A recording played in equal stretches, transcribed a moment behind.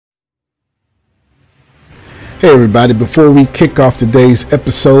Hey everybody, before we kick off today's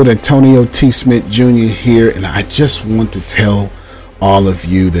episode, Antonio T. Smith Jr. here, and I just want to tell all of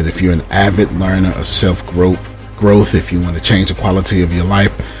you that if you're an avid learner of self-growth, if you want to change the quality of your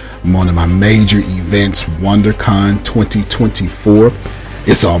life, one of my major events, WonderCon 2024,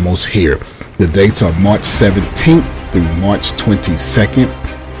 is almost here. The dates are March 17th through March 22nd.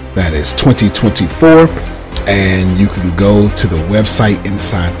 That is 2024, and you can go to the website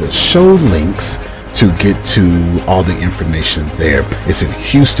inside the show links to get to all the information there. It's in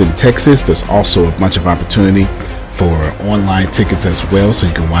Houston, Texas. There's also a bunch of opportunity for online tickets as well, so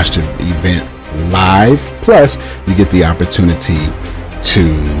you can watch the event live. Plus, you get the opportunity to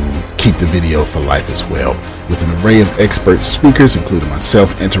keep the video for life as well. With an array of expert speakers, including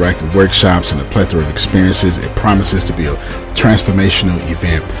myself, interactive workshops, and a plethora of experiences, it promises to be a transformational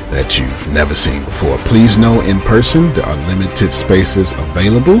event that you've never seen before. Please know in person, there are limited spaces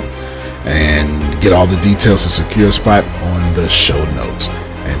available. And get all the details to secure a spot on the show notes.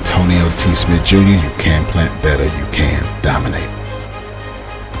 Antonio T. Smith Jr., you can plant better, you can dominate.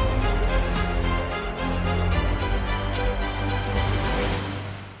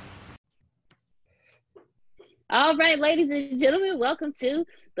 All right, ladies and gentlemen, welcome to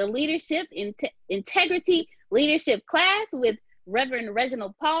the Leadership Integrity Leadership class with Reverend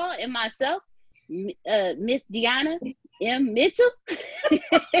Reginald Paul and myself, Miss Deanna M. Mitchell.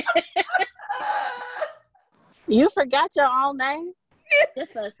 You forgot your own name?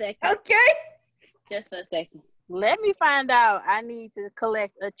 Just for a second. Okay. Just for a second. Let me find out. I need to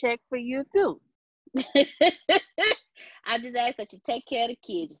collect a check for you too. I just ask that you take care of the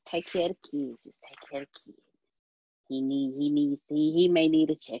kids. Just take care of the kids. Just take care of the kids. He may need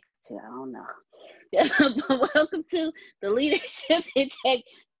a check too. I don't know. But welcome to the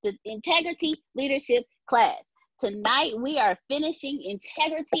Integrity Leadership class. Tonight we are finishing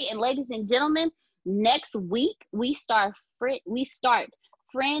integrity, and ladies and gentlemen, next week we start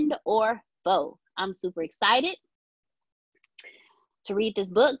friend or foe. I'm super excited to read this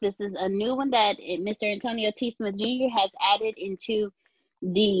book. This is a new one that Mr. Antonio T. Smith Jr. has added into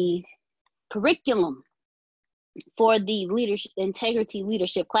the curriculum for the integrity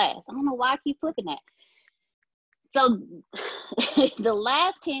leadership class. I don't know why I keep flipping that. So the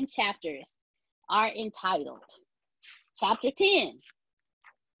last 10 chapters are entitled Chapter 10,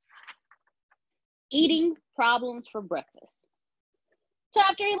 Eating Problems for Breakfast.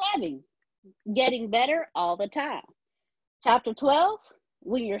 Chapter 11, Getting Better All the Time. Chapter 12,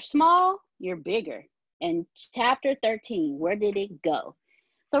 When You're Small, You're Bigger. And Chapter 13, Where Did It Go?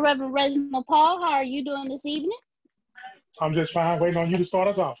 So Reverend Reginald Paul, how are you doing this evening? I'm just fine, waiting on you to start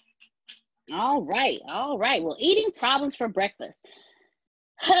us off. All right. Well, eating problems for breakfast.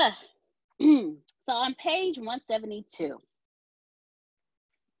 So on page 172,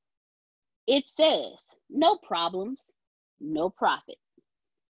 it says, no problems, no profit.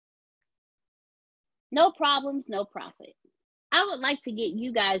 No problems, no profit. I would like to get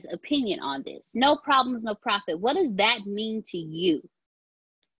you guys' opinion on this. No problems, no profit. What does that mean to you?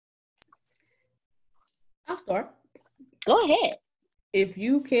 I'll start. Go ahead. If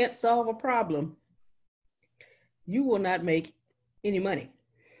you can't solve a problem, you will not make any money.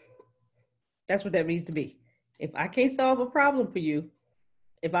 That's what that means to me. If I can't solve a problem for you,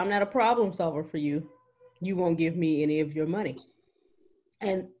 if I'm not a problem solver for you, you won't give me any of your money.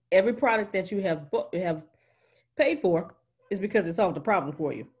 And every product that you have paid for is because it solved the problem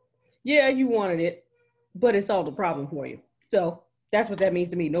for you. Yeah, you wanted it, but it solved the problem for you. So that's what that means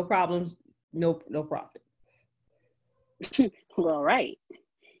to me. No problems, no profit. Well, right.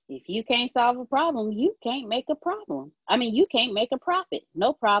 If you can't solve a problem, you can't make a problem. You can't make a profit.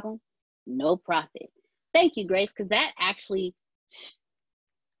 No problem, no profit. Thank you, Grace, because that actually,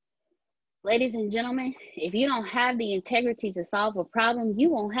 ladies and gentlemen, if you don't have the integrity to solve a problem, you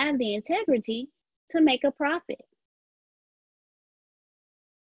won't have the integrity to make a profit.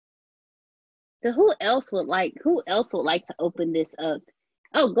 So who else would like to open this up?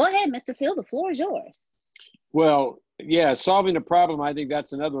 Oh, go ahead, Mr. Phil. The floor is yours. Well, yeah, solving a problem, I think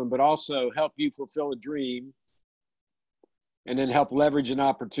that's another one, but also help you fulfill a dream and then help leverage an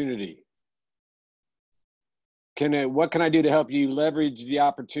opportunity. What can I do to help you leverage the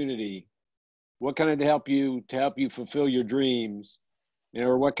opportunity? What can I do to help you fulfill your dreams?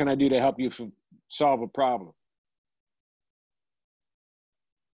 Or what can I do to help you solve a problem?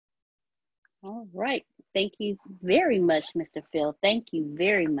 All right. Thank you very much, Mr. Phil. Thank you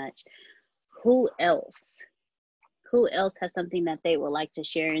very much. Who else? Who else has something that they would like to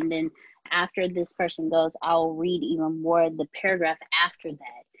share? And then after this person goes, I'll read even more the paragraph after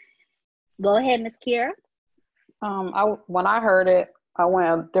that. Go ahead, Ms. Kiera. When I heard it, I went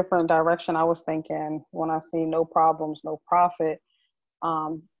a different direction. I was thinking when I see no problems, no profit.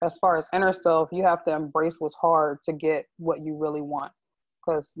 As far as inner self, you have to embrace what's hard to get what you really want.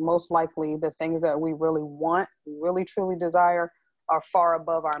 Because most likely the things that we really want, really truly desire, are far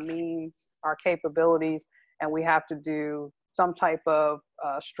above our means, our capabilities, and we have to do some type of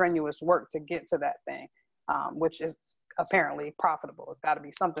strenuous work to get to that thing, which is apparently profitable. It's got to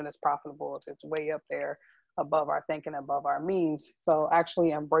be something that's profitable if it's way up there above our thinking, above our means. So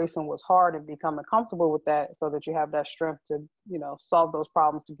actually embracing what's hard and becoming comfortable with that so that you have that strength to, solve those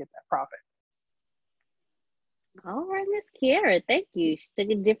problems to get that profit. All right, Miss Kiara, thank you. She took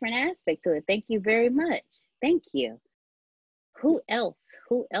a different aspect to it. Thank you very much. Thank you. Who else?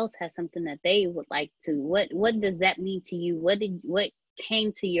 Who else has something that they would like to? What does that mean to you? What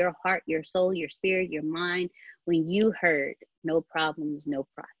came to your heart, your soul, your spirit, your mind when you heard no problems, no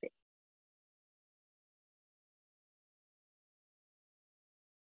profit?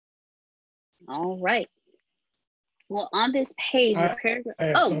 All right. Well, on this page, the paragraph.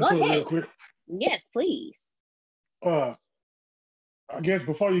 Oh, go ahead. Real quick. Yes, please. I guess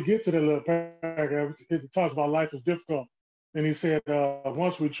before you get to the little paragraph, it talks about life is difficult. And he said,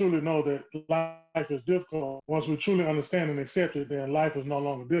 once we truly know that life is difficult, once we truly understand and accept it, then life is no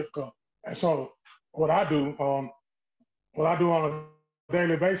longer difficult. And so what I do on a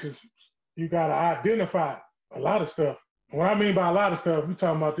daily basis, you got to identify a lot of stuff. What I mean by a lot of stuff, we're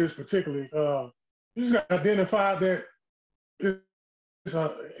talking about this particularly, you just got to identify that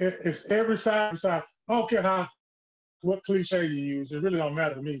it's every side. I don't care what cliche you use, it really don't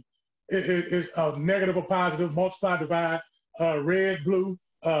matter to me. It's a negative or positive, multiply, divide, red, blue.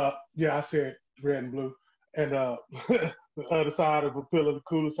 Yeah, I said red and blue. And the other side of the pillar, the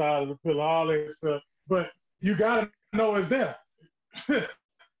cooler side of the pillar, all that stuff. But you got to know it's there.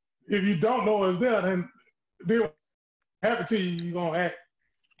 If you don't know it's there, then what happen to you, you're going to act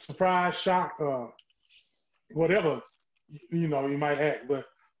surprised, shocked, whatever, you might act. But as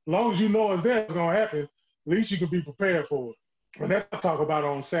long as you know it's there, it's going to happen, at least you can be prepared for it. And that's what I talk about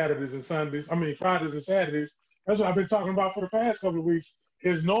on Fridays and Saturdays. That's what I've been talking about for the past couple of weeks,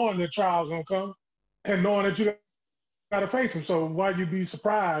 is knowing that trials going to come and knowing that you got to face them. So why you be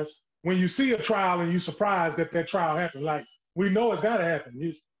surprised when you see a trial and you surprised that trial happened? Like, we know it's got to happen.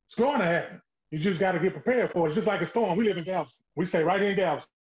 It's going to happen. You just got to get prepared for it. It's just like a storm. We live in Galveston. We stay right here in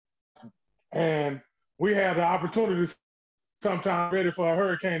Galveston. And we have the opportunity sometimes ready for a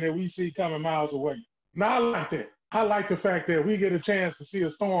hurricane that we see coming miles away. Now, I like that. I like the fact that we get a chance to see a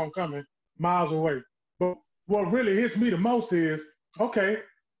storm coming miles away. But what really hits me the most is, okay,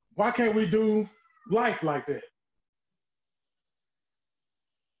 why can't we do life like that?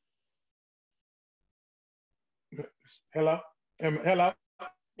 Hello? Hello?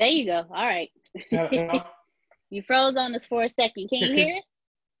 There you go. All right. Hello? You froze on us for a second. Can you hear us?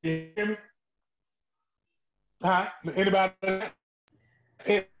 Can you hear me? Hi? Anybody?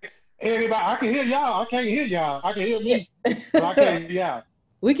 Anybody? I can hear y'all. I can't hear y'all. I can hear me, but I can't hear y'all.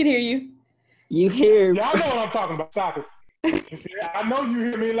 We can hear you. You hear? Y'all know what I'm talking about. Stop it. I know you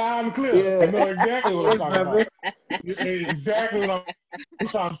hear me loud and clear. Yeah. I know exactly what I'm talking about. Exactly what I'm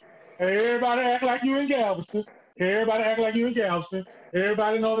talking about. Everybody act like you in Galveston. Everybody act like you in Galveston.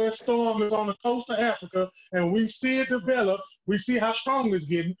 Everybody know that storm is on the coast of Africa, and we see it develop. We see how strong it's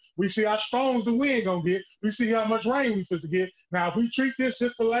getting. We see how strong the wind gonna get. We see how much rain we supposed to get. Now, if we treat this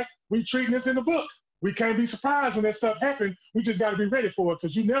just like we treating this in the book, we can't be surprised when that stuff happens. We just got to be ready for it,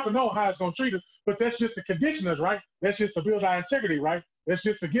 because you never know how it's gonna treat us. But that's just to condition us, right? That's just to build our integrity, right? That's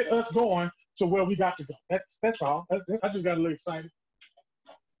just to get us going to where we got to go. That's all. I just got a little excited.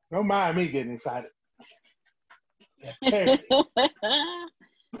 Don't mind me getting excited.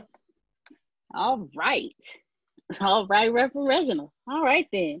 All right, Reverend Reginald. All right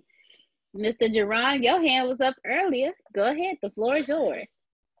then, Mr. Jerron, your hand was up earlier. Go ahead, the floor is yours.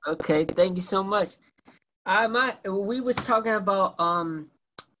 Okay, thank you so much. We was talking about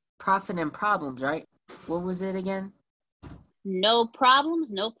profit and problems, right? What was it again? No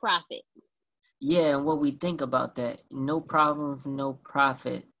problems, no profit. Yeah, and what we think about that. No problems, no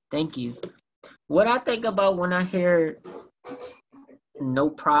profit. Thank you. What I think about when I hear no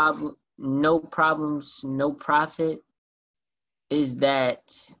problems, no profit is that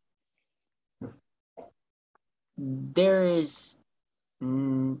there is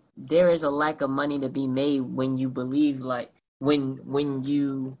a lack of money to be made when you believe, like when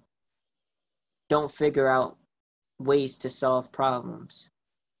you don't figure out ways to solve problems.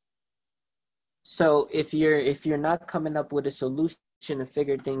 So if you're not coming up with a solution to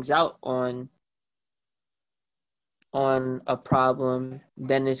figure things out on a problem,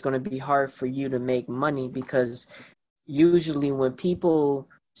 then it's going to be hard for you to make money, because usually when people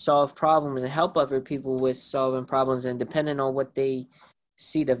solve problems and help other people with solving problems, and depending on what they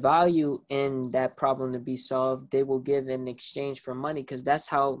see the value in that problem to be solved, they will give in exchange for money, because that's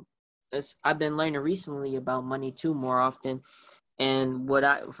how I've been learning recently about money too more often. And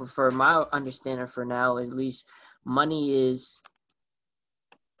what for my understanding for now, at least, money is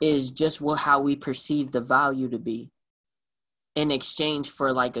just how we perceive the value to be in exchange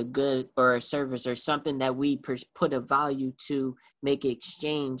for like a good or a service or something that we put a value to make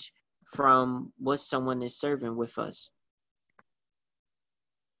exchange from what someone is serving with us.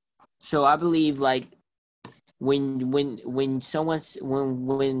 So I believe like when someone's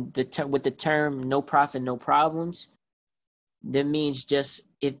with the term no profit, no problems, that means just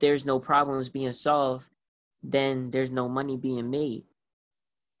if there's no problems being solved, then there's no money being made.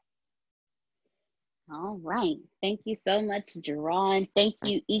 All right. Thank you so much, Jerron. Thank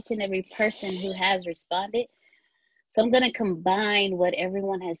you, each and every person who has responded. So I'm going to combine what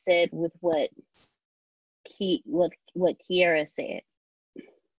everyone has said with what Kiara said.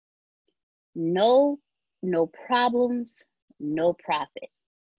 No problems, no profit.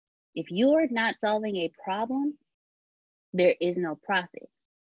 If you are not solving a problem, there is no profit.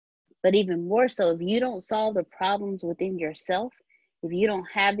 But even more so, if you don't solve the problems within yourself, if you don't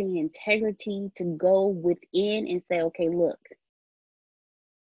have the integrity to go within and say, okay, look,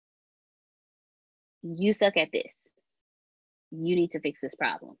 you suck at this. You need to fix this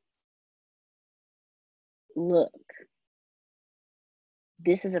problem. Look,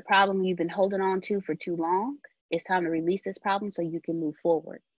 this is a problem you've been holding on to for too long. It's time to release this problem so you can move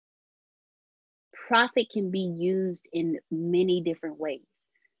forward. Profit can be used in many different ways.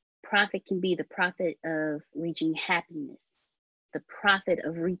 Profit can be the profit of reaching happiness, the profit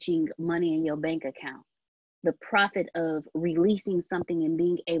of reaching money in your bank account, the profit of releasing something and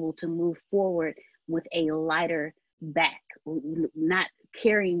being able to move forward with a lighter back, not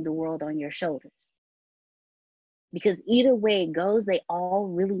carrying the world on your shoulders. Because either way it goes, they all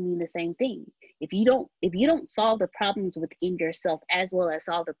really mean the same thing. If you don't solve the problems within yourself as well as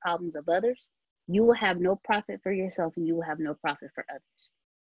solve the problems of others, you will have no profit for yourself and you will have no profit for others.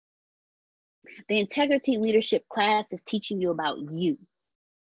 The integrity leadership class is teaching you about you.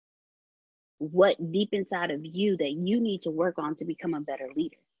 What deep inside of you that you need to work on to become a better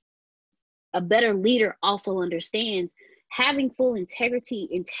leader. A better leader also understands having full integrity.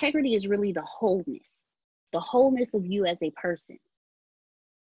 Integrity is really the wholeness of you as a person.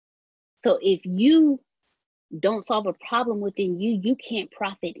 So if you don't solve a problem within you, you can't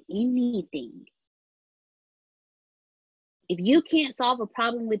profit anything. If you can't solve a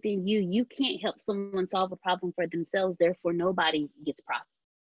problem within you, you can't help someone solve a problem for themselves. Therefore, nobody gets profit.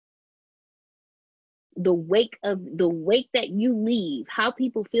 The wake that you leave, how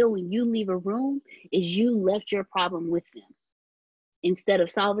people feel when you leave a room, is you left your problem with them instead of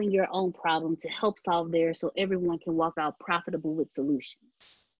solving your own problem to help solve theirs so everyone can walk out profitable with solutions.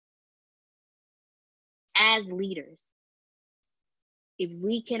 As leaders, if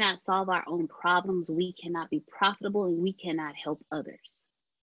we cannot solve our own problems, we cannot be profitable and we cannot help others.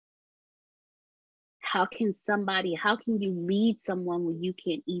 How can you lead someone when you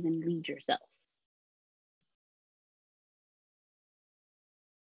can't even lead yourself?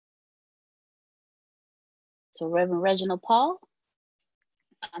 So Reverend Reginald Paul,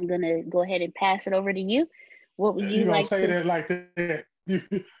 I'm going to go ahead and pass it over to you. What would you like to say that like that?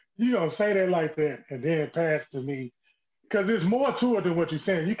 You gonna say that like that and then pass to me? Because there's more to it than what you're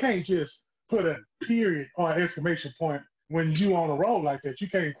saying. You can't just put a period or an exclamation point when you on a roll like that. You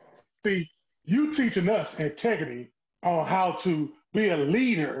can't see you teaching us integrity on how to be a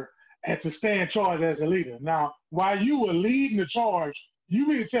leader and to stand charge as a leader. Now, while you were leading the charge, you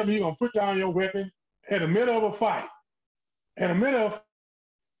mean to tell me you're gonna put down your weapon in the middle of a fight, in the middle of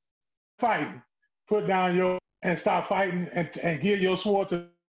fighting, put down your and stop fighting and give your sword to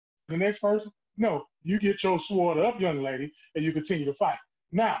the next person? No, you get your sword up, young lady, and you continue to fight.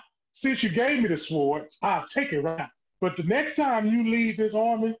 Now, since you gave me the sword, I'll take it right now. But the next time you leave this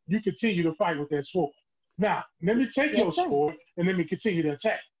army, you continue to fight with that sword. Now, let me take your sword and let me continue to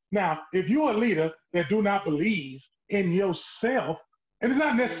attack. Now, if you're a leader that do not believe in yourself, and it's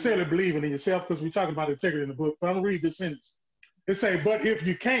not necessarily believing in yourself because we're talking about integrity in the book, but I'm going to read this sentence. It says, but if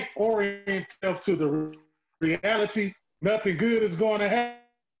you can't orient yourself to the reality, nothing good is going to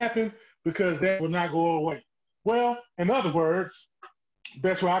happen because that will not go away. Well, in other words,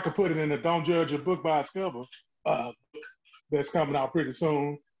 best way I could put it in the Don't Judge a Book by its cover that's coming out pretty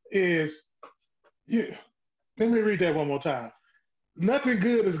soon is, yeah, let me read that one more time. Nothing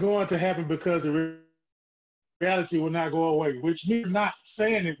good is going to happen because the reality will not go away, which you're not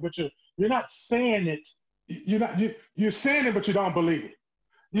saying it, but you're not saying it you're saying it, but you don't believe it.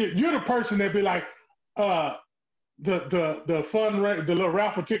 You're the person that be like, the little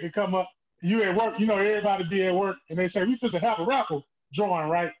raffle ticket come up. You at work, everybody be at work, and they say we supposed to have a raffle drawing,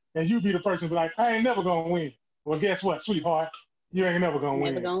 right? And you be the person be like, I ain't never gonna win. Well, guess what, sweetheart? You ain't never gonna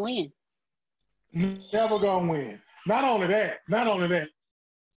win. Never gonna win. Never gonna win. Not only that,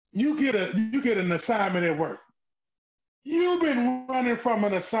 you get an assignment at work. You've been running from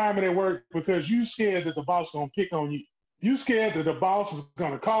an assignment at work because you scared that the boss gonna pick on you. You scared that the boss is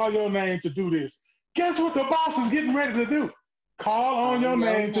gonna call your name to do this. Guess what the boss is getting ready to do? Call on your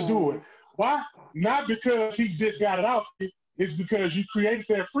name to do it. Why? Not because he just got it out. It's because you created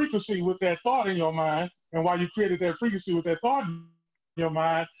that frequency with that thought in your mind. And while you created that frequency with that thought in your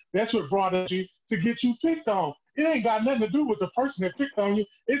mind, that's what brought up you to get you picked on. It ain't got nothing to do with the person that picked on you.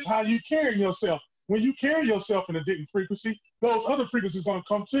 It's how you carry yourself. When you carry yourself in a different frequency, those other frequencies are going to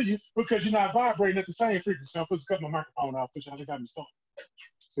come to you because you're not vibrating at the same frequency. I'm supposed to cut my microphone off because y'all got me started.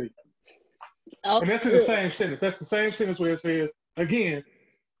 See? And that's in the same sentence. That's the same sentence where it says, again,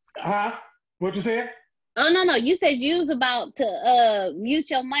 what you said? Oh, no. You said you was about to mute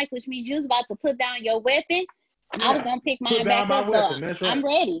your mic, which means you was about to put down your weapon. Yeah. I was going to pick mine back up, so that's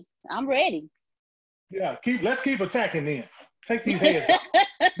right. I'm ready. Yeah, let's keep attacking then. Take these heads off.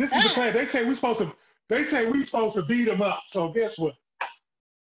 This is the play. They say we supposed to beat them up. So guess what?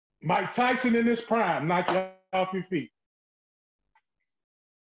 Mike Tyson in his prime, knock you off your feet.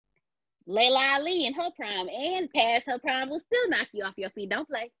 Layla Ali in her prime and past her prime will still knock you off your feet. Don't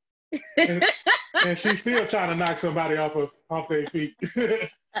play. and she's still trying to knock somebody off their feet.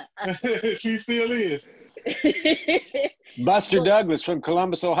 She still is. Buster Douglas from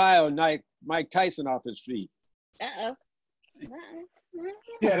Columbus, Ohio, knocked Mike Tyson off his feet. Uh-oh.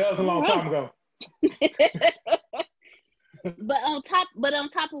 Yeah, that was a long time ago. But on top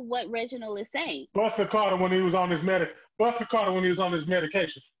of what Reginald is saying, Buster Carter when he was on his medication.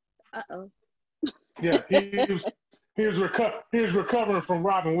 Uh-oh. Yeah, he was recovering from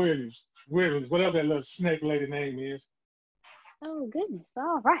Robin Williams, whatever that little snake lady name is. Oh goodness!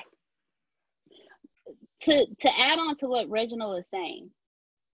 All right. To add on to what Reginald is saying,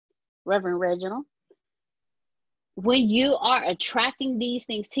 Reverend Reginald, when you are attracting these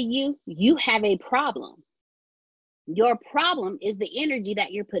things to you, you have a problem. Your problem is the energy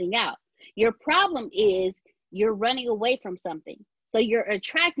that you're putting out. Your problem is you're running away from something. So you're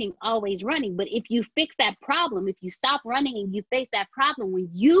attracting always running. But if you fix that problem, if you stop running and you face that problem, when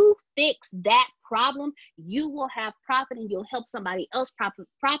you fix that problem, you will have profit and you'll help somebody else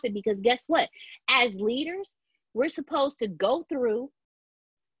profit because guess what? As leaders, we're supposed to go through,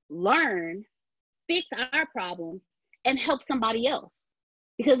 learn, fix our problems, and help somebody else.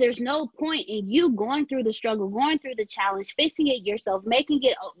 Because there's no point in you going through the struggle, going through the challenge, fixing it yourself, making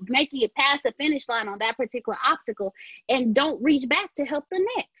it past the finish line on that particular obstacle, and don't reach back to help the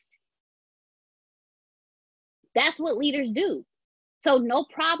next. That's what leaders do. So no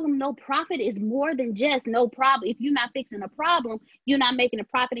problem, no profit is more than just no problem. If you're not fixing a problem, you're not making a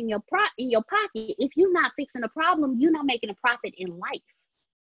profit in your pocket. If you're not fixing a problem, you're not making a profit in life.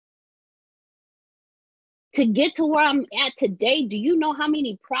 To get to where I'm at today, do you know how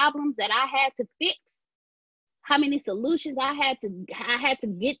many problems that I had to fix? How many solutions I had to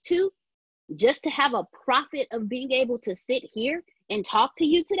get to just to have a profit of being able to sit here and talk to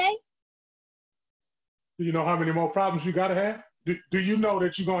you today? Do you know how many more problems you got to have? Do you know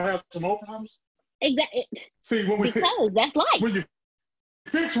that you're going to have some more problems? Exactly. See, that's life. When you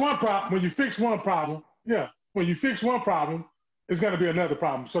fix one problem, it's going to be another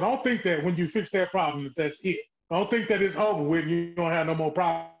problem. So don't think that when you fix that problem, that's it. Don't think that it's over with and you don't have no more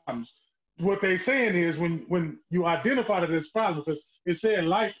problems. What they're saying is when you identify that it's a problem, because it said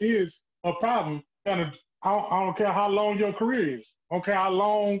life is a problem, and I don't care how long your career is. I don't care how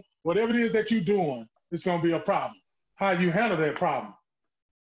long, whatever it is that you're doing, it's going to be a problem. How you handle that problem.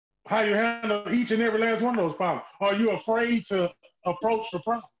 How you handle each and every last one of those problems. Are you afraid to approach the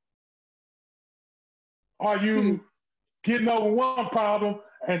problem? Are you getting over one problem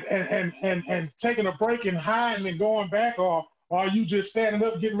and taking a break and hiding and going back, or are you just standing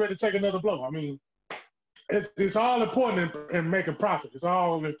up getting ready to take another blow? I mean, it's all important in making profit. It's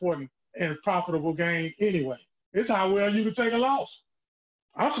all important in profitable gain anyway. It's how well you can take a loss.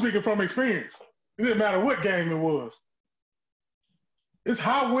 I'm speaking from experience. It didn't matter what game it was. It's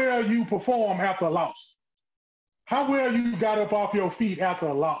how well you perform after a loss. How well you got up off your feet after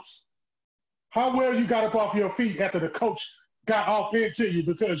a loss. How well you got up off your feet after the coach got off into you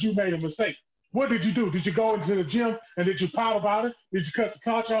because you made a mistake. What did you do? Did you go into the gym and did you pout about it? Did you cut the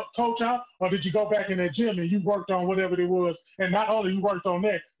coach out? Or did you go back in that gym and you worked on whatever it was? And not only you worked on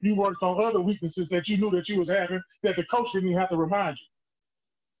that, you worked on other weaknesses that you knew that you was having that the coach didn't even have to remind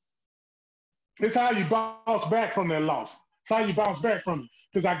you. It's how you bounce back from that loss. It's how you bounce back from it.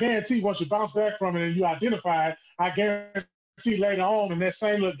 Because I guarantee once you bounce back from it and you identify it, I guarantee later on in that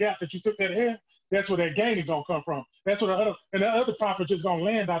same little gap that you took that L, that's where that gain is gonna come from. That's where the other profit just gonna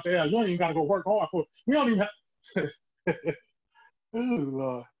land out there. You don't even gotta go work hard for it. We don't even have oh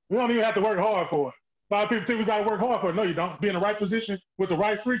Lord. We don't even have to work hard for it. A lot of people think we gotta work hard for it. No, you don't. Be in the right position with the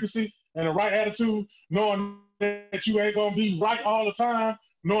right frequency and the right attitude, knowing that you ain't gonna be right all the time,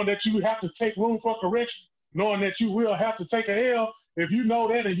 knowing that you have to take room for correction, knowing that you will have to take a L. If you know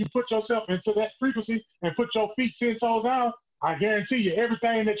that and you put yourself into that frequency and put your feet 10 toes down, I guarantee you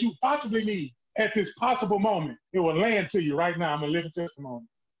everything that you possibly need at this possible moment, it will land to you right now. I'm a living testimony.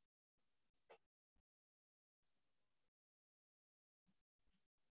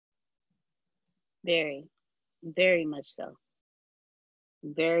 Very, very much so.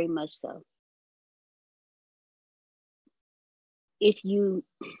 Very much so.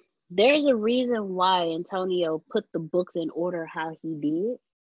 There's a reason why Antonio put the books in order how he did.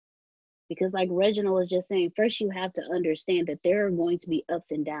 Because like Reginald was just saying, first you have to understand that there are going to be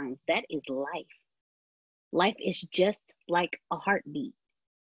ups and downs. That is life. Life is just like a heartbeat.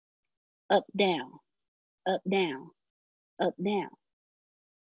 Up, down, up, down, up, down.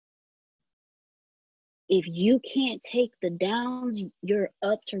 If you can't take the downs, your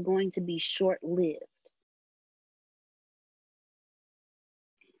ups are going to be short-lived.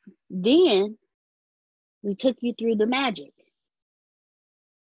 Then we took you through the magic,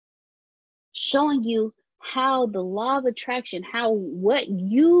 showing you how the law of attraction, what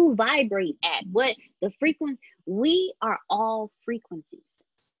you vibrate at, what the frequency, we are all frequencies.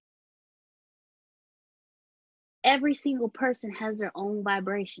 Every single person has their own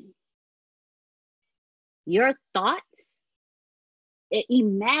vibration. Your thoughts,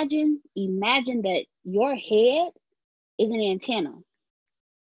 imagine that your head is an antenna.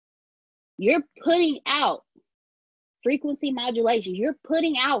 You're putting out frequency modulations. You're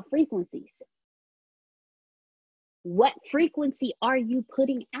putting out frequencies. What frequency are you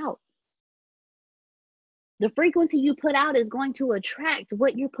putting out? The frequency you put out is going to attract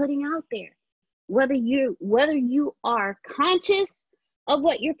what you're putting out there. Whether you are conscious of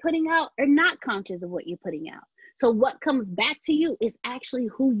what you're putting out or not conscious of what you're putting out. So what comes back to you is actually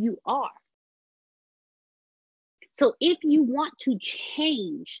who you are. So if you want to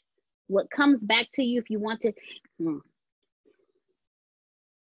change what comes back to you, if you want to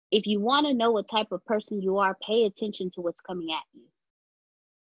know what type of person you are, pay attention to what's coming at you.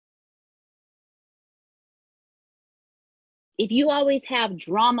 If you always have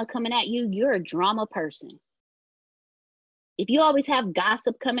drama coming at you, you're a drama person. If you always have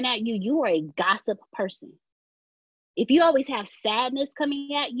gossip coming at you, you are a gossip person. If you always have sadness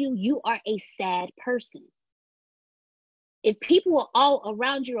coming at you, you are a sad person. If people all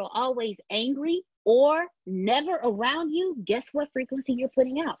around you are always angry or never around you, guess what frequency you're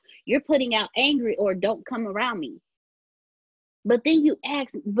putting out? You're putting out angry or don't come around me. But then you're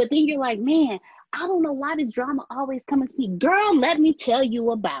like, man, I don't know why this drama always comes to me. Girl, let me tell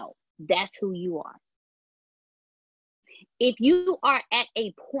you about. That's who you are. If you are at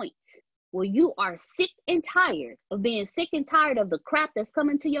a point where you are sick and tired of being sick and tired of the crap that's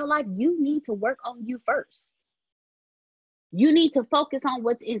coming to your life, you need to work on you first. You need to focus on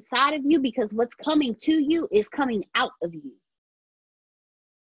what's inside of you, because what's coming to you is coming out of you.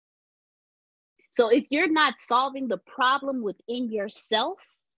 So if you're not solving the problem within yourself,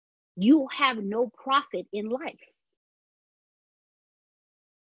 you have no profit in life.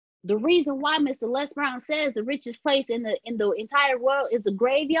 The reason why Mr. Les Brown says the richest place in the entire world is a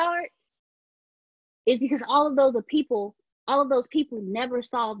graveyard is because all of those people never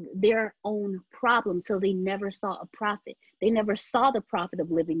solved their own problems, so they never saw a profit. They never saw the profit of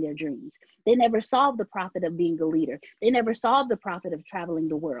living their dreams. They never saw the profit of being a leader. They never saw the profit of traveling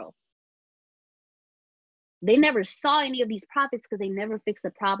the world. They never saw any of these profits because they never fixed the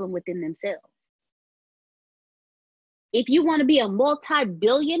problem within themselves. If you want to be a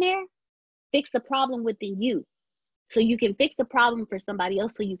multi-billionaire, fix the problem within you so you can fix the problem for somebody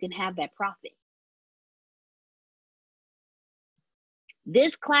else so you can have that profit.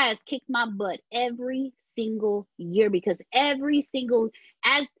 This class kicked my butt every single year because every single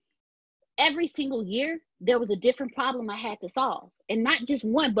year there was a different problem I had to solve, and not just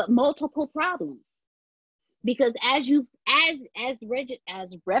one but multiple problems. Because as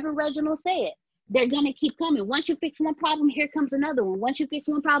Reverend Reginald said, They're going to keep coming. Once you fix one problem, here comes another one. Once you fix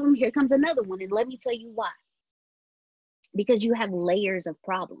one problem, here comes another one. And let me tell you why. Because you have layers of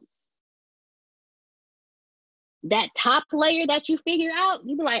problems. That top layer that you figure out,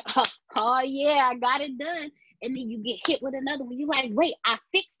 you be like, oh yeah, I got it done. And then you get hit with another one. You're like, wait, I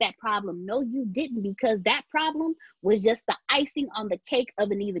fixed that problem. No, you didn't, because that problem was just the icing on the cake of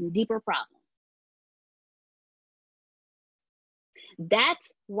an even deeper problem.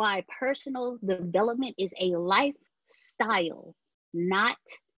 That's why personal development is a lifestyle, not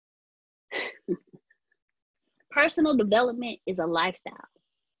personal development is a lifestyle,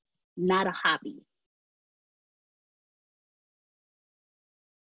 not a hobby.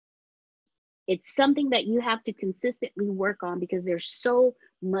 It's something that you have to consistently work on, because there's so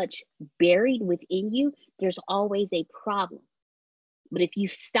much buried within you. There's always a problem. But if you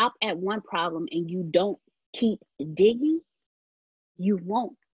stop at one problem and you don't keep digging, you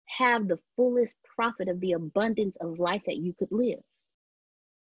won't have the fullest profit of the abundance of life that you could live.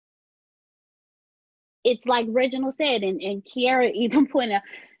 It's like Reginald said, and Kiara even pointed out,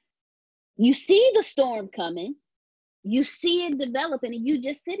 you see the storm coming, you see it developing, and you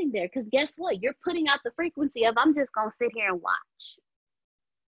just sitting there, because guess what? You're putting out the frequency of, I'm just going to sit here and watch.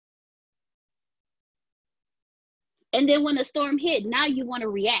 And then when the storm hit, now you want to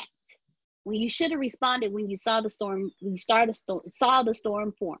react. When you should have responded when you saw the storm, when you saw the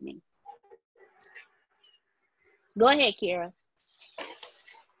storm forming. Go ahead, Kiara.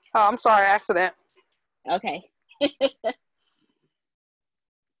 Oh, I'm sorry, accident. Okay.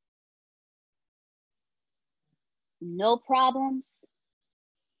 No problems,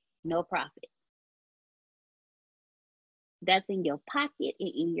 no profit. That's in your pocket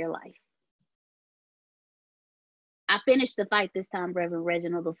and in your life. I finished the fight this time, Reverend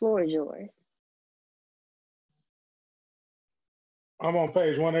Reginald. The floor is yours. I'm on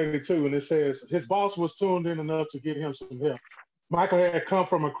page 182, and it says, his boss was tuned in enough to get him some help. Michael had come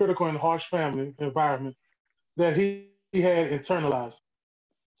from a critical and harsh family environment that he had internalized.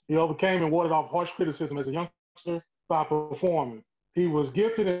 He overcame and warded off harsh criticism as a youngster by performing. He was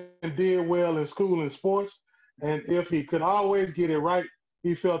gifted and did well in school and sports, and if he could always get it right,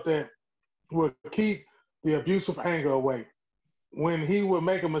 he felt that would keep the abusive anger away. When he would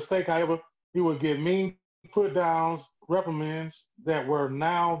make a mistake, however, he would get mean put downs, reprimands that were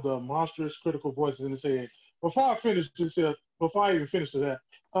now the monstrous critical voices in his head. Before I finish this here, before I even finish that,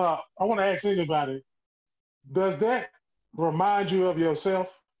 I want to ask anybody, does that remind you of yourself?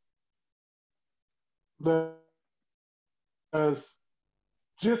 Does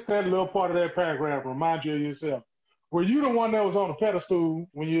just that little part of that paragraph remind you of yourself? Were you the one that was on the pedestal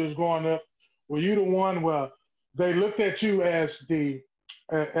when you was growing up? Were you the one where they looked at you as the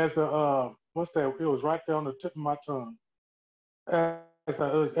what's that? It was right there on the tip of my tongue. As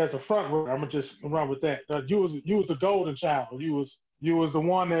the front runner, I'm gonna just run with that. You was the golden child. You was the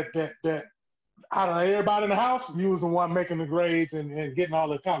one that out of everybody in the house, you was the one making the grades and getting all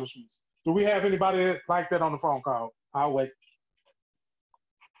the accomplishments. Do we have anybody like that on the phone call? I'll wait.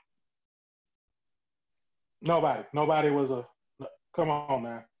 Nobody was a. Come on,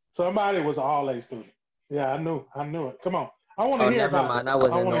 man. Somebody was an all A student. Yeah, I knew it. Come on. I want to hear never about mind. it. I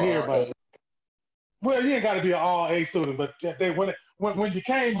wasn't I want to hear all about A. it. Well, you ain't got to be an all A student, but when you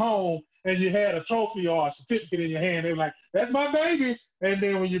came home and you had a trophy or a certificate in your hand, they were like, "That's my baby." And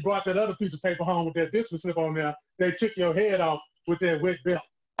then when you brought that other piece of paper home with that discipline slip on there, they took your head off with that wet belt.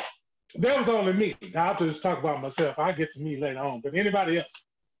 That was only me. Now, I'll just talk about myself. I'll get to me later on. But anybody else?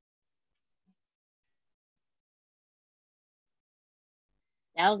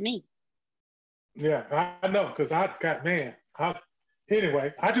 That was me. Yeah, I know, because I got, man.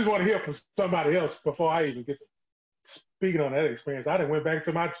 Anyway, I just want to hear from somebody else before I even get to speaking on that experience. I done went back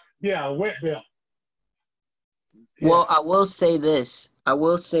to my, wet belt. Yeah. Well, I will say this. I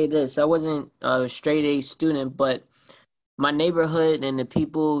wasn't a straight A student, but my neighborhood and the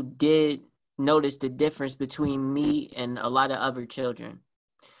people did notice the difference between me and a lot of other children.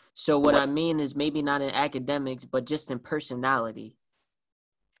 So what I mean is maybe not in academics, but just in personality.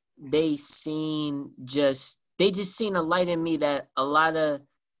 They just seen a light in me that a lot of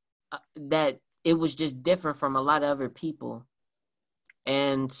that it was just different from a lot of other people.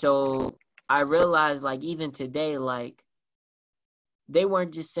 And so I realized, like, even today, like, they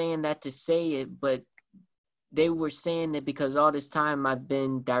weren't just saying that to say it, but they were saying it because all this time I've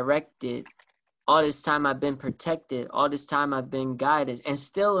been directed, all this time I've been protected, all this time I've been guided, and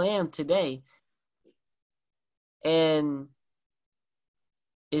still am today. And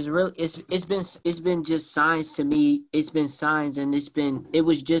it's been just signs to me. It's been signs, and it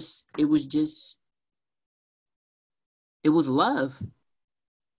was love.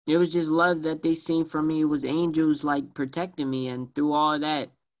 it was just love that they seen from me. It was angels like protecting me, and through all that,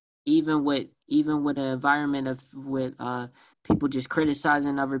 even with an environment of with people just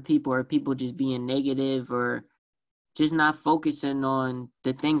criticizing other people, or people just being negative, or just not focusing on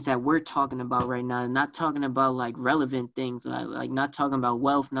the things that we're talking about right now, not talking about like relevant things, like not talking about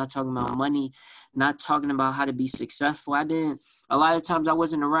wealth, not talking about money, not talking about how to be successful. A lot of times I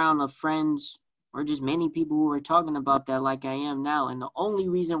wasn't around of friends or just many people who were talking about that like I am now. And the only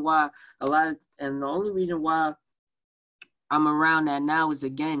reason why I'm around that now is,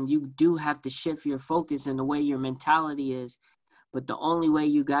 again, you do have to shift your focus and the way your mentality is. But the only way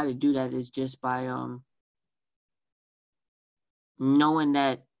you got to do that is just by knowing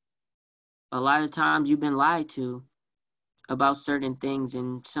that a lot of times you've been lied to about certain things,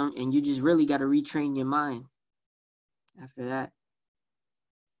 and you just really got to retrain your mind after that.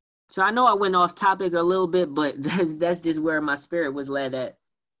 So I know I went off topic a little bit, but that's just where my spirit was led at.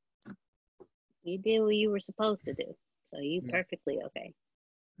 You did what you were supposed to do, so you perfectly okay.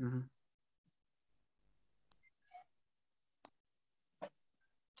 Mm-hmm.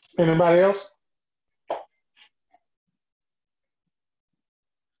 Anybody else?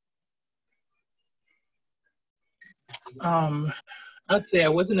 I'd say I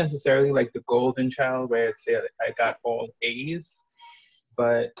wasn't necessarily like the golden child where I'd say I got all A's,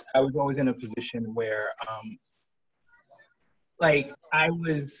 but I was always in a position where like I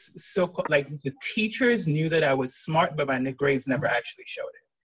was like the teachers knew that I was smart, but my grades never actually showed it.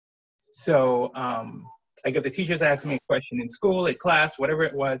 So like if the teachers asked me a question in school, in class, whatever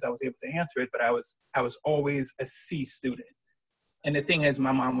it was, I was able to answer it, but I was always a C student. And the thing is,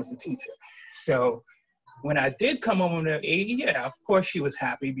 my mom was a teacher. So when I did come home with an A, yeah, of course she was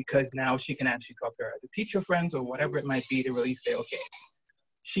happy, because now she can actually talk to her other teacher friends or whatever it might be to really say, okay,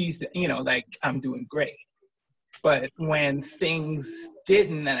 she's, like, I'm doing great. But when things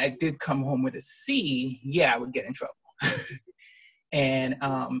didn't, and I did come home with a C, yeah, I would get in trouble. And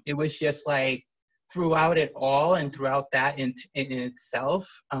it was just like, throughout it all and throughout that in itself,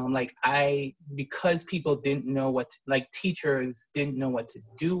 because people didn't know teachers didn't know what to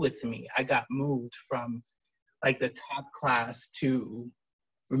do with me, I got moved from like the top class to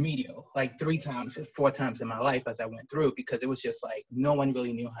remedial, like 3 times or 4 times in my life as I went through, because it was just like, no one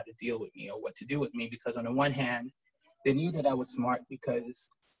really knew how to deal with me or what to do with me, because on the one hand, they knew that I was smart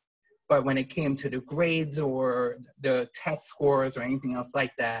but when it came to the grades or the test scores or anything else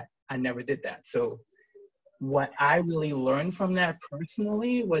like that, I never did that. So what I really learned from that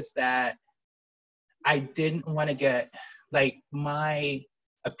personally was that I didn't want to get like a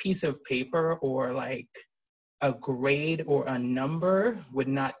piece of paper or like a grade or a number would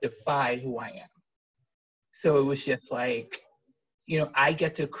not define who I am. So it was just like, I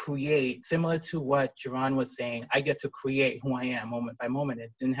get to create, similar to what Jerron was saying, I get to create who I am moment by moment.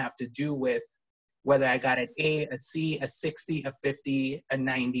 It didn't have to do with whether I got an A, a C, a 60, a 50, a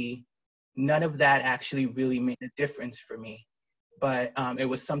 90. None of that actually really made a difference for me. But it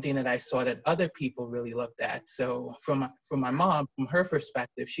was something that I saw that other people really looked at. So from my mom, from her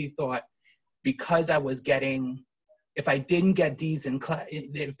perspective, she thought because I was if I didn't get D's in class,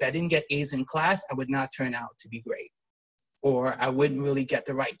 if I didn't get A's in class, I would not turn out to be great. Or I wouldn't really get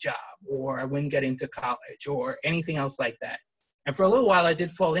the right job, or I wouldn't get into college, or anything else like that. And for a little while, I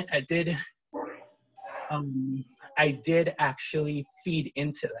did fall in. I did actually feed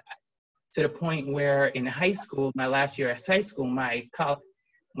into that, to the point where in high school, my last year at high school,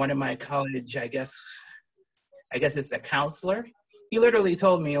 one of my college, I guess it's the counselor, he literally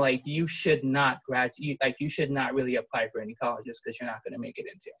told me, like, you should not graduate, like, you should not really apply for any colleges because you're not going to make it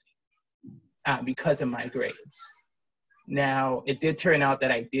into any, because of my grades. Now, it did turn out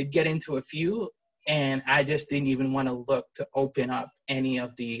that I did get into a few, and I just didn't even want to look to open up any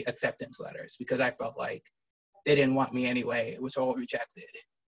of the acceptance letters because I felt like they didn't want me anyway. It was all rejected.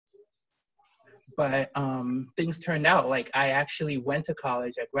 But things turned out, like, I actually went to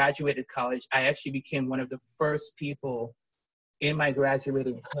college. I graduated college. I actually became one of the first people in my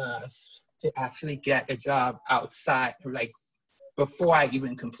graduating class to actually get a job outside, like, before I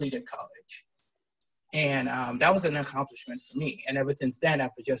even completed college. And that was an accomplishment for me. And ever since then,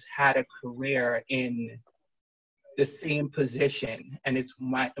 I've just had a career in the same position. And it's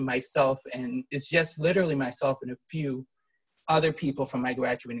myself, and it's just literally myself and a few other people from my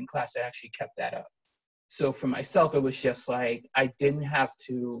graduating class that actually kept that up. So for myself, it was just like, I didn't have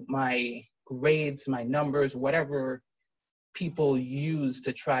to, my grades, my numbers, whatever people use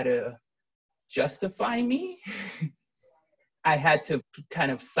to try to justify me, I had to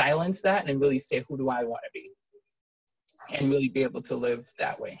kind of silence that and really say, who do I want to be? And really be able to live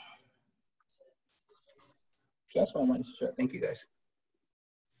that way. So that's what I wanted to share. Thank you, guys.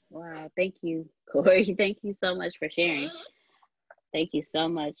 Wow. Thank you, Corey. Thank you so much for sharing. Thank you so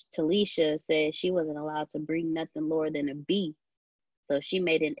much. Talisha said she wasn't allowed to bring nothing lower than a B. So if she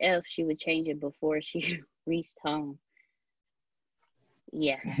made an F, she would change it before she reached home.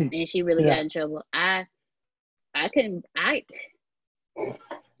 Yeah. And she really Yeah. got in trouble. I couldn't,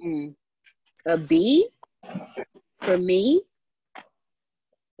 a B for me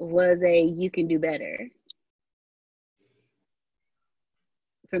was a you can do better.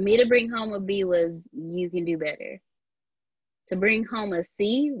 For me to bring home a B was you can do better. To bring home a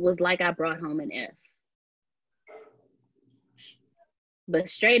C was like I brought home an F. But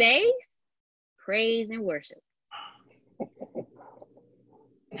straight A's, praise and worship.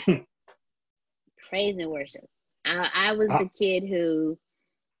 Praise and worship. I was the kid who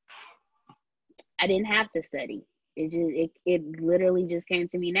I didn't have to study. It literally just came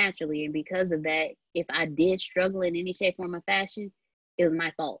to me naturally. And because of that, if I did struggle in any shape, form, or fashion, it was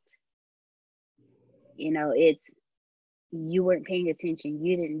my fault. You know, you weren't paying attention.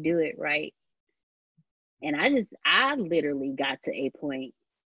 You didn't do it right. And I literally got to a point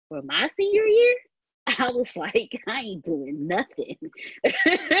where my senior year, I was like, I ain't doing nothing.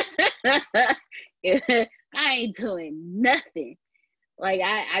 I ain't doing nothing. Like,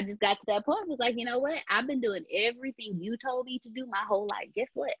 I just got to that point. I was like, you know what? I've been doing everything you told me to do my whole life. Guess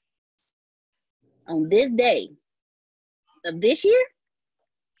what? On this day of this year,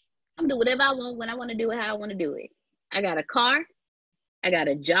 I'm gonna do whatever I want, when I want to do it, how I want to do it. I got a car. I got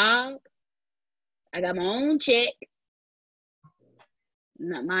a job. I got my own check.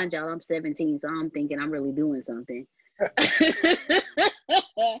 Not mind y'all, I'm 17, so I'm thinking I'm really doing something. I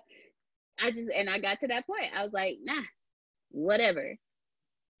got to that point. I was like, nah, whatever.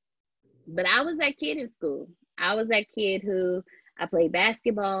 But I was that kid in school. I was that kid who I played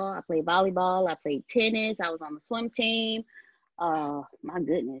basketball, I played volleyball, I played tennis, I was on the swim team. My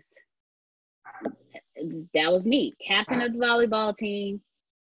goodness. That was me, captain of the volleyball team.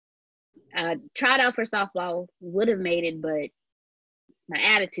 I tried out for softball, would have made it, but my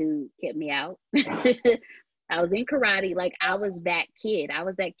attitude kept me out. I was in karate. Like, I was that kid.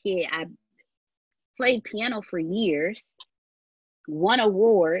 I played piano for years, won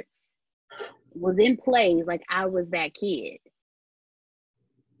awards, was in plays. Like, I was that kid.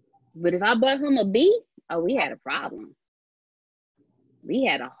 But if I brought home a B, oh, we had a problem. We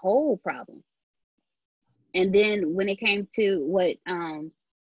had a whole problem. And then when it came to what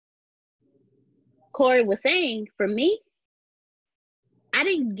Corey was saying, for me, I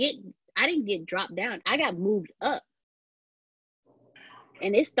didn't get dropped down. I got moved up.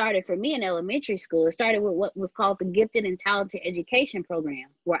 And it started for me in elementary school. It started with what was called the Gifted and Talented Education Program,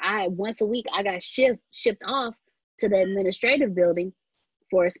 where once a week I got shipped off to the administrative building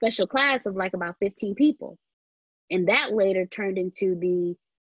for a special class of like about 15 people. And that later turned into the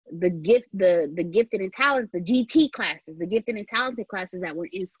gifted and talented, the GT classes, the gifted and talented classes that were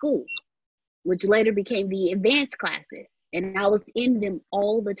in school, which later became the advanced classes. And I was in them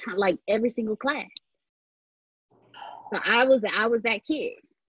all the time, like every single class. So I was that kid.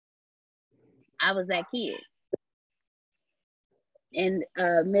 I was that kid. And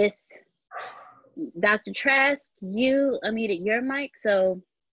Miss Dr. Trask, you unmuted your mic. So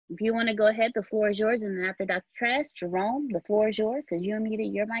if you want to go ahead, the floor is yours. And then after Dr. Trask, Jerome, the floor is yours because you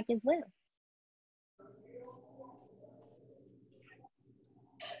unmuted your mic as well.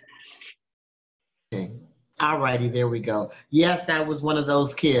 Okay. All righty, there we go. Yes, I was one of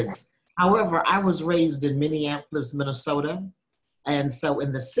those kids. However, I was raised in Minneapolis, Minnesota. And so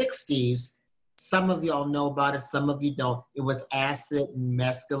in the 60s, some of y'all know about it, some of you don't. It was acid and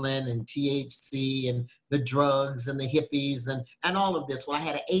mescaline and THC and the drugs and the hippies and all of this. Well, I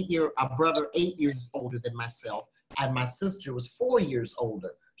had a brother 8 years older than myself, and my sister was 4 years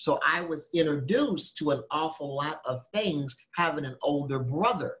older. So I was introduced to an awful lot of things having an older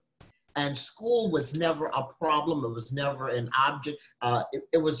brother. And school was never a problem. It was never an object.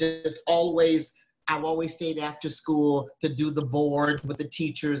 It was just always, I've always stayed after school to do the board with the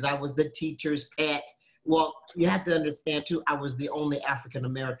teachers. I was the teacher's pet. Well, you have to understand too, I was the only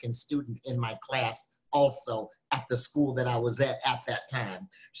African-American student in my class also at the school that I was at that time.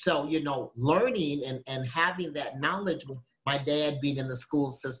 So, you know, learning and having that knowledge, my dad being in the school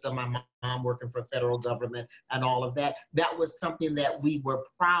system, my mom working for federal government and all of that, that was something that we were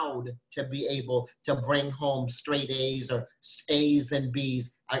proud to be able to bring home straight A's or A's and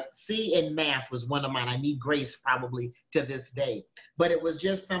B's. C in math was one of mine. I need grace probably to this day. But it was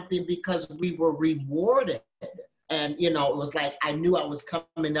just something because we were rewarded. And, you know, it was like I knew I was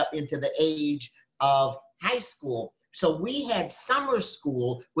coming up into the age of high school. So we had summer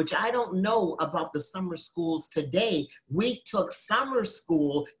school, which I don't know about the summer schools today. We took summer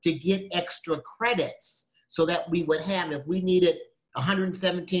school to get extra credits so that we would have, if we needed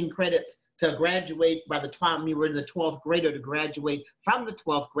 117 credits to graduate by the time you were in the 12th grade or to graduate from the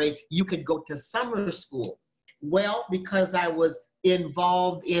 12th grade, you could go to summer school. Well, because I was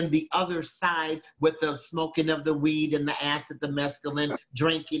involved in the other side with the smoking of the weed and the acid, the mescaline,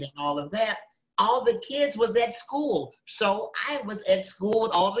 drinking and all of that, all the kids was at school. So I was at school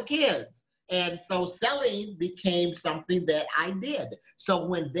with all the kids. And so selling became something that I did. So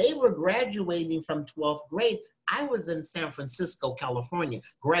when they were graduating from 12th grade, I was in San Francisco, California,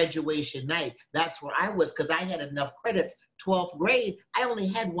 graduation night. That's where I was because I had enough credits. 12th grade, I only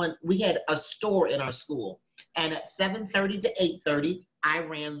had one. We had a store in our school. And at 7:30 to 8:30, I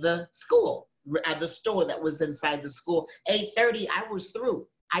ran the school, the store that was inside the school. 8:30, I was through.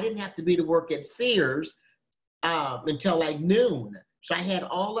 I didn't have to be to work at Sears until like noon. So I had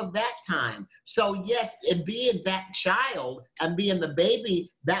all of that time. So yes, and being that child and being the baby,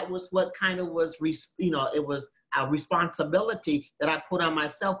 that was what kind of was, it was a responsibility that I put on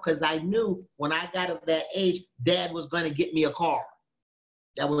myself because I knew when I got of that age, Dad was going to get me a car.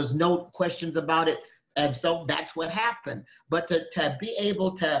 There was no questions about it. And so that's what happened. But to be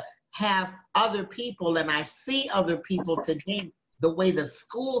able to have other people, and I see other people today, the way the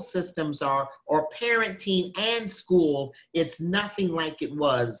school systems are, or parenting and school, it's nothing like it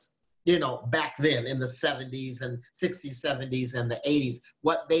was, back then in the 70s and 60s, 70s, and the 80s.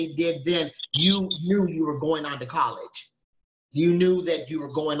 What they did then, you knew you were going on to college. You knew that you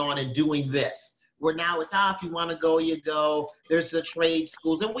were going on and doing this. Where now it's, if you want to go, you go. There's the trade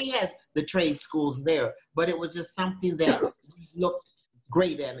schools, and we had the trade schools there, but it was just something that looked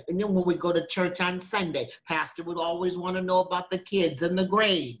great at it. And then when we go to church on Sunday, pastor would always want to know about the kids and the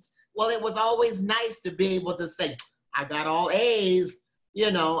grades. Well, it was always nice to be able to say, I got all A's,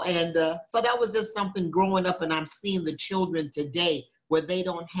 and so that was just something growing up, and I'm seeing the children today where they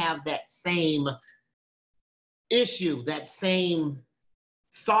don't have that same issue, that same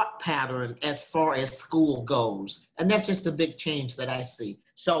thought pattern as far as school goes. And that's just a big change that I see.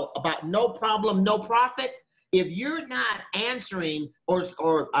 So about no problem, no profit, if you're not answering or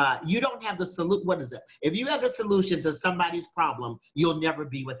you don't have the solution, what is it? If you have the solution to somebody's problem, you'll never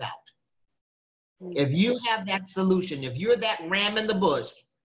be without. If you have that solution, if you're that ram in the bush,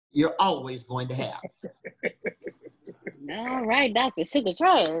 you're always going to have. All right, Dr. Sugar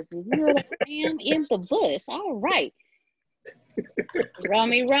Trash. If you're the ram in the bush, all right.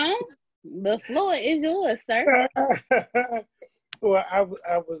 Romy Ron, the floor is yours, sir. Well,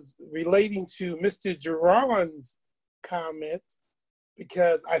 I was relating to Mr. Jerron's comment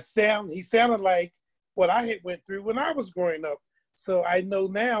because he sounded like what I had went through when I was growing up. So I know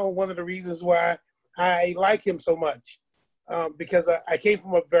now one of the reasons why I like him so much, because I came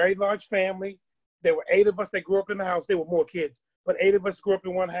from a very large family. There were 8 of us that grew up in the house. There were more kids, but 8 of us grew up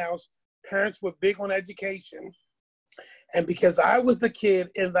in one house. Parents were big on education. And because I was the kid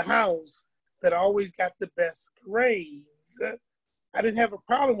in the house that always got the best grades, I didn't have a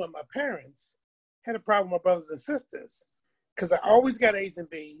problem with my parents. I had a problem with my brothers and sisters because I always got A's and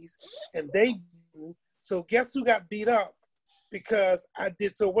B's, and they didn't. So guess who got beat up because I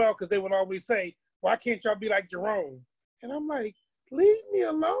did so well? Because they would always say, "Why can't y'all be like Jerome?" And I'm like, "Leave me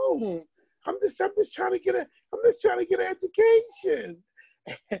alone. I'm just trying to get an education."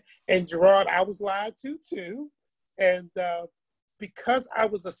 And Gerard, I was lied to too. And because I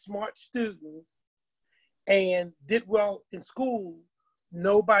was a smart student and did well in school,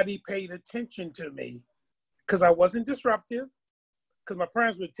 nobody paid attention to me because I wasn't disruptive, because my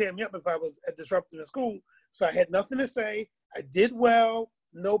parents would tear me up if I was disruptive in school. So I had nothing to say. I did well.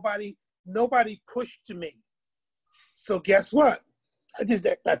 Nobody pushed me. So guess what?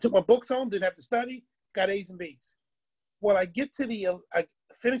 I took my books home, didn't have to study, got A's and B's. Well, I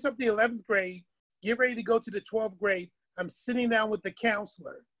finished up the 11th grade, get ready to go to the 12th grade. I'm sitting down with the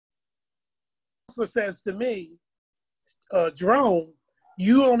counselor. The counselor says to me, Jerome,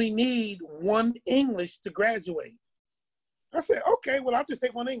 you only need 1 English to graduate. I said, okay, well, I'll just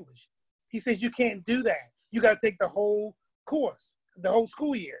take 1 English. He says, you can't do that. You got to take the whole course, the whole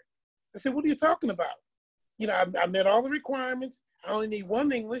school year. I said, what are you talking about? I met all the requirements. I only need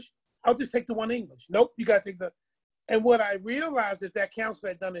 1 English. I'll just take the 1 English. Nope, you got to take the. And what I realized is that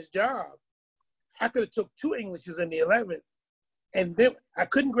counselor had done his job. I could have took 2 Englishes in the 11th. And then I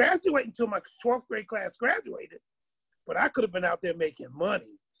couldn't graduate until my 12th grade class graduated. But I could have been out there making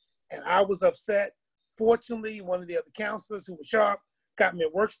money. And I was upset. Fortunately, one of the other counselors who was sharp got me a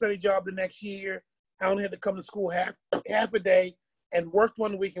work-study job the next year. I only had to come to school half a day and worked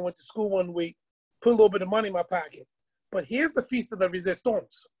 1 week and went to school 1 week, put a little bit of money in my pocket. But here's the feast of the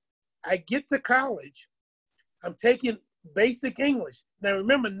resistance. I get to college. I'm taking basic English. Now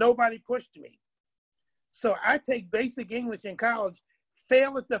remember, nobody pushed me. So I take basic English in college,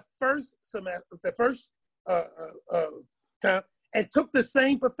 fail at the first semester, the first time, and took the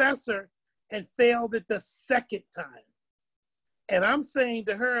same professor and failed it the second time. And I'm saying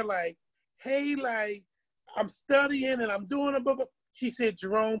to her, like, hey, like, I'm studying and I'm doing a blah, blah. She said,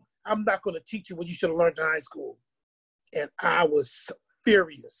 Jerome, I'm not going to teach you what you should have learned in high school. And I was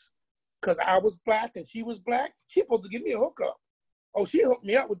furious because I was black and she was black. She supposed to give me a hookup. Oh, she hooked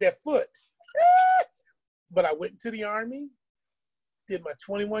me up with that foot. But I went into the Army, did my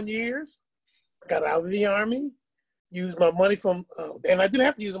 21 years, got out of the Army, used my money from, and I didn't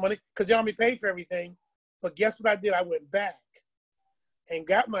have to use the money because the Army paid for everything. But guess what I did? I went back and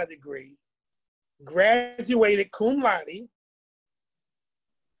got my degree, graduated cum laude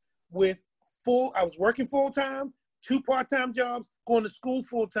with I was working full-time, 2 part-time jobs, going to school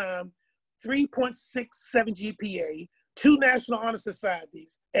full-time, 3.67 GPA, 2 National Honor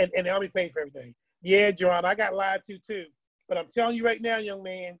Societies, and the Army paid for everything. Yeah, Jerron, I got lied to too. But I'm telling you right now, young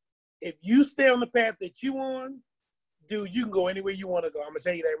man, if you stay on the path that you on, dude, you can go anywhere you want to go. I'm going to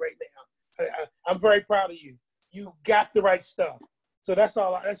tell you that right now. I'm very proud of you. You got the right stuff. So that's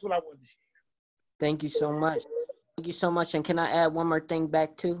what I wanted to share. Thank you so much. Thank you so much. And can I add one more thing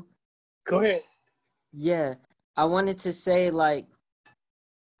back too? Go ahead. Yeah, I wanted to say, like,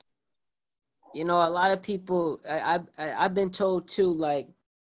 you know, a lot of people, I've been told too, like,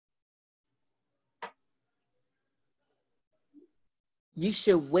 you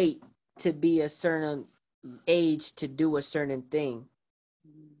should wait to be a certain age to do a certain thing.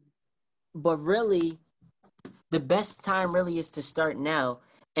 But really, the best time really is to start now.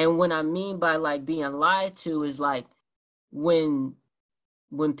 And what I mean by like being lied to is like when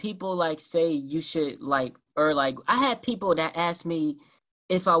people like say you should like, or like I had people that ask me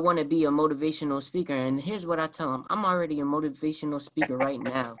if I want to be a motivational speaker, and here's what I tell them: I'm already a motivational speaker right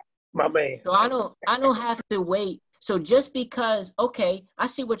now. My man. So I don't have to wait. So just because, okay, I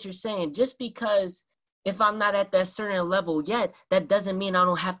see what you're saying. Just because if I'm not at that certain level yet, that doesn't mean I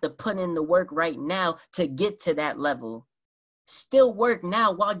don't have to put in the work right now to get to that level. Still work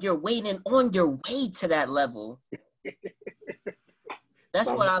now while you're waiting on your way to that level. That's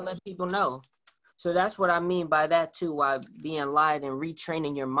what I let people know. So that's what I mean by that too, why being lied and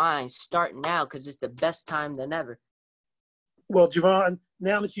retraining your mind, start now because it's the best time than ever. Well, Javon,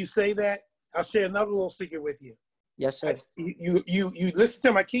 now that you say that, I'll share another little secret with you. Yes, sir. You listened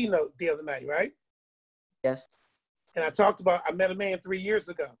to my keynote the other night, right? Yes. And I talked about, I met a man 3 years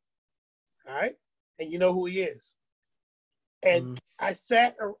ago. All right? And you know who he is. And I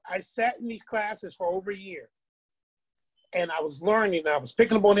sat in these classes for over a year. And I was learning, I was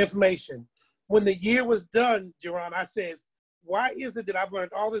picking up on information. When the year was done, Jerron, I says, why is it that I've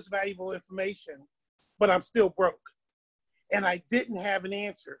learned all this valuable information, but I'm still broke? And I didn't have an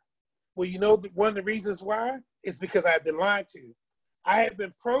answer. Well, you know, one of the reasons why is because I had been lied to. I had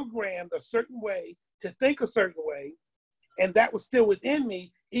been programmed a certain way to think a certain way, and that was still within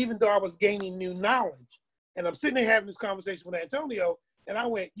me, even though I was gaining new knowledge. And I'm sitting there having this conversation with Antonio, and I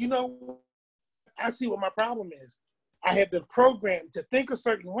went, you know, I see what my problem is. I had been programmed to think a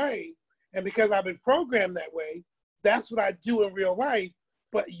certain way, and because I've been programmed that way, that's what I do in real life.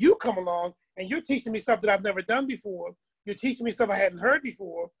 But you come along, and you're teaching me stuff that I've never done before. You're teaching me stuff I hadn't heard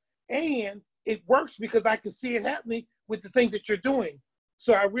before, and it works because I can see it happening with the things that you're doing.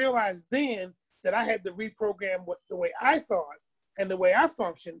 So I realized then that I had to reprogram the way I thought and the way I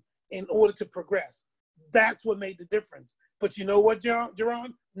functioned in order to progress. That's what made the difference. But you know what,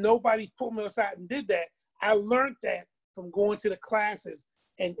 Jerron? Nobody pulled me aside and did that. I learned that from going to the classes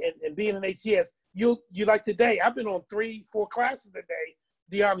and being an ATS. You like today, I've been on 3-4 classes a day.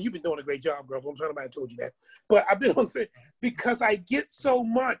 Deanna, you've been doing a great job, girl. I'm sorry I told you that. But I've been on 3 because I get so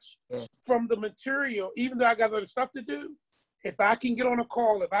much from the material, even though I got other stuff to do. If I can get on a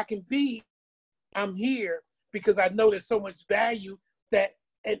call, if I can be, I'm here because I know there's so much value that,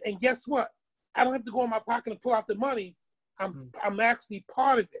 and guess what? I don't have to go in my pocket and pull out the money. I'm actually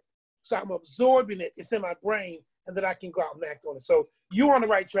part of it. So I'm absorbing it. It's in my brain, and then I can go out and act on it. So you're on the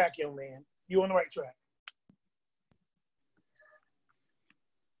right track, young man. You're on the right track.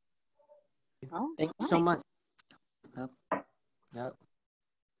 Thank you so much. Yep.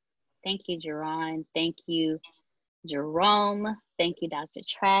 Thank you, Jerron. Thank you, Jerome. Thank you, Dr.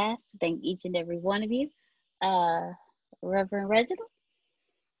 Trask. Thank each and every one of you. Reverend Reginald?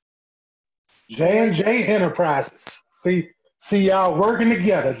 J&J Enterprises. See y'all working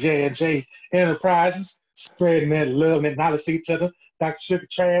together, J&J Enterprises, spreading that love and that knowledge to each other. Dr. Sugar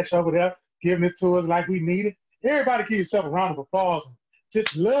Trash over there, giving it to us like we need it. Everybody give yourself a round of applause.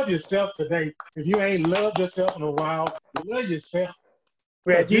 Just love yourself today. If you ain't loved yourself in a while, love yourself.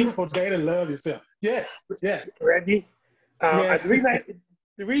 It's a Reggie, beautiful day to love yourself. Yes, yes, Reggie. yes.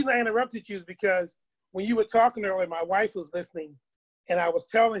 The reason I interrupted you is because when you were talking earlier, my wife was listening, and I was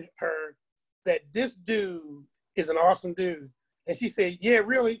telling her that this dude is an awesome dude. And she said, yeah,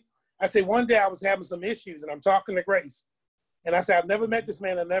 really? I said, one day I was having some issues, and I'm talking to Grace. And I said, I've never met this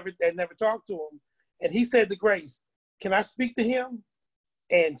man. I never talked to him. And he said to Grace, can I speak to him?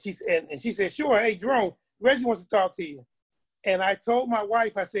 And she said, sure. Hey, Jerome, Reggie wants to talk to you. And I told my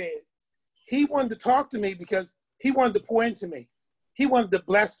wife, I said, he wanted to talk to me because he wanted to pour into me. He wanted to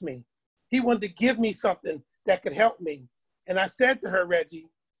bless me. He wanted to give me something that could help me. And I said to her, Reggie,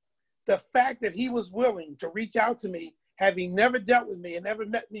 the fact that he was willing to reach out to me, having never dealt with me and never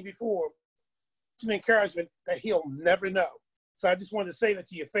met me before, it's an encouragement that he'll never know. So I just wanted to say that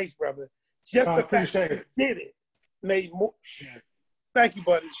to your face, brother. Just the fact that you did it made more. Thank you,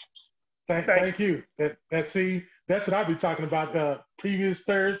 buddy. Thank you. That's what I'll be talking about previous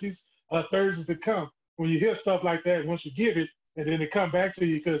Thursdays, Thursdays to come. When you hear stuff like that, once you give it, and then it come back to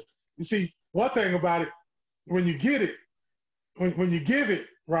you, because you see, one thing about it, when you get it, when you give it,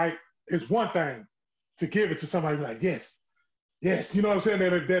 right, it's one thing to give it to somebody like, yes, you know what I'm saying?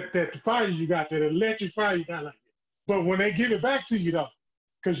 That fire you got, that electric fire you got like that. But when they give it back to you though,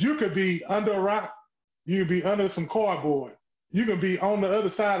 because you could be under a rock, you could be under some cardboard, you could be on the other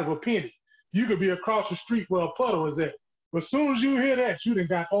side of a penny, you could be across the street where a puddle is at. But as soon as you hear that, you done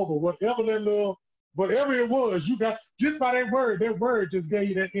got over whatever it was, you got just by that word just gave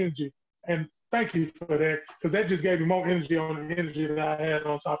you that energy. And thank you for that, because that just gave me more energy on the energy that I had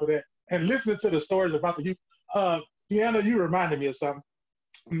on top of that. And listening to the stories about the youth, Deanna, you reminded me of something.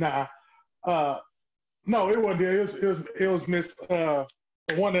 Nah, no, it wasn't there. It was Miss the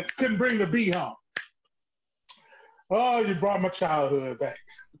one that couldn't bring the bee home. Oh, you brought my childhood back.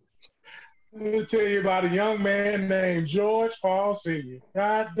 Let me tell you about a young man named George Paul Sr.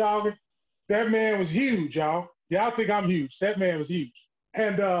 God dog it. That man was huge, y'all. Y'all think I'm huge. That man was huge.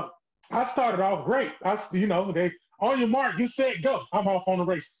 And I started off great. They on your mark, get set, go. I'm off on the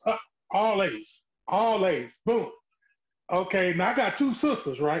races. All A's. Boom. Okay, now I got two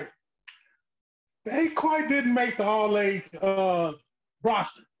sisters, right? They quite didn't make the All A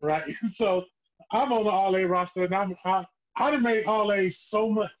roster, right? So I'm on the All A roster, and I done made All A so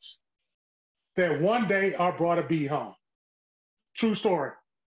much that one day I brought a bee home. True story.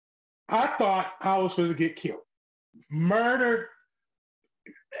 I thought I was supposed to get killed, murdered,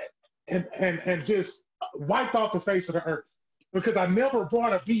 and just wiped off the face of the earth, because I never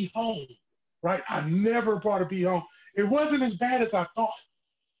brought a bee home, right? I never brought a bee home. It wasn't as bad as I thought,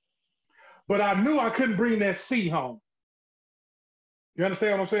 but I knew I couldn't bring that C home. You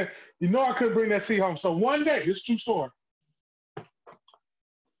understand what I'm saying? You know I couldn't bring that C home. So one day, this is a true story,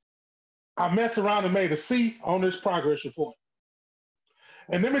 I messed around and made a C on this progress report.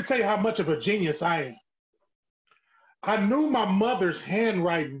 And let me tell you how much of a genius I am. I knew my mother's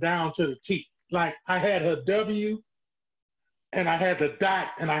handwriting down to the T. Like I had her W, and I had the dot,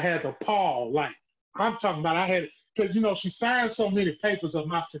 and I had the Paul. Like I'm talking about, I had, because she signed so many papers of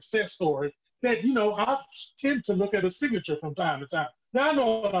my success story that I tend to look at a signature from time to time. Now I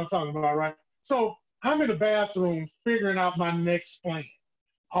know what I'm talking about, right? So I'm in the bathroom figuring out my next plan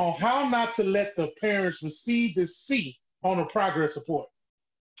on how not to let the parents receive this C on a progress report.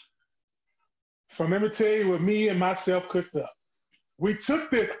 So let me tell you what me and myself cooked up. We took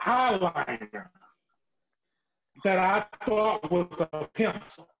this eyeliner that I thought was a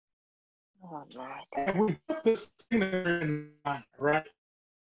pencil. Oh, Lord. And we put this in there, right?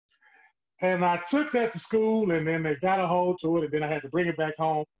 And I took that to school, and then they got a hold to it, and then I had to bring it back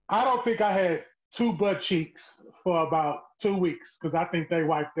home. I don't think I had two butt cheeks for about 2 weeks, because I think they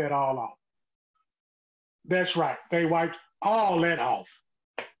wiped that all off. That's right. They wiped all that off,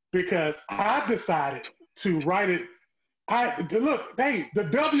 because I decided to write it. The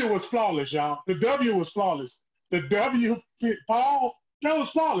W was flawless, y'all. The W was flawless. The W, Paul, that was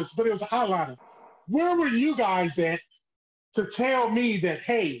flawless, but it was an eyeliner. Where were you guys at to tell me that,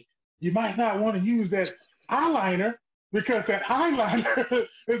 hey, you might not want to use that eyeliner, because that eyeliner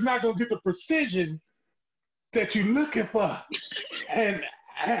is not going to get the precision that you're looking for? And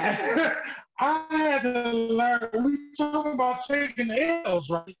I had to learn. We talking about taking L's,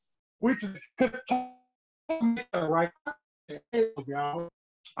 right? We just, right?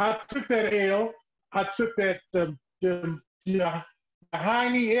 I took that L. I took that the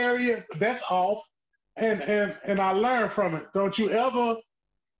hiney area. That's off, and I learned from it. Don't you ever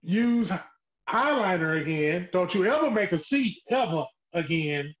use eyeliner again. Don't you ever make a C ever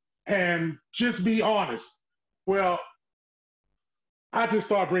again. And just be honest. Well, I just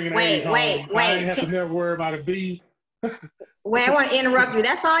started bringing A's home. I ain't have to never worry about a B. Wait, I want to interrupt you.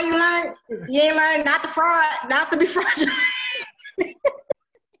 That's all you learned? You ain't learned not to fraud, not to be fraudulent.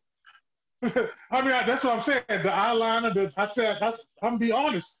 I mean, that's what I'm saying. The eyeliner, I'm gonna be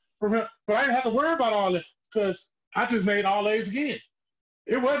honest from him, but I didn't have to worry about all that because I just made all A's again.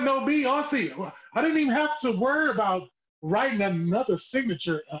 It wasn't no B or C. I didn't even have to worry about writing another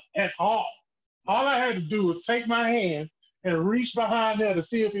signature at all. All I had to do was take my hand and reach behind there to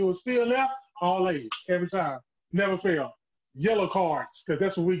see if it was still there. All A's every time, never failed. Yellow cards, because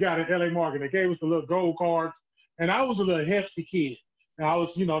that's what we got at LA Market. They gave us the little gold cards, and I was a little hefty kid. And I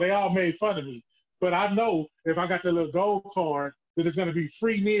was, they all made fun of me. But I know if I got the little gold card, that it's going to be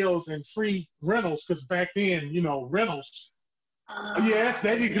free meals and free rentals, because back then, rentals. Yes,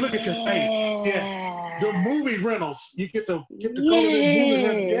 there you can look at your face. Yes, the movie rentals. You get to go to the movie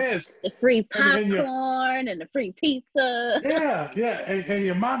rentals. Yes, the free popcorn and the free pizza. Yeah, and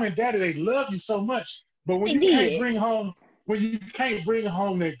your mom and daddy, they love you so much. But when you can't bring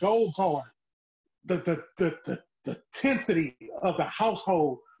home that gold card, the tensity of the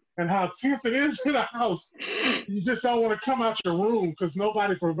household and how tense it is in the house, you just don't want to come out your room because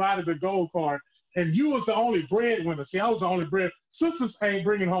nobody provided the gold card. And you was the only breadwinner. See, I was the only bread. Sisters ain't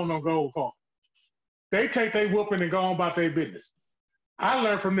bringing home no gold card. They take their whooping and go on about their business. I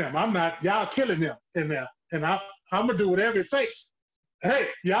learned from them. I'm not, y'all killing them in there. And I'm going to do whatever it takes. Hey,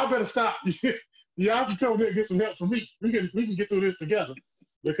 y'all better stop. Y'all can come here and get some help from me. We can get through this together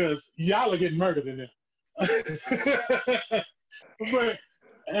because y'all are getting murdered in there. But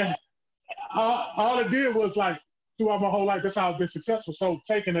all it did was like, throughout my whole life, that's how I've been successful. So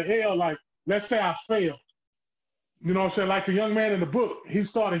taking the L, like, let's say I failed. You know what I'm saying? Like the young man in the book, he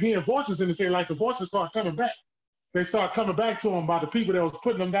started hearing voices in his head, like the voices start coming back. They start coming back to him by the people that was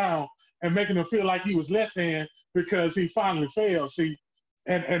putting him down and making him feel like he was less than because he finally failed. See,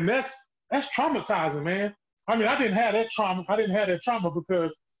 and that's traumatizing, man. I mean, I didn't have that trauma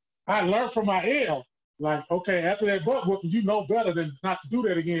because I learned from my L. Like, okay, after that butt whooping, you know better than not to do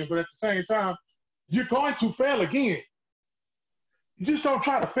that again. But at the same time, you're going to fail again. You just don't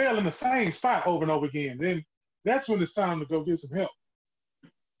try to fail in the same spot over and over again. Then that's when it's time to go get some help.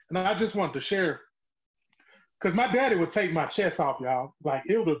 And I just wanted to share, because my daddy would take my chest off, y'all. Like,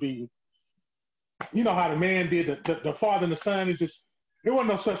 it would be, you know how the man did, the father and the son, it wasn't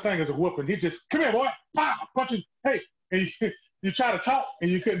no such thing as a whooping. He just, come here, boy, pow, punch him, hey. And you try to talk, and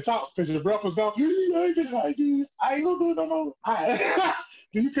you couldn't talk because your breath was gone. I ain't gonna do no more.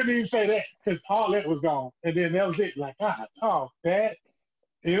 You couldn't even say that because all that was gone. And then that was it. Like, God, oh, Dad.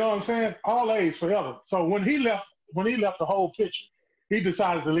 You know what I'm saying? All A's forever. So when he left the whole picture, he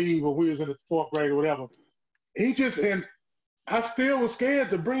decided to leave when we was in the 4th grade or whatever. And I still was scared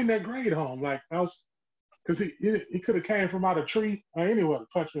to bring that grade home. Like, I was, because he could have came from out a tree or anywhere to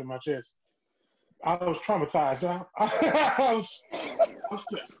punch me in my chest. I was traumatized, y'all.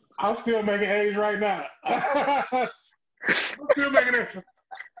 I'm still making A's right now. I'm still making it.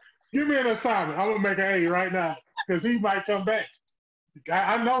 Give me an assignment. I'm going to make an A right now because he might come back.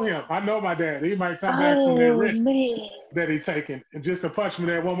 I know him. I know my dad. He might come back from that risk that he taking and just to punch me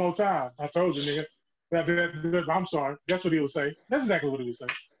there one more time. I told you, nigga. I'm sorry. That's what he would say. That's exactly what he would say.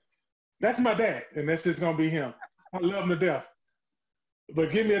 That's my dad, and that's just going to be him. I love him to death. But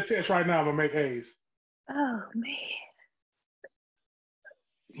give me a test right now, I'm going to make A's. Oh, man.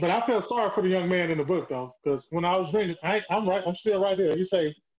 But I feel sorry for the young man in the book, though, because when I was reading, I'm still right there. He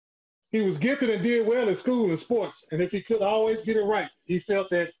say, he was gifted and did well at school and sports, and if he could always get it right, he felt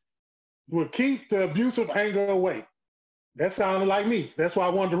that would keep the abusive anger away. That sounded like me. That's why I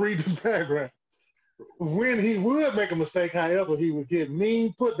wanted to read this paragraph. When he would make a mistake, however, he would get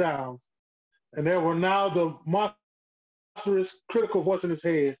mean put-downs, and there were now the monstrous critical voice in his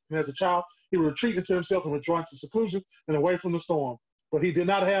head. And as a child, he would retreat into himself and withdraw into seclusion and away from the storm. But he did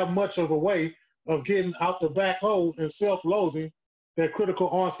not have much of a way of getting out the back hole in self-loathing that critical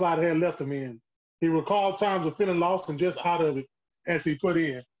onslaught had left him in. He recalled times of feeling lost and just out of it as he put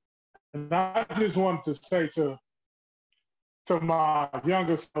in. And I just wanted to say to my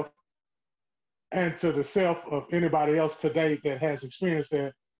younger self and to the self of anybody else today that has experienced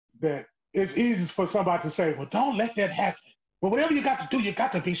that it's easy for somebody to say, well, don't let that happen. But whatever you got to do, you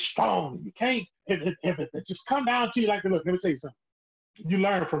got to be strong. You can't, if it just come down to you like, look, let me tell you something. You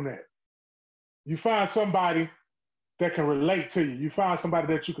learn from that. You find somebody that can relate to you. You find somebody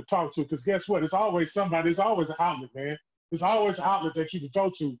that you can talk to, because guess what? It's always somebody. It's always an outlet, man. There's always an outlet that you can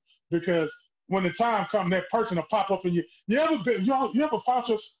go to, because when the time comes, that person will pop up in you. You ever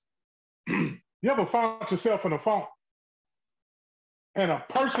found yourself in a phone and a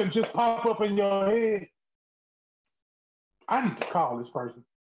person just pop up in your head I need to call this person.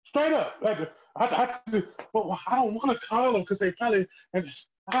 Straight up. Well, I don't want to call them because they probably, and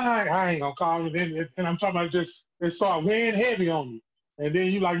I ain't going to call them. And I'm talking about just, they start weighing heavy on you. And then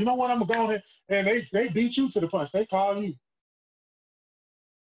you like, you know what, I'm going to go ahead. And they beat you to the punch. They call you.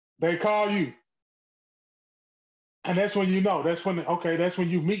 They call you. And that's when you know. That's when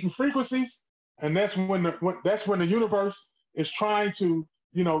you meet in frequencies. And that's when the universe is trying to,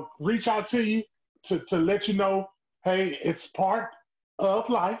 reach out to you to let you know, hey, it's part of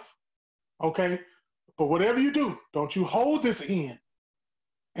life. Okay. But whatever you do, don't you hold this in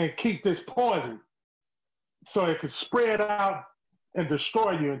and keep this poison so it can spread out and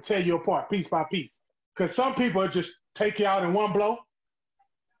destroy you and tear you apart piece by piece. Because some people just take you out in one blow.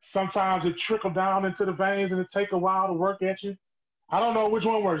 Sometimes it trickle down into the veins and it take a while to work at you. I don't know which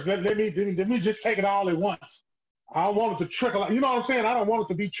one works. Let me just take it all at once. I don't want it to trickle. You know what I'm saying? I don't want it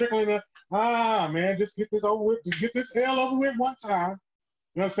to be trickling. Man, just get this over with. Just get this hell over with one time.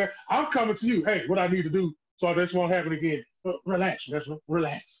 You know what I'm saying? I'm coming to you. Hey, what I need to do so this won't happen again. Relax,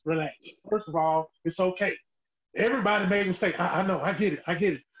 relax. First of all, it's okay. Everybody made a mistake. I know. I get it. But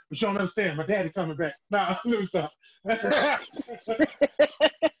you don't understand. My daddy coming back. Now, let me stop. But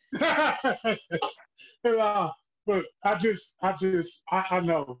I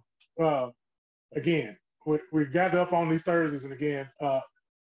know. Again, we got up on these Thursdays, and again,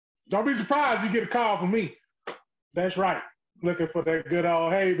 don't be surprised you get a call from me. That's right. Looking for that good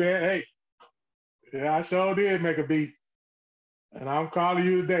old, hey, man, hey. Yeah, I sure did make a beat. And I'm calling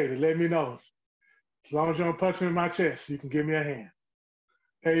you today to let me know. As long as you don't punch me in my chest, you can give me a hand.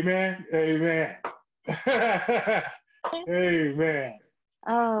 Amen. Amen. Amen.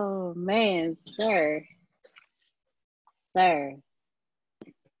 Oh man, sir. The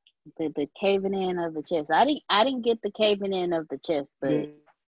caving in of the chest. I didn't get the caving in of the chest, but Yeah.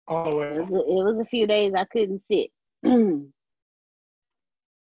 All the way. it was a few days I couldn't sit. Yeah,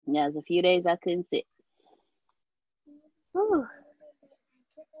 it was a few days I couldn't sit. Whew.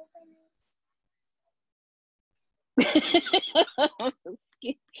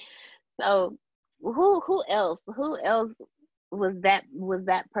 So who else was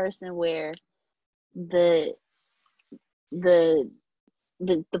that person where the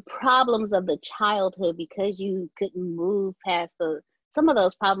problems of the childhood, because you couldn't move past some of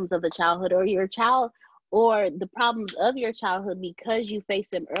those problems of the childhood, or your child, or the problems of your childhood, because you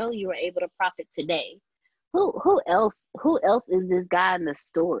faced them early, you were able to profit today. Who else is this guy in the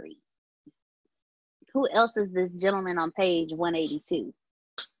story? Who else is this gentleman on page 182?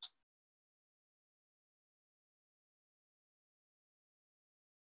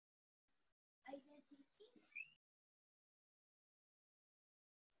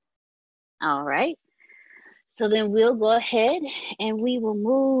 All right. So then we'll go ahead and we will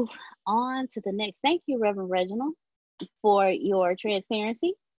move on to the next. Thank you, Reverend Reginald, for your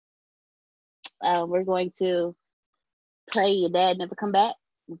transparency. We're going to pray your dad never come back,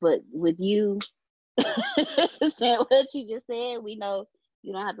 but with you saying what you just said, we know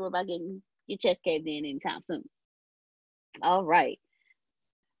you don't have to worry about getting your chest caved in anytime soon. All right.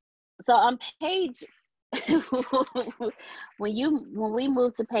 So on page, when we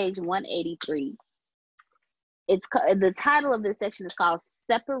move to page 183, it's the title of this section is called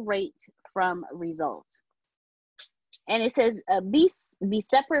 "Separate from Results," and it says, "Be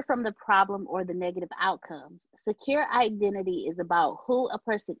separate from the problem or the negative outcomes. Secure identity is about who a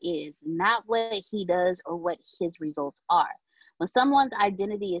person is, not what he does or what his results are. When someone's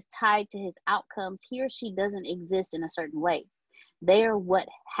identity is tied to his outcomes, he or she doesn't exist in a certain way. They are what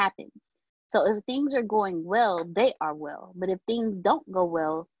happens. So if things are going well, they are well. But if things don't go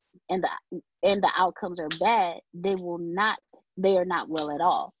well and the outcomes are bad, they are not well at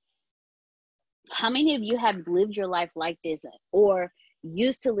all." How many of you have lived your life like this, or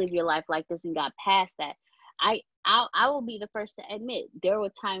used to live your life like this and got past that? I will be the first to admit there were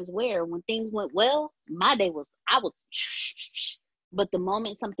times where when things went well, my day was, but the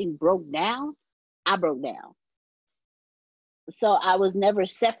moment something broke down, I broke down. So I was never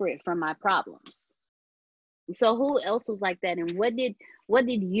separate from my problems. So who else was like that? And what did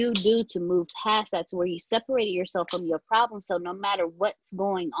you do to move past that, to where you separated yourself from your problem, so no matter what's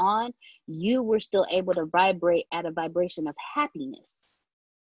going on, you were still able to vibrate at a vibration of happiness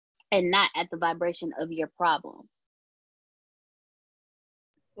and not at the vibration of your problem?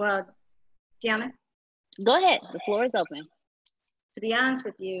 Well, Deanna, Go ahead. The floor is open. to be honest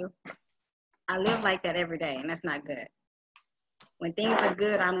with you, I live like that every day, and that's not good. When things are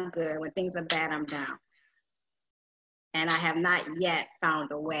good, I'm good. When things are bad, I'm down. And I have not yet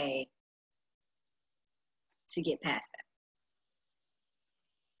found a way to get past that.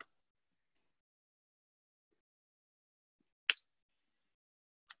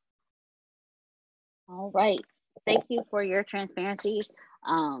 All right. Thank you for your transparency.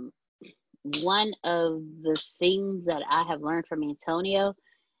 Um, one of the things that I have learned from Antonio,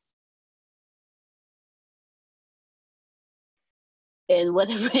 and what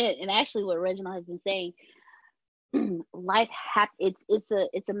and actually what Reginald has been saying,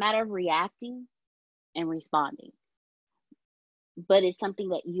 it's a matter of reacting and responding, but it's something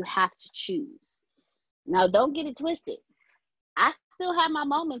that you have to choose. Now, don't get it twisted. I still have my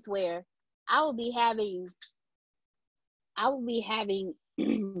moments where I will be having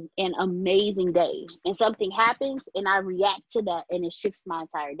an amazing day, and something happens and I react to that and it shifts my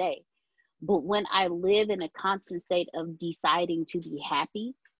entire day. But when I live in a constant state of deciding to be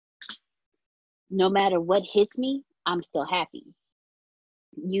happy, no matter what hits me, I'm still happy.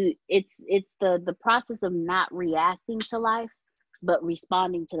 It's the process of not reacting to life, but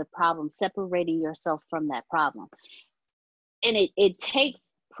responding to the problem, separating yourself from that problem. And it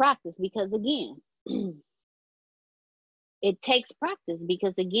takes practice, because again,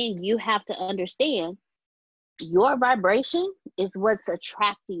 you have to understand your vibration is what's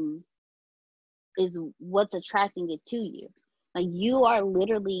attracting it to you. Like, you are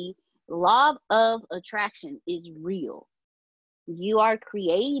literally, law of attraction is real. You are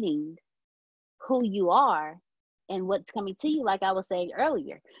creating who you are and what's coming to you. Like I was saying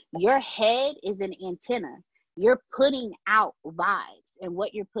earlier, your head is an antenna. You're putting out vibes, and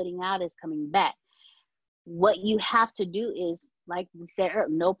what you're putting out is coming back. What you have to do is, like we said earlier,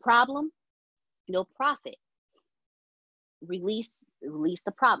 no problem, no profit. Release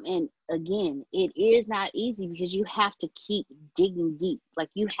the problem. And again, it is not easy, because you have to keep digging deep. Like,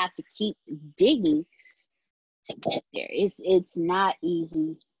 you have to keep digging to get there. It's not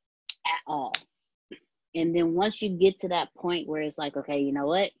easy at all. And then once you get to that point where it's like, okay, you know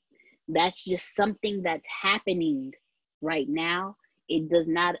what? That's just something that's happening right now. It does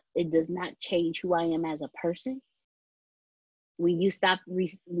not change who I am as a person. When you stop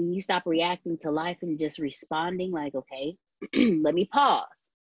reacting to life and just responding, like, okay, let me pause.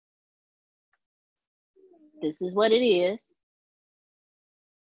 This is what it is.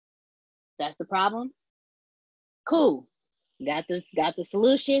 That's the problem. Cool. Got the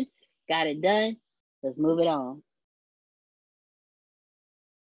solution. Got it done. Let's move it on.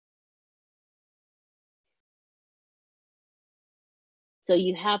 So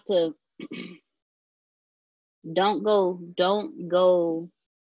you have to don't go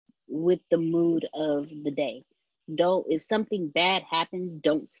with the mood of the day. If something bad happens,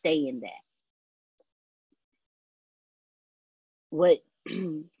 don't stay in that.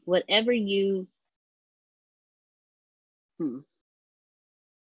 Whatever you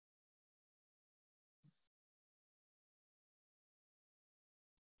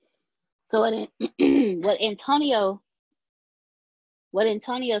So what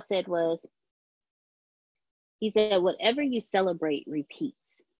Antonio said was, he said, whatever you celebrate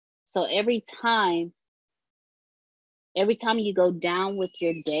repeats. So every time you go down with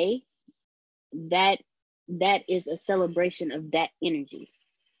your day, that is a celebration of that energy.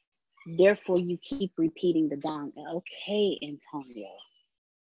 Therefore, you keep repeating the down. Okay, Antonio.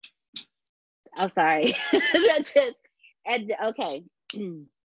 I'm sorry. Okay. So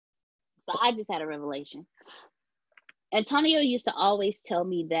I just had a revelation. Antonio used to always tell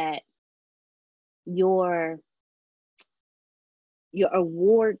me that your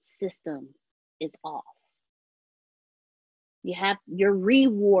award system is off. Your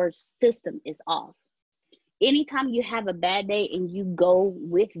reward system is off. Anytime you have a bad day and you go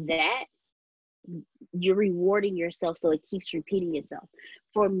with that, you're rewarding yourself, so it keeps repeating itself.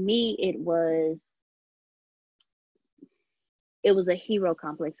 For me, it was a hero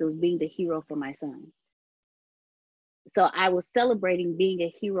complex. It was being the hero for my son. So I was celebrating being a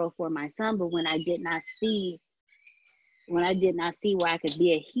hero for my son, but when I did not see where I could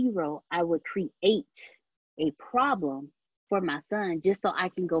be a hero, I would create a problem for my son just so I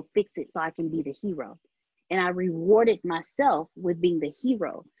can go fix it, so I can be the hero. And I rewarded myself with being the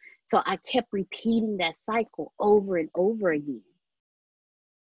hero. So I kept repeating that cycle over and over again.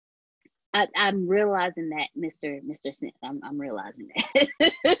 I'm realizing that, Mr. Smith. I'm realizing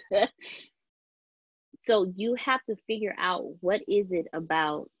that. So you have to figure out, what is it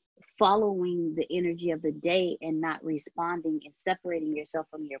about following the energy of the day and not responding and separating yourself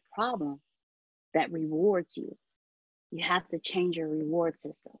from your problem that rewards you. You have to change your reward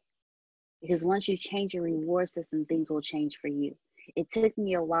system, because once you change your reward system, things will change for you. It took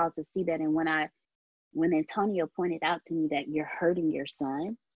me a while to see that. And when Antonio pointed out to me that you're hurting your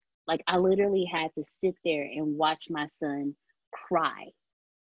son, like, I literally had to sit there and watch my son cry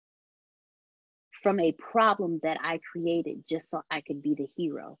from a problem that I created just so I could be the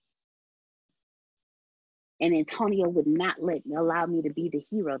hero. And Antonio would not allow me to be the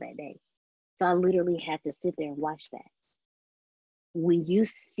hero that day. So I literally had to sit there and watch that. When you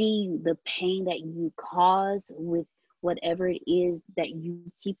see the pain that you cause with whatever it is that you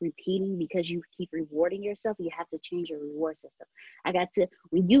keep repeating because you keep rewarding yourself, you have to change your reward system.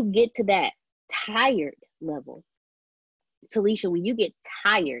 When you get to that tired level, Talisha, when you get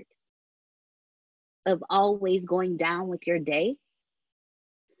tired of always going down with your day,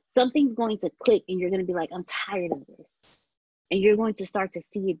 something's going to click and you're going to be like, I'm tired of this. And you're going to start to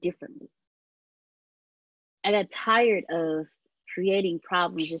see it differently. I got tired of creating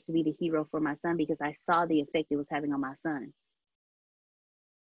problems just to be the hero for my son because I saw the effect it was having on my son.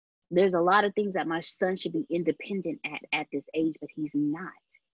 There's a lot of things that my son should be independent at this age, but he's not.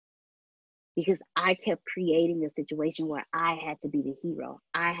 Because I kept creating a situation where I had to be the hero.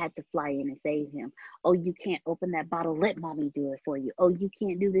 I had to fly in and save him. Oh, you can't open that bottle, let mommy do it for you. Oh, you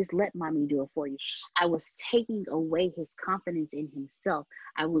can't do this, let mommy do it for you. I was taking away his confidence in himself.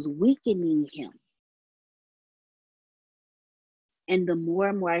 I was weakening him. And the more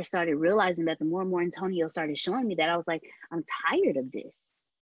and more I started realizing that, the more and more Antonio started showing me that, I was like, I'm tired of this.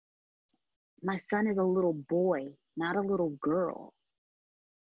 My son is a little boy, not a little girl.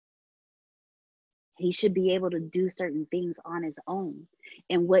 He should be able to do certain things on his own.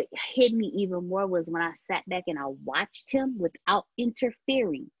 And what hit me even more was when I sat back and I watched him without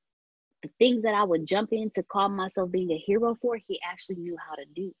interfering. The things that I would jump in to call myself being a hero for, he actually knew how to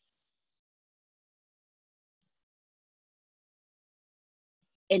do.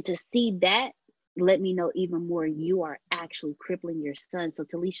 And to see that let me know even more you are actually crippling your son. So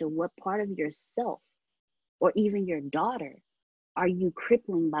Talisha, what part of yourself or even your daughter are you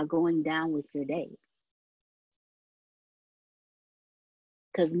crippling by going down with your day?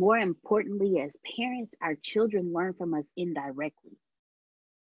 Because more importantly, as parents, our children learn from us indirectly.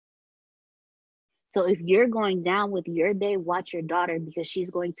 So if you're going down with your day, watch your daughter, because she's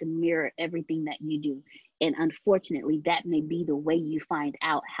going to mirror everything that you do. And unfortunately, that may be the way you find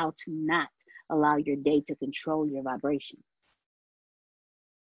out how to not allow your day to control your vibration.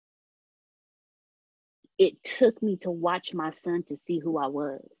 It took me to watch my son to see who I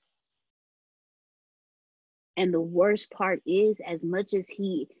was. And the worst part is, as much as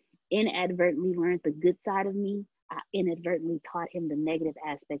he inadvertently learned the good side of me, I inadvertently taught him the negative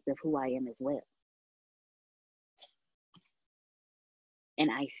aspect of who I am as well. And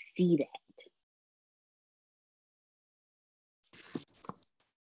I see that.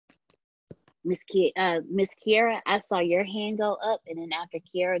 Miss Kiara, I saw your hand go up, and then after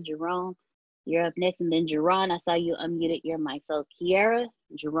Kiara, Jerome, you're up next, and then Jerron, I saw you unmuted your mic. So Kiara,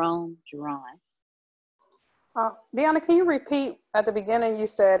 Jerome, Jerron. Deanna, can you repeat at the beginning? You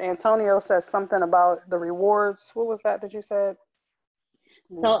said Antonio says something about the rewards. What was that you said?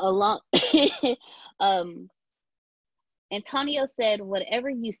 So Antonio said, whatever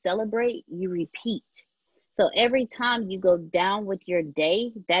you celebrate, you repeat. So every time you go down with your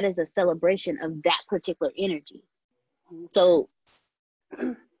day, that is a celebration of that particular energy. So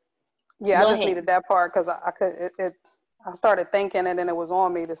yeah, I just needed that part because I started thinking and then it was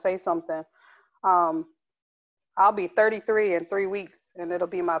on me to say something. I'll be 33 in 3 weeks and it'll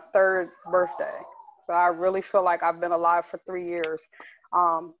be my 3rd birthday. So I really feel like I've been alive for 3 years.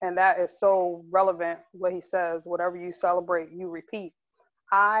 And that is so relevant, what he says, whatever you celebrate, you repeat.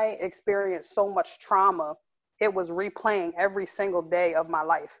 I experienced so much trauma. It was replaying every single day of my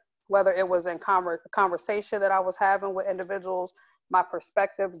life, whether it was in conversation that I was having with individuals, my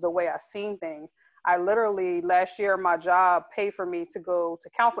perspectives, the way I seen things. I literally, last year, my job paid for me to go to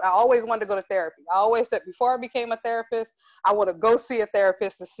counseling. I always wanted to go to therapy. I always said before I became a therapist, I want to go see a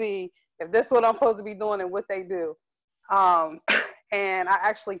therapist to see if this is what I'm supposed to be doing and what they do. And I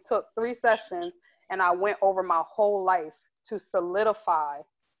actually took 3 sessions and I went over my whole life to solidify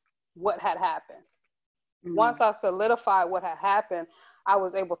what had happened. Mm-hmm. Once I solidified what had happened, I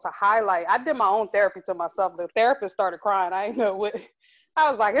was able to highlight. I did my own therapy to myself. The therapist started crying. I didn't know what. I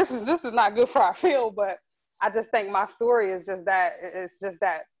was like, this is not good for our field. But I just think my story is just that.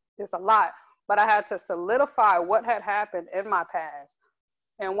 It's a lot. But I had to solidify what had happened in my past.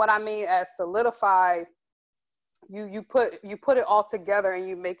 And what I mean as solidify, you put it all together and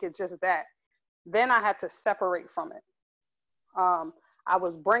you make it just that. Then I had to separate from it. I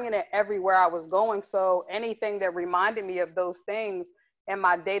was bringing it everywhere I was going. So anything that reminded me of those things in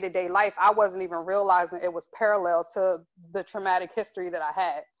my day-to-day life, I wasn't even realizing it was parallel to the traumatic history that I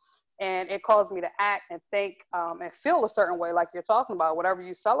had. And it caused me to act and think and feel a certain way, like you're talking about. Whatever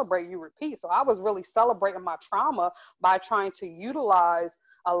you celebrate, you repeat. So I was really celebrating my trauma by trying to utilize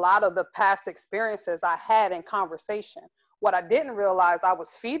a lot of the past experiences I had in conversation, What I didn't realize, I was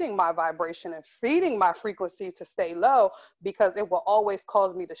feeding my vibration and feeding my frequency to stay low, because it will always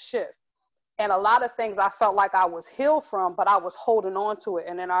cause me to shift. And a lot of things I felt like I was healed from, but I was holding on to it.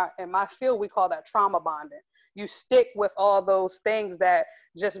 And in my field, we call that trauma bonding. You stick with all those things that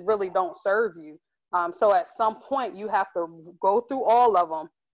just really don't serve you. So at some point, you have to go through all of them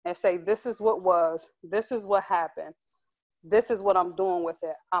and say, this is what was, this is what happened, this is what I'm doing with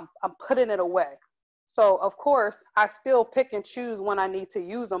it. I'm putting it away. So of course, I still pick and choose when I need to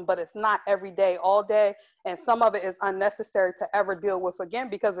use them, but it's not every day, all day. And some of it is unnecessary to ever deal with again,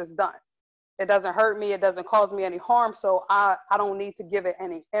 because it's done. It doesn't hurt me. It doesn't cause me any harm. So I don't need to give it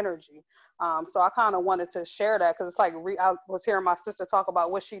any energy. So I kind of wanted to share that, because it's like, I was hearing my sister talk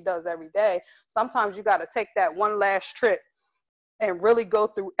about what she does every day. Sometimes you got to take that one last trip and really go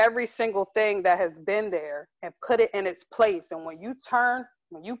through every single thing that has been there and put it in its place. And when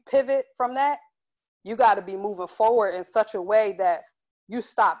you pivot from that, you got to be moving forward in such a way that you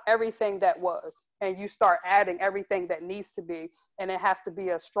stop everything that was and you start adding everything that needs to be. And it has to be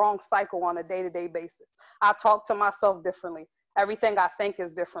a strong cycle on a day-to-day basis. I talk to myself differently. Everything I think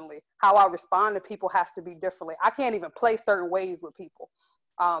is differently. How I respond to people has to be differently. I can't even play certain ways with people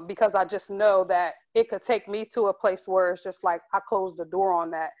because I just know that it could take me to a place where it's just like, I close the door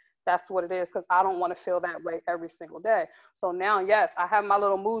on that. That's what it is, because I don't want to feel that way every single day. So now, yes, I have my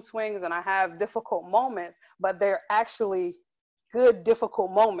little mood swings and I have difficult moments, but they're actually good,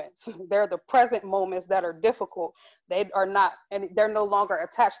 difficult moments. They're the present moments that are difficult. They are not, and they're no longer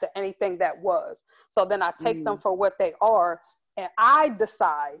attached to anything that was. So then I take them for what they are, and I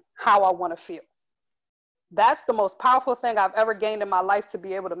decide how I want to feel. That's the most powerful thing I've ever gained in my life, to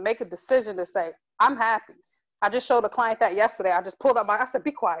be able to make a decision to say, I'm happy. I just showed a client that yesterday. I just pulled up I said,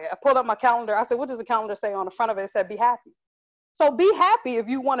 be quiet. I pulled up my calendar. I said, what does the calendar say on the front of it? It said, be happy. So be happy if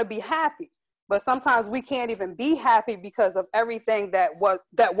you want to be happy. But sometimes we can't even be happy because of everything that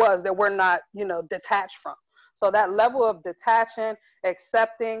we're not, detached from. So that level of detaching,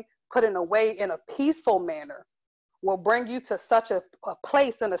 accepting, putting away in a peaceful manner will bring you to such a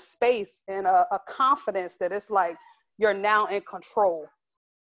place and a space and a confidence that it's like you're now in control.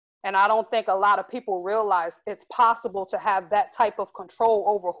 And I don't think a lot of people realize it's possible to have that type of control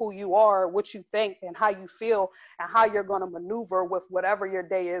over who you are, what you think, and how you feel, and how you're going to maneuver with whatever your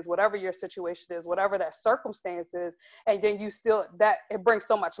day is, whatever your situation is, whatever that circumstance is. And then it brings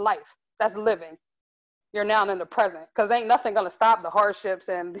so much life. That's living. You're now in the present, because ain't nothing going to stop the hardships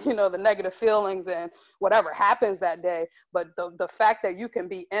and, the negative feelings and whatever happens that day. But the fact that you can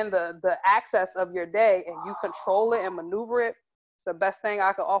be in the access of your day and you control it and maneuver it, it's the best thing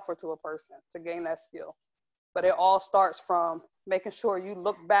I could offer to a person to gain that skill. But it all starts from making sure you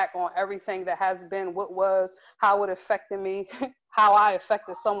look back on everything that has been, what was, how it affected me, how I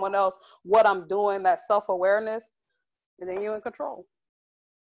affected someone else, what I'm doing, that self-awareness, and then you're in control.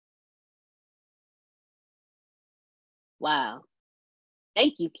 Wow.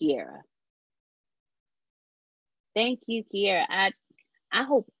 Thank you, Kiera. Thank you, Kiera. I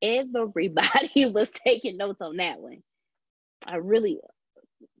hope everybody was taking notes on that one. I really,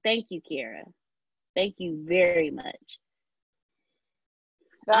 thank you, Kiera. Thank you very much.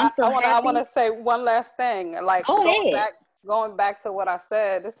 I want to say one last thing. Like, going back to what I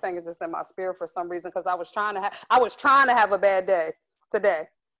said, this thing is just in my spirit for some reason, because I was trying to have a bad day today.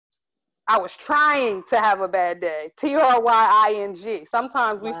 I was trying to have a bad day. TRYING.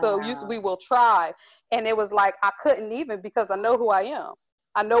 Sometimes we will try, and it was like I couldn't even, because I know who I am.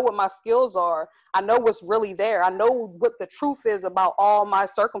 I know what my skills are. I know what's really there. I know what the truth is about all my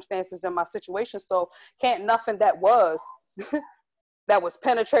circumstances and my situation. So can't nothing that was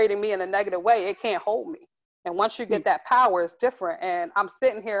penetrating me in a negative way, it can't hold me. And once you get that power, it's different. And I'm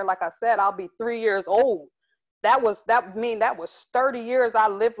sitting here, like I said, I'll be 3 years old. That was 30 years I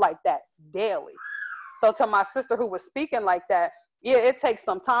lived like that daily. So to my sister who was speaking like that, yeah, it takes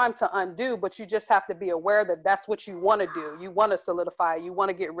some time to undo, but you just have to be aware that that's what you want to do. You want to solidify it. You want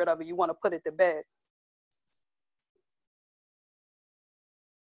to get rid of it. You want to put it to bed.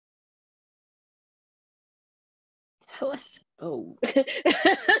 Let's go.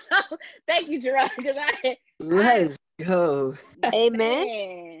 Thank you, Gerard. Let's go.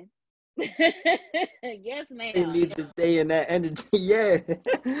 Amen. Yes, ma'am. We need to stay in that energy. Yeah.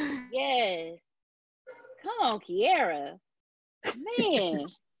 Yes. Come on, Kiera. Man,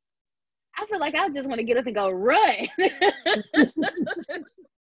 I feel like I just want to get up and go run.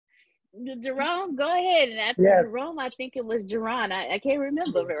 Jerome, go ahead. And after Jerome, I think it was Jerron. I can't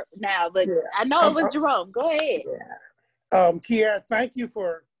remember now, but I know it was Jerome. Go ahead. Kiera, thank you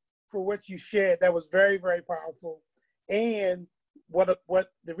for what you shared. That was very, very powerful. And what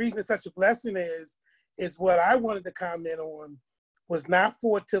the reason it's such a blessing is is what I wanted to comment on was not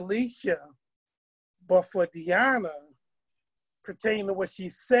for Talisha, but for Deanna, pertaining to what she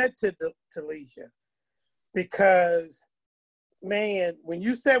said to Talisha. Because, man, when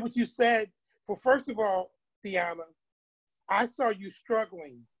you said what you said, first of all, Deanna, I saw you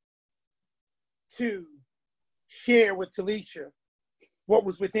struggling to share with Talisha what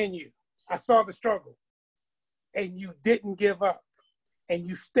was within you. I saw the struggle, and you didn't give up, and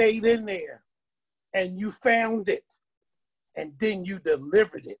you stayed in there, and you found it, and then you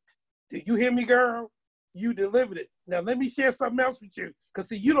delivered it. Did you hear me, girl? You delivered it. Now, let me share something else with you, because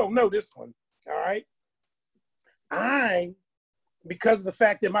see, you don't know this one, all right? Because of the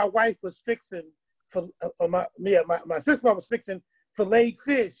fact that my wife was fixing, my sister was fixing filleted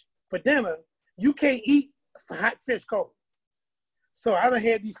fish for dinner, you can't eat hot fish cold. So I done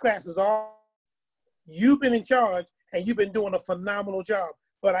had these classes all. You've been in charge, and you've been doing a phenomenal job,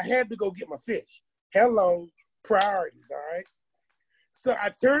 but I had to go get my fish. Hello, priorities, all right? So I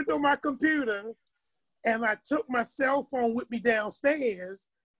turned on my computer, and I took my cell phone with me downstairs,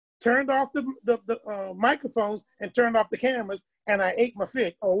 turned off the microphones, and turned off the cameras, and I ate my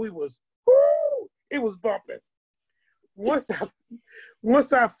fish. Oh, it was bumping. Once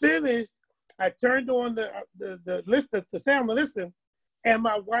I finished, I turned on the list, the sound to listen, and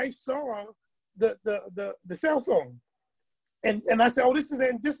my wife saw the cell phone. And I said, oh, this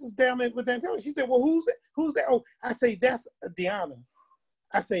is down there with Antonio. She said, well, who's that? Oh, I say, that's Deanna.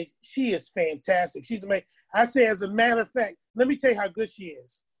 I say, she is fantastic. She's amazing. I say, as a matter of fact, let me tell you how good she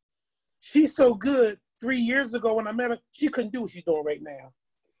is. She's so good. 3 years ago when I met her, she couldn't do what she's doing right now.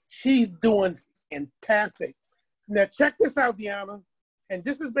 She's doing fantastic. Now check this out, Deanna. And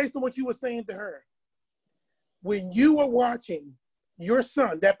this is based on what you were saying to her. When you were watching your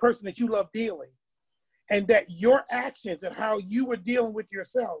son, that person that you love dearly, and that your actions and how you were dealing with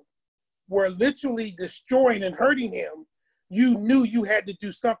yourself were literally destroying and hurting him, you knew you had to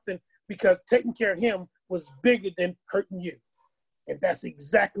do something, because taking care of him was bigger than hurting you. And that's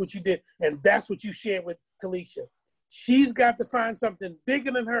exactly what you did. And that's what you shared with Talisha. She's got to find something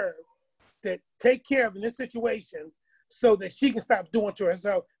bigger than her to take care of in this situation so that she can stop doing to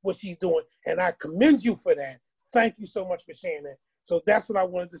herself what she's doing. And I commend you for that. Thank you so much for sharing that. So that's what I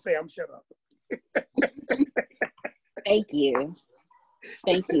wanted to say. I'm shut up. Thank you.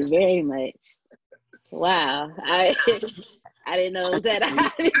 Thank you very much. Wow. I didn't know that.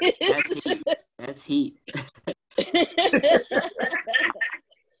 That's heat.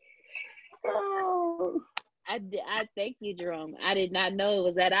 Oh, I thank you, Jerome. I did not know it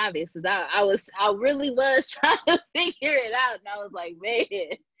was that obvious, because I really was trying to figure it out, and I was like, man.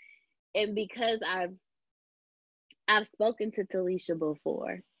 And because I've spoken to Talisha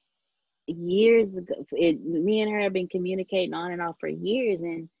before years ago. Me and her have been communicating on and off for years,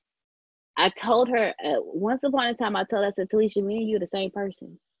 and I told her once upon a time. I told her, I said, Talisha, me and you are the same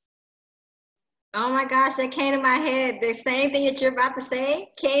person. Oh my gosh, that came to my head. The same thing that you're about to say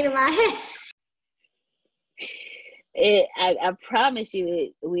came to my head. I promise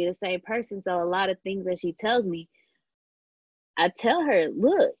you, we're the same person. So a lot of things that she tells me, I tell her,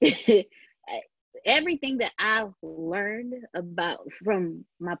 look, everything that I've learned about from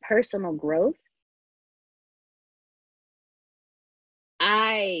my personal growth,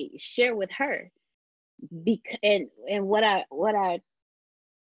 I share with her. And what I'm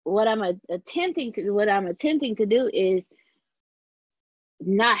attempting to do is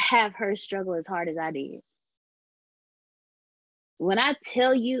not have her struggle as hard as I did. When I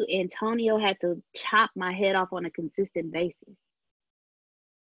tell you Antonio had to chop my head off on a consistent basis,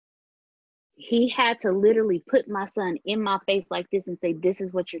 he had to literally put my son in my face like this and say, this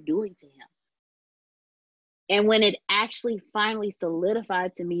is what you're doing to him. And when it actually finally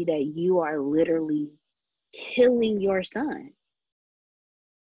solidified to me that you are literally killing your son,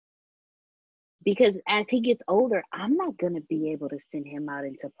 because as he gets older, I'm not going to be able to send him out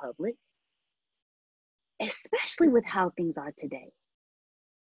into public, especially with how things are today.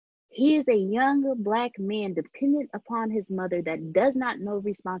 He is a young Black man dependent upon his mother that does not know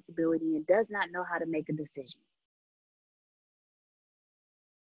responsibility and does not know how to make a decision.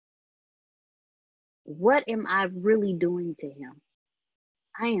 What am I really doing to him?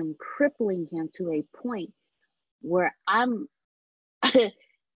 I am crippling him to a point where I'm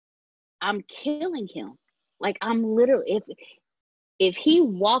killing him. Like, I'm literally, if he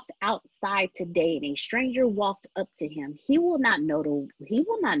walked outside today and a stranger walked up to him, he will not know to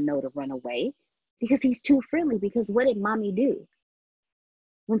run away, because he's too friendly. Because what did mommy do?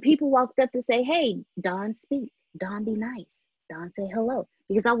 When people walked up to say, hey, Don, speak. Don, be nice. Don, say hello.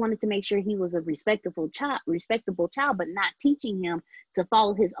 because I wanted to make sure he was a respectable child, but not teaching him to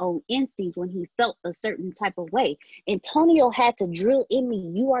follow his own instincts when he felt a certain type of way. Antonio had to drill in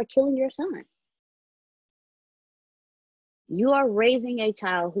me, you are killing your son. You are raising a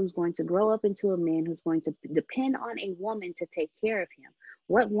child who's going to grow up into a man who's going to depend on a woman to take care of him.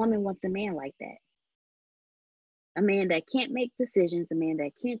 What woman wants a man like that? A man that can't make decisions, a man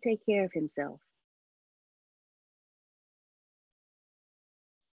that can't take care of himself.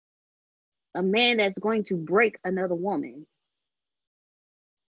 A man that's going to break another woman.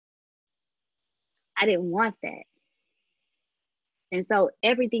 I didn't want that. And so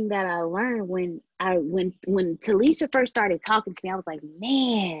everything that I learned when Talisha first started talking to me, I was like,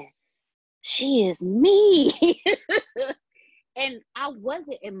 man, she is me. And I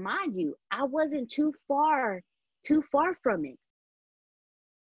wasn't, and mind you, I wasn't too far from it.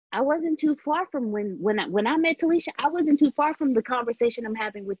 I wasn't too far from when I met Talisha, I wasn't too far from the conversation I'm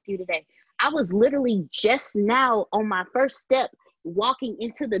having with you today. I was literally just now on my first step walking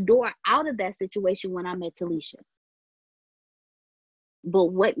into the door out of that situation when I met Talisha. But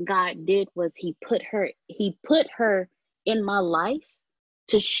what God did was he put her in my life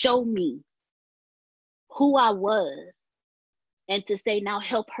to show me who I was and to say, now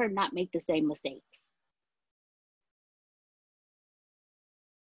help her not make the same mistakes.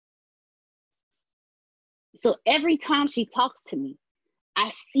 So every time she talks to me, I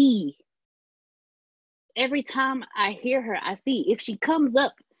see. Every time I hear her, I see. If she comes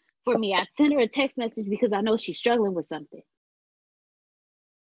up for me, I send her a text message because I know she's struggling with something.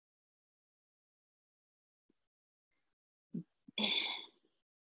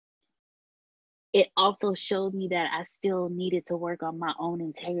 It also showed me that I still needed to work on my own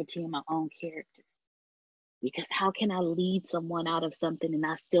integrity and my own character. Because how can I lead someone out of something and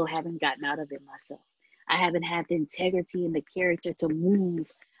I still haven't gotten out of it myself? I haven't had the integrity and the character to move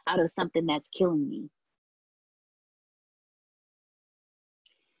out of something that's killing me.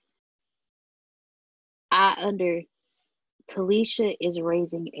 Talisha is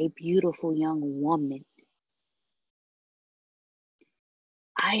raising a beautiful young woman.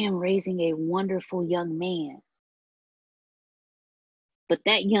 I am raising a wonderful young man. But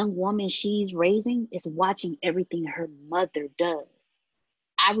that young woman she's raising is watching everything her mother does.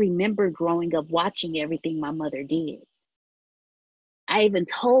 I remember growing up watching everything my mother did. I even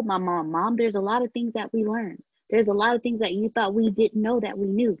told my mom, there's a lot of things that we learned. There's a lot of things that you thought we didn't know that we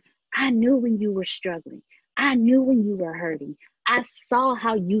knew. I knew when you were struggling. I knew when you were hurting. I saw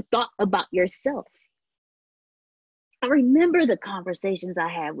how you thought about yourself. I remember the conversations I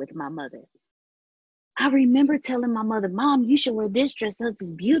had with my mother. I remember telling my mother, Mom, you should wear this dress.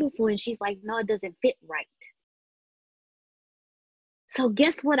 It's beautiful. And she's like, no, it doesn't fit right. So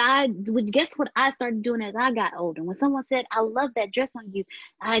guess what I started doing as I got older? When someone said, I love that dress on you,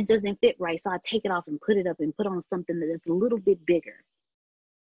 it doesn't fit right. So I take it off and put it up and put on something that is a little bit bigger.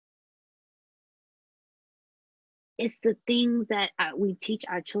 It's the things that we teach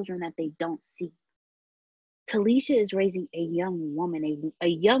our children that they don't see. Talisha is raising a young woman, a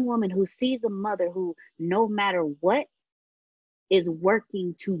young woman who sees a mother who, no matter what, is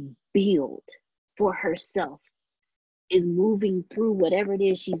working to build for herself, is moving through whatever it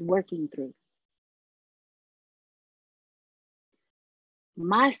is she's working through.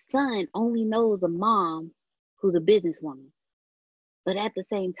 My son only knows a mom who's a businesswoman, but at the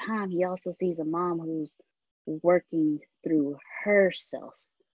same time, he also sees a mom who's working through herself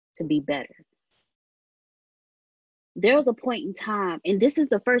to be better. There was a point in time, and this is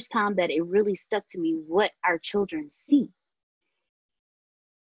the first time that it really stuck to me what our children see.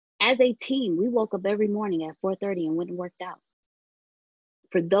 As a team, we woke up every morning at 4:30 and went and worked out.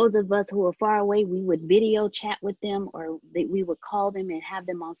 For those of us who were far away, we would video chat with them, or we would call them and have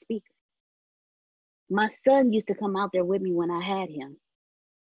them on speaker. My son used to come out there with me when I had him.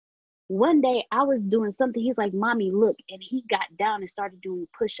 One day I was doing something. He's like, Mommy, look. And he got down and started doing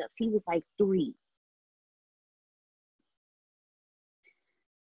push-ups. He was like 3.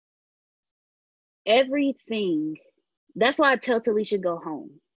 Everything. That's why I tell Talisha go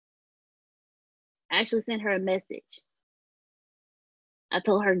home. I actually sent her a message. I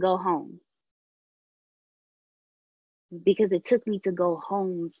told her go home. Because it took me to go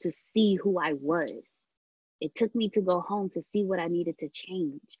home to see who I was. It took me to go home to see what I needed to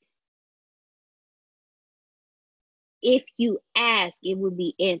change. If you ask, it will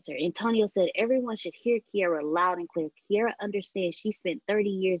be answered. Antonio said, everyone should hear Kiara loud and clear. Kiara understands she spent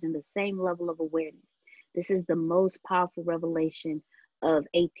 30 years in the same level of awareness. This is the most powerful revelation of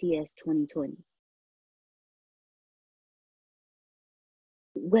ATS 2020.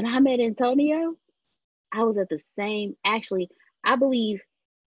 When I met Antonio, I was at the same, actually, I believe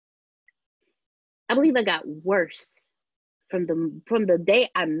I believe I got worse from the day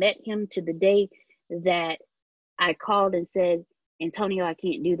I met him to the day that I called and said, Antonio, I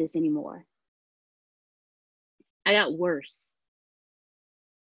can't do this anymore. I got worse.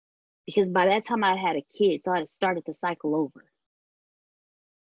 Because by that time I had a kid, so I had started the cycle over.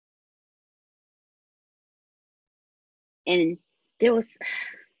 And there was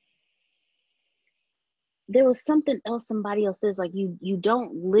something else somebody else says, like you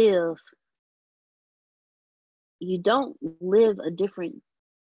don't live a different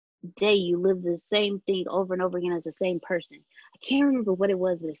day. You live the same thing over and over again as the same person. I can't remember what it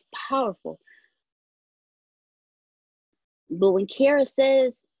was, but it's powerful. But when Kara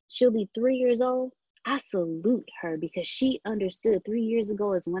says she'll be 3 years old, I salute her, because she understood 3 years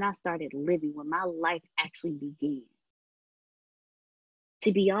ago is when I started living, when my life actually began.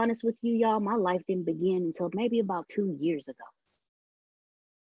 To be honest with you, y'all, my life didn't begin until maybe about 2 years ago.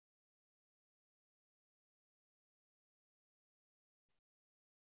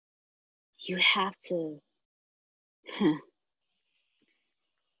 You have to,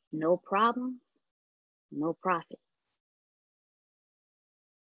 no problems, no profits.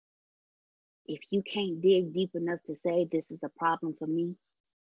 If you can't dig deep enough to say this is a problem for me,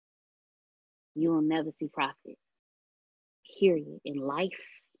 you will never see profit. Period. In life,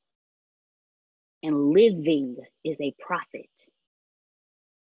 and living is a profit.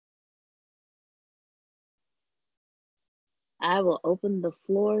 I will open the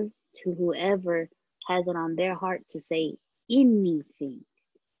floor to whoever has it on their heart to say anything.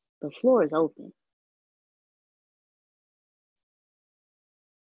 The floor is open.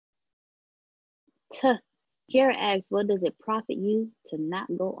 Kara asks, what does it profit you to not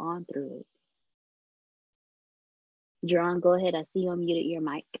go on through it? John, go ahead. I see you unmuted your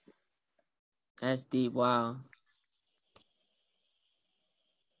mic. That's deep. Wow.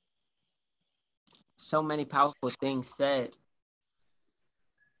 So many powerful things said.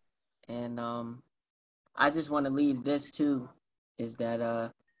 And I just want to leave this too, is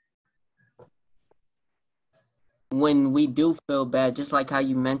that when we do feel bad, just like how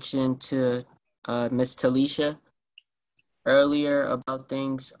you mentioned to Miss Talisha earlier about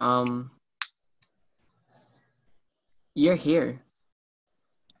things, you're here.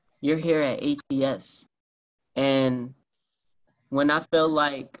 You're here at ATS. And when I feel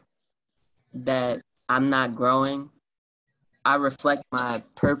like that I'm not growing, I reflect my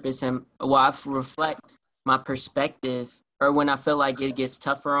purpose and I reflect my perspective, or when I feel like it gets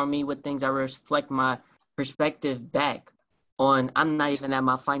tougher on me with things, I reflect my perspective back on I'm not even at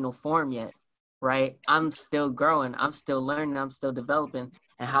my final form yet, right? I'm still growing, I'm still learning, I'm still developing.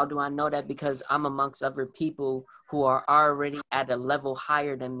 And how do I know that? Because I'm amongst other people who are already at a level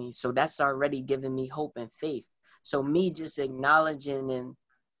higher than me. So that's already giving me hope and faith. So me just acknowledging and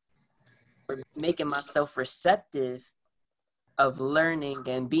making myself receptive of learning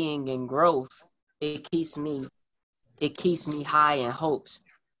and being in growth, it keeps me high in hopes.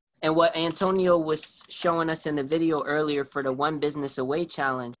 And what Antonio was showing us in the video earlier for the One Business Away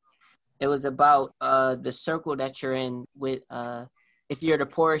challenge, it was about the circle that you're in with if you're the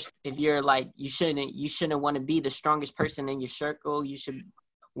poorest, if you're like you shouldn't want to be the strongest person in your circle, you should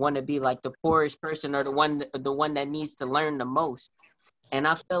want to be like the poorest person, or the one that needs to learn the most. And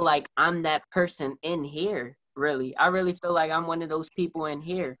I feel like I'm that person in here, really. I really feel like I'm one of those people in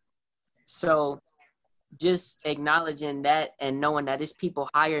here. So just acknowledging that and knowing that it's people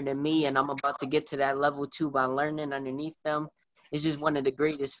higher than me and I'm about to get to that level too by learning underneath them is just one of the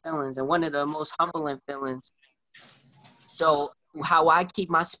greatest feelings and one of the most humbling feelings. So how I keep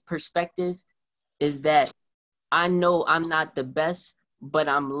my perspective is that I know I'm not the best, but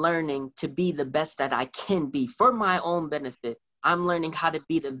I'm learning to be the best that I can be for my own benefit. I'm learning how to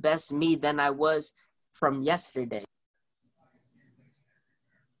be the best me than I was from yesterday.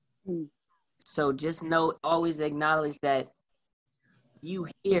 So just know, always acknowledge that you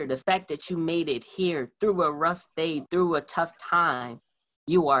here, the fact that you made it here through a rough day, through a tough time,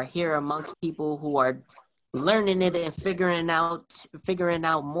 you are here amongst people who are learning it and figuring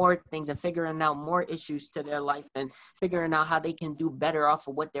out more things and figuring out more issues to their life and figuring out how they can do better off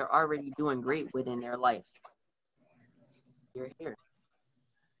of what they're already doing great with in their life. You're here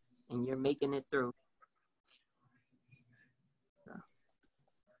and you're making it through.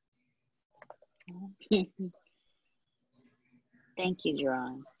 Thank you,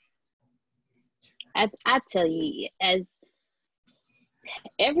 Jerron. I tell you, as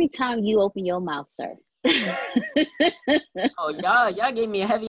every time you open your mouth, sir. Oh, y'all gave me a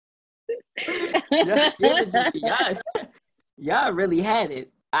heavy. Y'all gave it to me. Y'all really had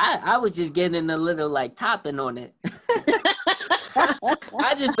it. I was just getting a little like topping on it.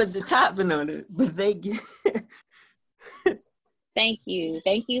 I just put the topping on it, but they get. Thank you.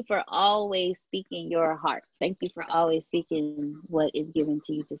 Thank you for always speaking your heart. Thank you for always speaking what is given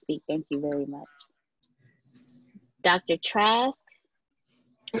to you to speak. Thank you very much. Dr. Trask,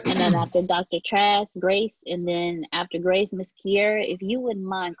 and then after Dr. Trask, Grace, and then after Grace, Miss Kiera, if you wouldn't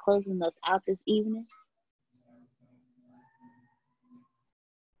mind closing us out this evening.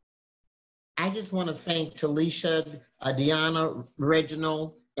 I just want to thank Talisha, Deanna,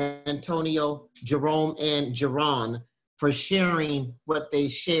 Reginald, Antonio, Jerome, and Jerron for sharing what they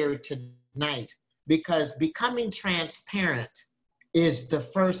shared tonight, because becoming transparent is the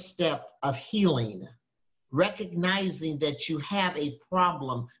first step of healing. Recognizing that you have a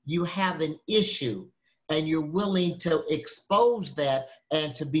problem, you have an issue, and you're willing to expose that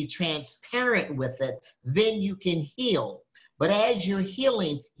and to be transparent with it, then you can heal. But as you're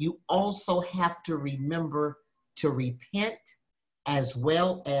healing, you also have to remember to repent as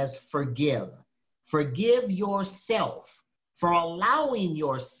well as forgive. Forgive yourself for allowing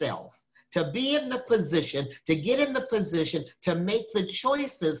yourself to be in the position, to get in the position to make the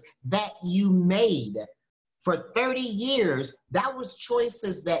choices that you made. For 30 years, that was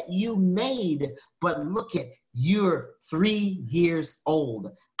choices that you made, but look at, you're 3 years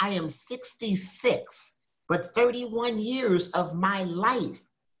old. I am 66, but 31 years of my life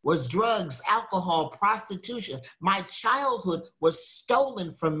was drugs, alcohol, prostitution. My childhood was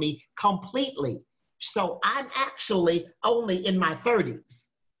stolen from me completely. So I'm actually only in my 30s.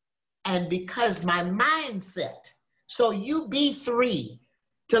 And because my mindset, so you be 3,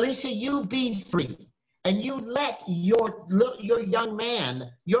 Talisha, you be 3. And you let your young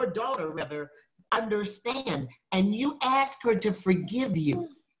man, your daughter rather, understand, and you ask her to forgive you.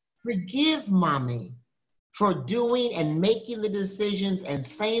 Forgive mommy for doing and making the decisions and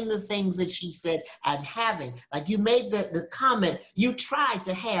saying the things that she said and having, like you made the comment, you tried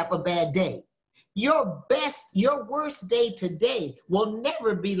to have a bad day. Your worst day today will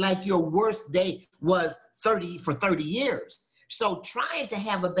never be like your worst day was 30 years. So trying to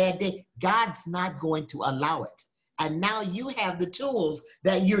have a bad day, God's not going to allow it. And now you have the tools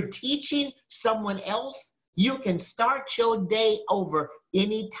that you're teaching someone else. You can start your day over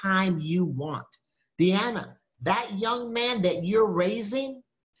anytime you want. Deanna, that young man that you're raising,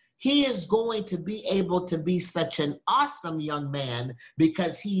 he is going to be able to be such an awesome young man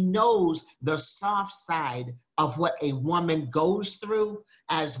because he knows the soft side of what a woman goes through,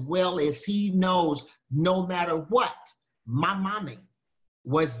 as well as he knows no matter what, my mommy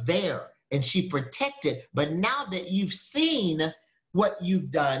was there and she protected. But now that you've seen what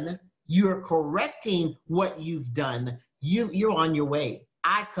you've done, you're correcting what you've done, you're on your way.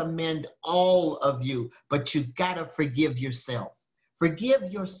 I commend all of you, but you've got to forgive yourself.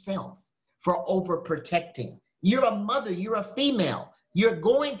 Forgive yourself for overprotecting. You're a mother, you're a female. You're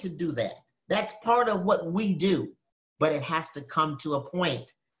going to do that. That's part of what we do, but it has to come to a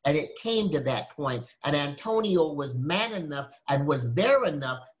point. And it came to that point, and Antonio was man enough and was there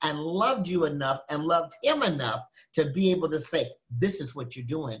enough and loved you enough and loved him enough to be able to say, this is what you're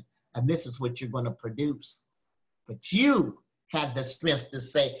doing and this is what you're going to produce. But you had the strength to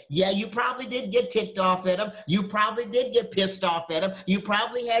say, yeah, you probably did get ticked off at him. You probably did get pissed off at him. You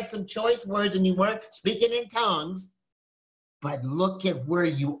probably had some choice words and you weren't speaking in tongues. But look at where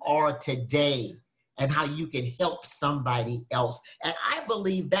you are today and how you can help somebody else. And I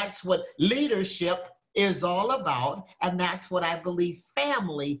believe that's what leadership is all about. And that's what I believe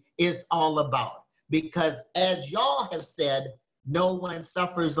family is all about. Because as y'all have said, no one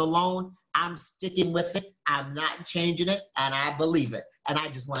suffers alone. I'm sticking with it. I'm not changing it. And I believe it. And I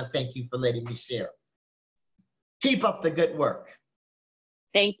just want to thank you for letting me share. Keep up the good work.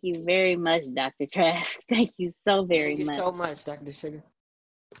 Thank you very much, Dr. Trask. Thank you so very much. Thank you so much, Dr. Sugar.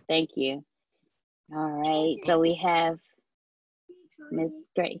 Thank you. All right, so we have Miss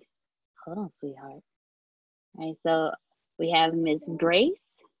Grace. Hold on, sweetheart. All right, so we have Miss Grace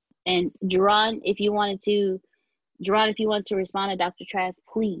and Jerron. If you wanted to respond to Dr. Trask,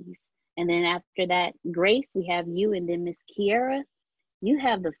 please. And then after that, Grace, we have you, and then Miss Kiera. You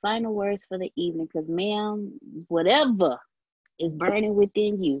have the final words for the evening, because, ma'am, whatever is burning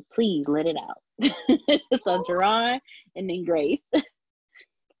within you, please let it out. So Jerron and then Grace.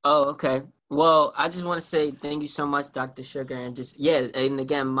 Oh, okay. Well, I just want to say thank you so much, Dr. Sugar, and just, yeah, and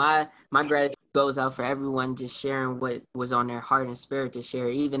again, my gratitude goes out for everyone just sharing what was on their heart and spirit to share,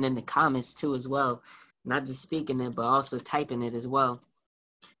 even in the comments too as well, not just speaking it, but also typing it as well.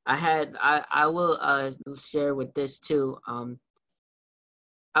 I will share with this too.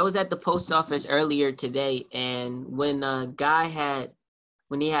 I was at the post office earlier today, and when a guy had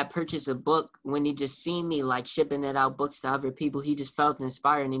when he had purchased a book, when he just seen me like shipping it out books to other people, he just felt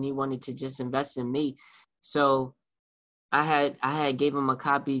inspired and he wanted to just invest in me. So I had gave him a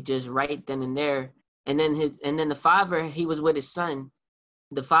copy just right then and there. And then the father, he was with his son.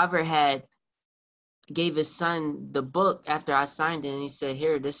 The father had gave his son the book after I signed it, and he said,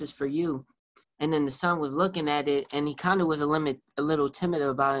 "Here, this is for you." And then the son was looking at it, and he kind of was a little timid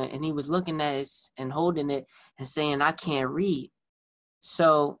about it, and he was looking at it and holding it and saying, "I can't read."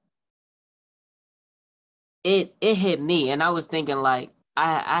 So it hit me, and I was thinking like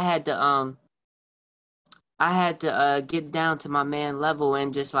I had to get down to my man level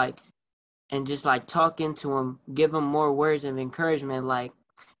and just like talk into him, give him more words of encouragement. Like,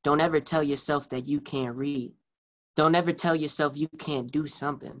 don't ever tell yourself that you can't read. Don't ever tell yourself you can't do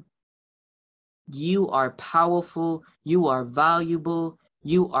something. You are powerful. You are valuable.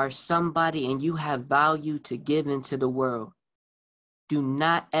 You are somebody, and you have value to give into the world. Do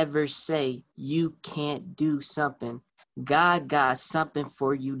not ever say you can't do something. God got something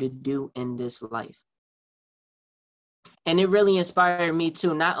for you to do in this life. And it really inspired me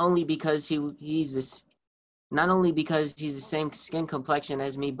too, not only because he's the same skin complexion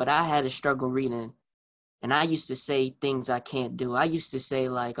as me, but I had a struggle reading. And I used to say things I can't do. I used to say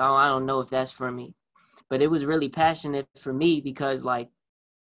like, oh, I don't know if that's for me. But it was really passionate for me because like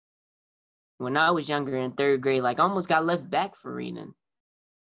when I was younger in third grade, like I almost got left back for reading.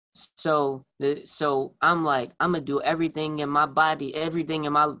 So I'm like, I'm gonna do everything in my body, everything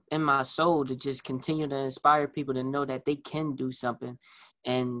in my soul to just continue to inspire people to know that they can do something.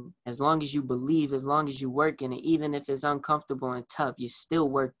 And as long as you believe, as long as you work in it, even if it's uncomfortable and tough, you still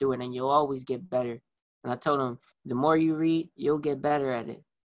work through it and you'll always get better. And I told them, the more you read, you'll get better at it.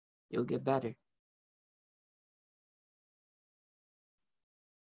 You'll get better.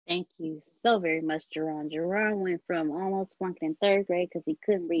 Thank you so very much, Jerron. Jerron went from almost flunking in third grade because he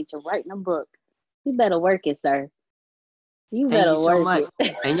couldn't read to writing a book. You better work it, sir. You Thank you better so work much.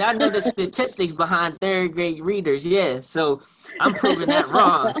 it. And y'all know the statistics behind third grade readers, yeah. So I'm proving that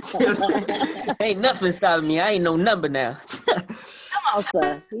wrong. Ain't nothing stopping me. I ain't no number now. Come on,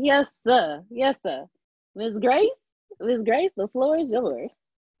 sir. Yes, sir. Yes, sir. Miss Grace? Miss Grace, the floor is yours.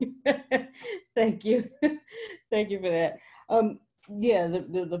 Thank you. Thank you for that. Yeah,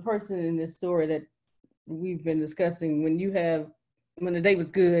 the person in this story that we've been discussing, when the day was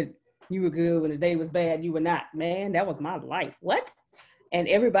good, you were good. When the day was bad, you were not. Man, that was my life. What? And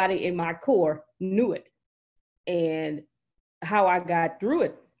everybody in my core knew it. And how I got through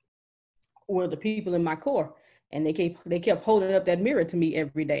it were the people in my core. And they kept holding up that mirror to me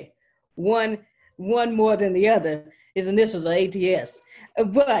every day. One more than the other. His initials are ATS.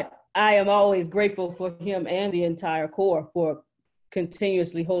 But I am always grateful for him and the entire core for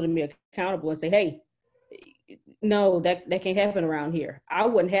continuously holding me accountable and say, hey, no, that can't happen around here. I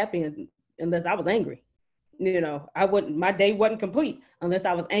wasn't happy unless I was angry. My day wasn't complete unless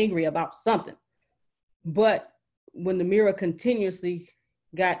I was angry about something. But when the mirror continuously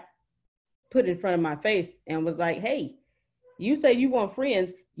got put in front of my face and was like, hey, you say you want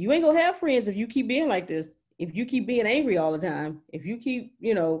friends, you ain't gonna have friends if you keep being like this. If you keep being angry all the time, if you keep,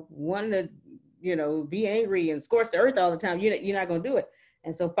 wanting to, be angry and scorch the earth all the time, you're not gonna do it.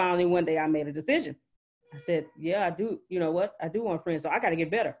 And so finally one day I made a decision. I said, yeah, I do. You know what? I do want friends, so I got to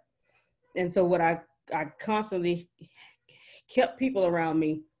get better. And so what I constantly kept people around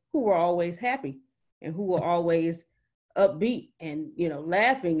me who were always happy and who were always upbeat and,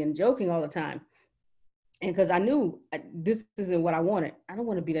 laughing and joking all the time. And because I knew this isn't what I wanted. I don't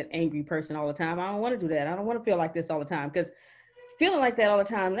want to be that angry person all the time. I don't want to do that. I don't want to feel like this all the time, because feeling like that all the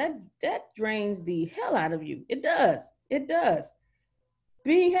time, that drains the hell out of you. It does. It does.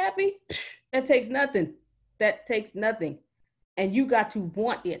 Being happy, that takes nothing. That takes nothing. And you got to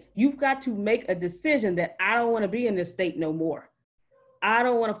want it. You've got to make a decision that I don't want to be in this state no more. I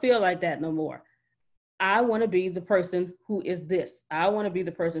don't want to feel like that no more. I want to be the person who is this. I want to be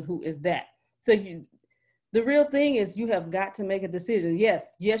the person who is that. So the real thing is you have got to make a decision.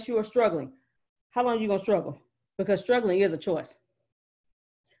 Yes, you are struggling. How long are you going to struggle? Because struggling is a choice.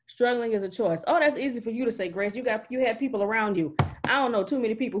 Struggling is a choice. Oh, that's easy for you to say, Grace. You have people around you. I don't know too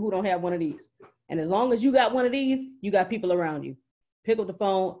many people who don't have one of these. And as long as you got one of these, you got people around you. Pick up the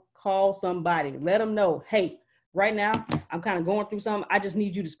phone, call somebody, let them know, hey, right now I'm kind of going through something. I just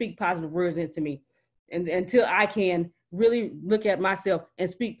need you to speak positive words into me. And until I can really look at myself and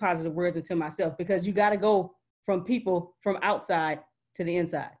speak positive words into myself, because you got to go from people from outside to the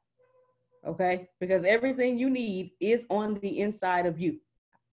inside. Okay? Because everything you need is on the inside of you.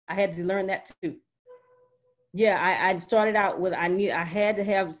 I had to learn that too. Yeah, I started out with I had to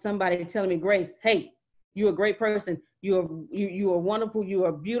have somebody telling me, Grace, hey, You're a great person. You are wonderful. You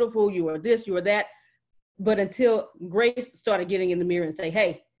are beautiful. You are this, you are that. But until Grace started getting in the mirror and say,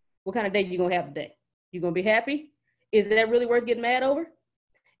 hey, what kind of day you going to have today? You going to be happy? Is that really worth getting mad over?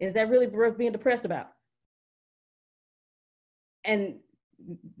 Is that really worth being depressed about? And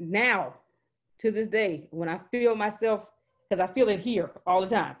now, to this day, when I feel myself, because I feel it here all the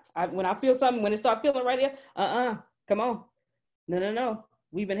time. When I feel something, when it starts feeling right here, come on. No.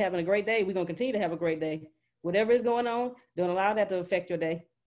 We've been having a great day. We're going to continue to have a great day. Whatever is going on, don't allow that to affect your day.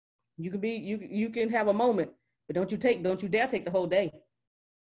 You can have a moment, but don't you dare take the whole day.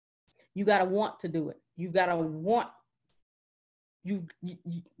 You got to want to do it. You got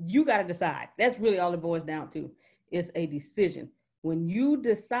to decide. That's really all it boils down to. It's a decision. When you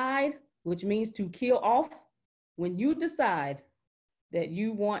decide, which means to kill off, when you decide that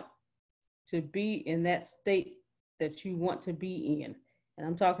you want to be in that state that you want to be in, and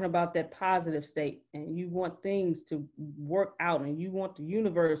I'm talking about that positive state, and you want things to work out, and you want the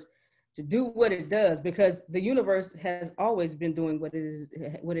universe to do what it does, because the universe has always been doing what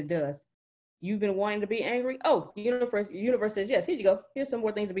it does. You've been wanting to be angry. Oh, the universe says, yes, here you go. Here's some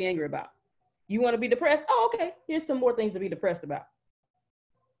more things to be angry about. You want to be depressed? Oh, okay. Here's some more things to be depressed about.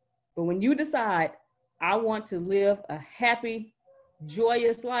 But when you decide, I want to live a happy,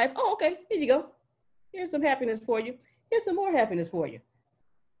 joyous life. Oh, okay. Here you go. Here's some happiness for you. Here's some more happiness for you.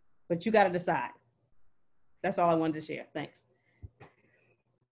 But you got to decide. That's all I wanted to share. Thanks.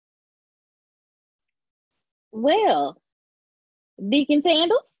 Well, Deacon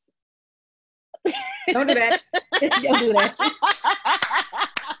Sandals. Don't do that. Don't do that.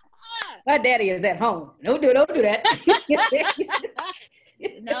 My daddy is at home. Don't do that.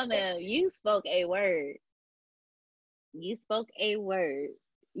 No, you spoke a word.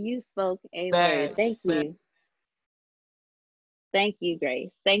 Thank you. Thank you,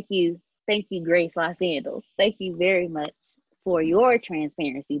 Grace. Thank you, Grace Los Angeles. Thank you very much for your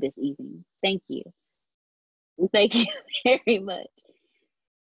transparency this evening. Thank you. Thank you very much.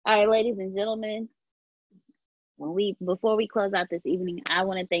 All right, ladies and gentlemen, before we close out this evening, I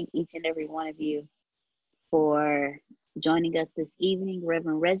want to thank each and every one of you for joining us this evening.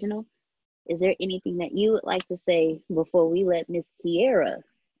 Reverend Reginald, is there anything that you would like to say before we let Miss Kiera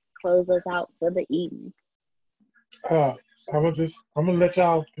close us out for the evening? I'm gonna let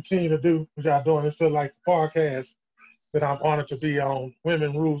y'all continue to do what y'all doing. It feels like the podcast that I'm honored to be on.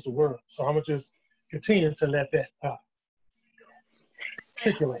 Women rules the world. So I'm gonna just continue to let that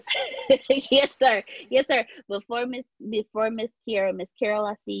articulate. Yes, sir. Before Miss Kiera, Miss Carol,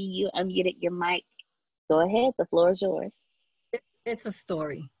 I see you unmuted your mic. Go ahead. The floor is yours. It's a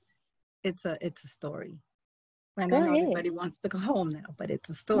story. It's a story. And I know everybody wants to go home now, but it's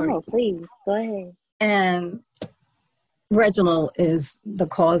a story. Oh, please go ahead. And Reginald is the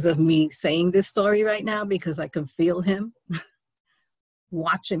cause of me saying this story right now, because I can feel him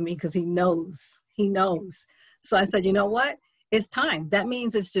watching me, because he knows. So I said, you know what? It's time. That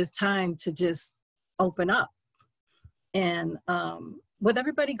means it's just time to just open up. And with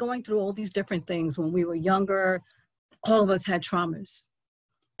everybody going through all these different things, when we were younger, all of us had traumas.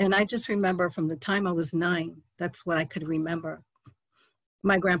 And I just remember from the time I was 9, that's what I could remember.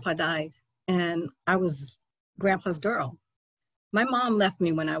 My grandpa died, and I was grandpa's girl. My mom left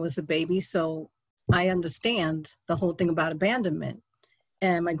me when I was a baby, so I understand the whole thing about abandonment.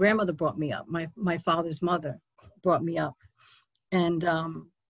 And my grandmother brought me up. My father's mother brought me up. And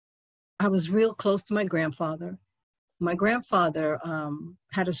I was real close to my grandfather. My grandfather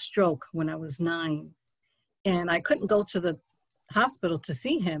had a stroke when I was 9, and I couldn't go to the hospital to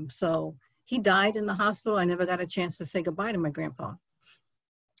see him. So he died in the hospital. I never got a chance to say goodbye to my grandpa.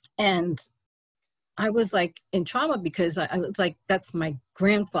 And I was like in trauma, because I was like, that's my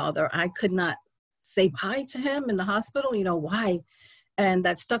grandfather. I could not say bye to him in the hospital. Why? And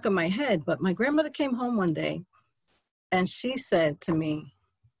that stuck in my head. But my grandmother came home one day, and she said to me,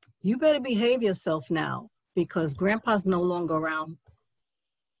 you better behave yourself now, because grandpa's no longer around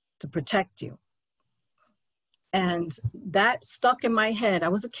to protect you. And that stuck in my head. I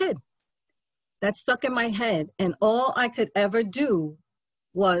was a kid. That stuck in my head. And all I could ever do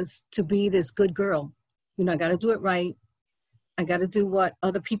was to be this good girl. I got to do it right. I got to do what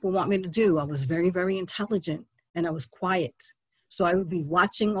other people want me to do. I was very, very intelligent, and I was quiet. So I would be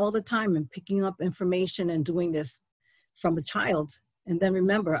watching all the time and picking up information and doing this from a child. And then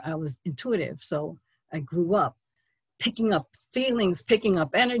remember, I was intuitive. So I grew up picking up feelings, picking up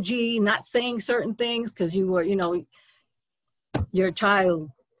energy, not saying certain things, because you were, you're a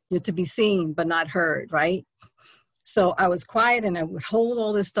child, you're to be seen but not heard, right? So I was quiet, and I would hold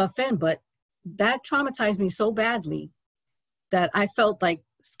all this stuff in, but that traumatized me so badly that I felt like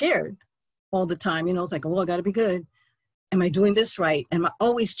scared. all the time. You know, it's like, oh, I got to be good. Am I doing this right? Am I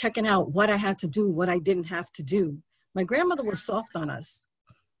always checking out what I had to do, what I didn't have to do? My grandmother was soft on us.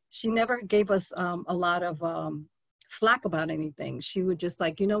 She never gave us a lot of flack about anything. She would just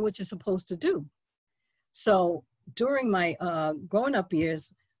like, you know what you're supposed to do. So during my growing up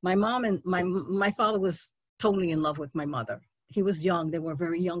years, my mom and my father was totally in love with my mother. He was young. They were a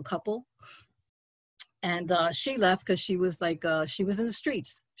very young couple. And she left because she was like, she was in the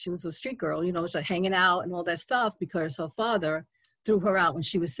streets. She was a street girl, you know, so hanging out and all that stuff because her father threw her out when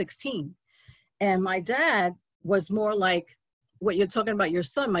she was 16. And my dad was more like what you're talking about, your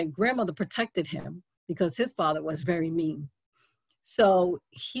son. My grandmother protected him because his father was very mean. So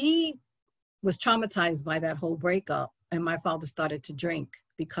he was traumatized by that whole breakup. And my father started to drink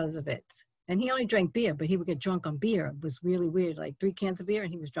because of it. And he only drank beer, but he would get drunk on beer. It was really weird, like 3 cans of beer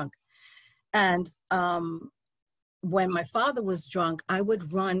and he was drunk. And when my father was drunk, I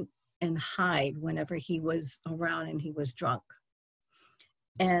would run and hide whenever he was around and he was drunk.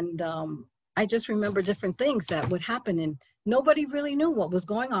 And I just remember different things that would happen. And nobody really knew what was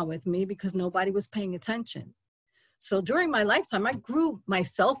going on with me because nobody was paying attention. So during my lifetime, I grew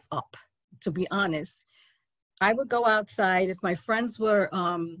myself up, to be honest. I would go outside. If my friends were,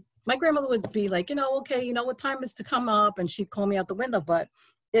 my grandmother would be like, you know, okay, you know what time is to come up? And she'd call me out the window. But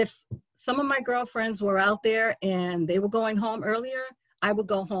if some of my girlfriends were out there and they were going home earlier, I would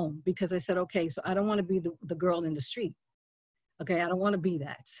go home because I said, okay, so I don't want to be the girl in the street. Okay, I don't want to be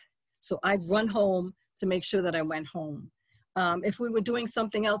that. So I'd run home to make sure that I went home. If we were doing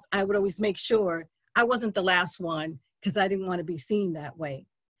something else, I would always make sure I wasn't the last one because I didn't want to be seen that way.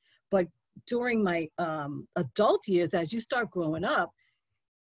 But during my adult years, as you start growing up,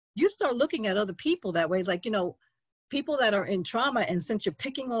 you start looking at other people that way. Like, you know, people that are in trauma, and since you're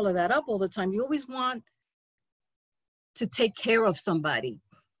picking all of that up all the time, you always want to take care of somebody,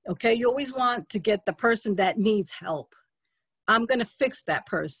 okay? You always want to get the person that needs help. I'm gonna fix that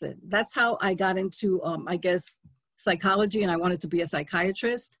person. That's how I got into, I guess, psychology, and I wanted to be a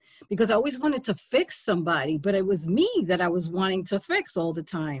psychiatrist because I always wanted to fix somebody, but it was me that I was wanting to fix all the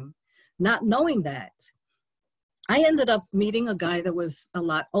time, not knowing that. I ended up meeting a guy that was a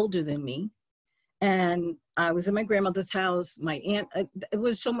lot older than me. And I was in my grandmother's house. My aunt, it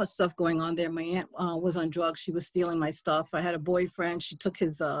was so much stuff going on there. My aunt was on drugs. She was stealing my stuff. I had a boyfriend. She took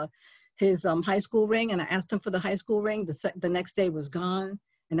his high school ring, and I asked him for the high school ring. The next day was gone,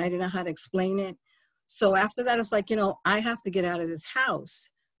 and I didn't know how to explain it. So after that, it's like, you know, I have to get out of this house.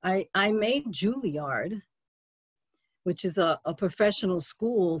 I made Juilliard, which is a professional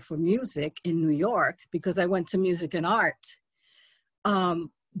school for music in New York, because I went to music and art.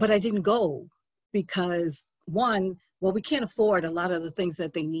 But I didn't go. Because one, well, we can't afford a lot of the things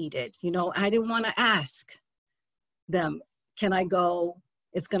that they needed. You know, I didn't want to ask them, can I go?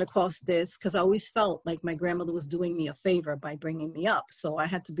 It's going to cost this. Because I always felt like my grandmother was doing me a favor by bringing me up. So I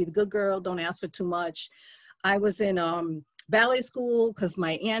had to be the good girl. Don't ask for too much. I was in ballet school because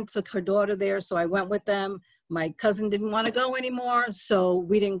my aunt took her daughter there. So I went with them. My cousin didn't want to go anymore. So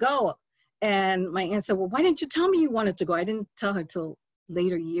we didn't go. And my aunt said, well, why didn't you tell me you wanted to go? I didn't tell her till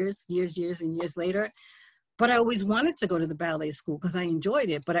later years later. But I always wanted to go to the ballet school because I enjoyed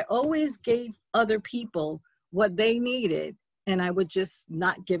it. But I always gave other people what they needed, and I would just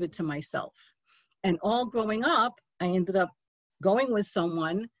not give it to myself. And all growing up, I ended up going with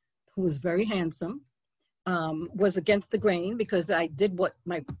someone who was very handsome, was against the grain because I did what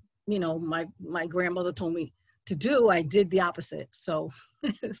my grandmother told me to do. I did the opposite. So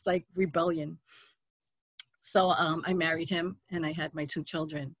it's like rebellion. So I married him and I had my 2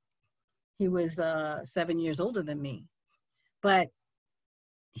 children. He was 7 years older than me, but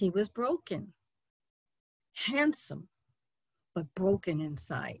he was broken, handsome, but broken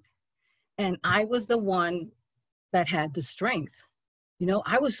inside. And I was the one that had the strength. You know,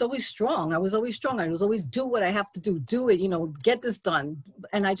 I was always strong. I was always do what I have to do it, you know, get this done.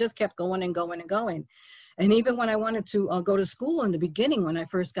 And I just kept going and going and going. And even when I wanted to go to school in the beginning, when I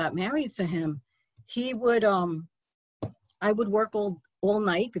first got married to him, he would, I would work all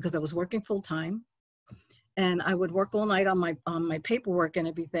night because I was working full time, and I would work all night on my paperwork and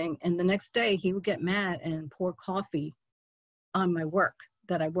everything. And the next day he would get mad and pour coffee on my work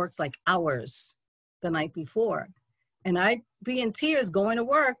that I worked like hours the night before. And I'd be in tears going to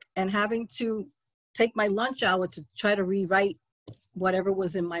work and having to take my lunch hour to try to rewrite whatever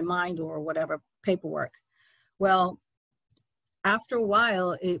was in my mind or whatever paperwork. Well, after a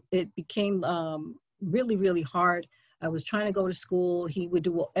while, it became really, really hard. I was trying to go to school. He would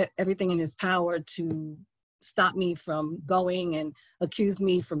do everything in his power to stop me from going and accuse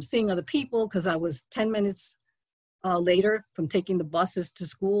me from seeing other people because I was 10 minutes later from taking the buses to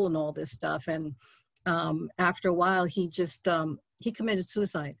school and all this stuff. And after a while, he just, he committed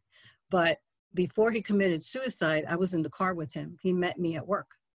suicide. But before he committed suicide, I was in the car with him. He met me at work.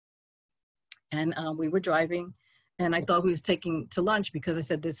 And we were driving, and I thought we was taking to lunch because I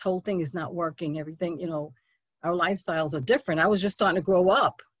said, this whole thing is not working. Everything, you know, our lifestyles are different. I was just starting to grow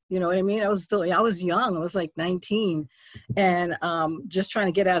up. You know what I mean? I was young. I was like 19 and just trying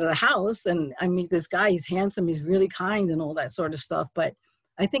to get out of the house. And I meet this guy, he's handsome, he's really kind and all that sort of stuff. But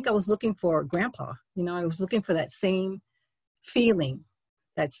I think I was looking for grandpa. You know, I was looking for that same feeling,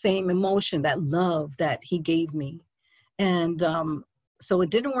 that same emotion, that love that he gave me. And so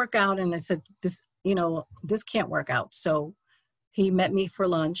it didn't work out. And I said, this, you know, this can't work out. So he met me for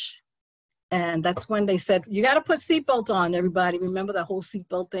lunch. And that's when they said, you got to put seatbelts on, everybody. Remember that whole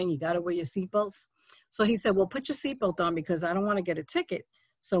seatbelt thing? You got to wear your seatbelts. So he said, well, put your seatbelt on because I don't want to get a ticket.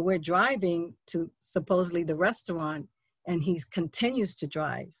 So we're driving to supposedly the restaurant, and he continues to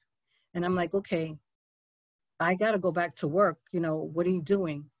drive. And I'm like, okay, I got to go back to work. You know, what are you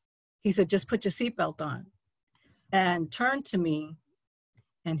doing? He said, just put your seatbelt on. And turned to me,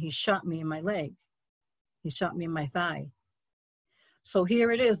 and he shot me in my leg. He shot me in my thigh. So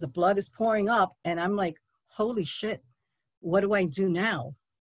here it is, the blood is pouring up, and I'm like, holy shit, what do I do now?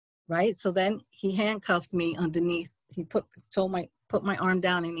 Right? So then he handcuffed me underneath. He put my arm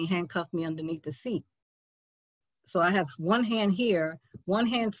down, and he handcuffed me underneath the seat. So I have one hand here, one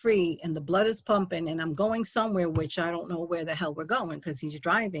hand free, and the blood is pumping, and I'm going somewhere, which I don't know where the hell we're going because he's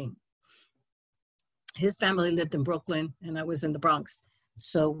driving. His family lived in Brooklyn, and I was in the Bronx.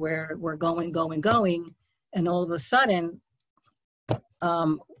 So we're going, and all of a sudden,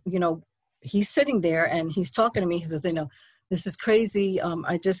 you know, he's sitting there and he's talking to me. He says, you know, this is crazy.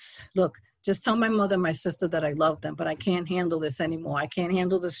 Just tell my mother and my sister that I love them, but I can't handle this anymore. I can't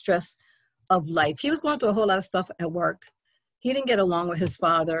handle the stress of life. He was going through a whole lot of stuff at work. He didn't get along with his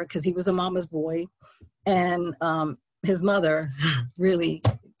father because he was a mama's boy. And his mother really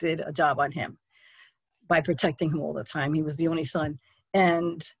did a job on him by protecting him all the time. He was the only son.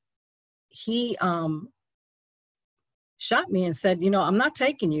 And he shot me and said, you know, I'm not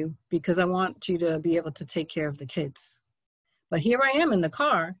taking you because I want you to be able to take care of the kids. But here I am in the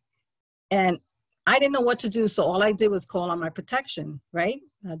car, and I didn't know what to do. So all I did was call on my protection, right?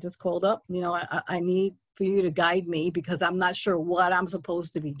 I just called up, you know, I need for you to guide me because I'm not sure what I'm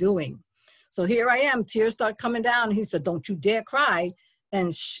supposed to be doing. So here I am, tears start coming down. He said, don't you dare cry.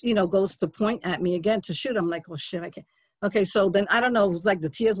 And, you know, goes to point at me again to shoot. I'm like, oh shit, I can't. Okay, so then I don't know, it was like the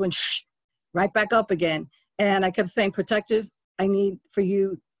tears went right back up again. And I kept saying, protectors, I need for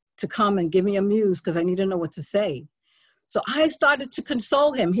you to come and give me a muse because I need to know what to say. So I started to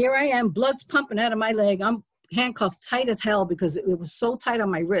console him. Here I am, blood's pumping out of my leg. I'm handcuffed tight as hell because it was so tight on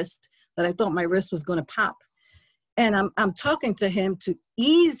my wrist that I thought my wrist was going to pop. And I'm talking to him to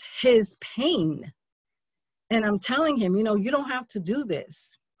ease his pain. And I'm telling him, you know, you don't have to do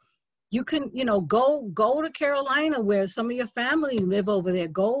this. You can, you know, go to Carolina where some of your family live over there.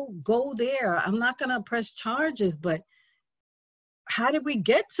 Go there. I'm not going to press charges, but how did we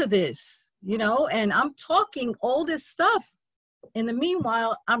get to this? You know, and I'm talking all this stuff. In the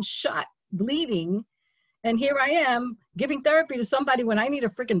meanwhile, I'm shot, bleeding. And here I am giving therapy to somebody when I need a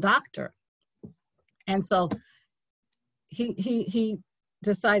freaking doctor. And so he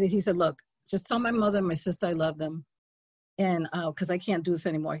decided, he said, look, just tell my mother and my sister I love them. And because I can't do this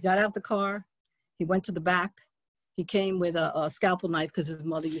anymore. He got out the car. He went to the back. He came with a scalpel knife because his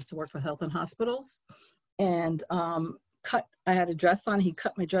mother used to work for health and hospitals. And I had a dress on. He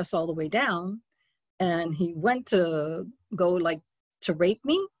cut my dress all the way down. And he went to go like to rape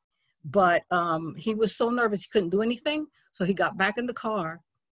me. But he was so nervous he couldn't do anything. So he got back in the car.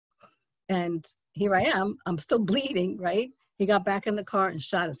 And here I am. I'm still bleeding, right? He got back in the car and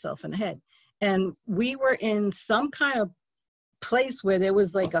shot himself in the head. And we were in some kind of place where there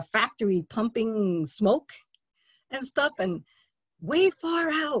was like a factory pumping smoke and stuff. And way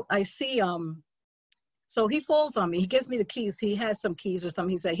far out, I see, so he falls on me. He gives me the keys. He has some keys or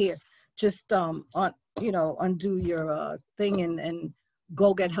something. He said, here, just, undo your thing and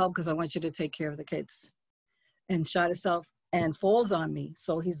go get help because I want you to take care of the kids. And shot himself and falls on me.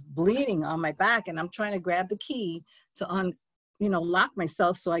 So he's bleeding on my back and I'm trying to grab the key to lock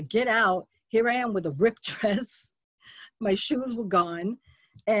myself. So I get out. Here I am with a ripped dress. My shoes were gone.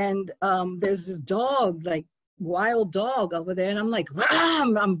 And there's this dog, like wild dog over there. And I'm like,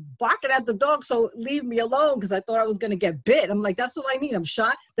 I'm barking at the dog. So leave me alone because I thought I was going to get bit. I'm like, that's all I need. I'm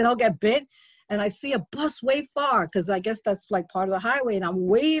shot. Then I'll get bit. And I see a bus way far because I guess that's like part of the highway. And I'm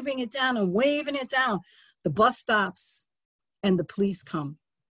waving it down and waving it down. The bus stops and the police come.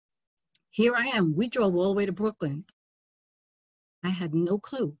 Here I am. We drove all the way to Brooklyn. I had no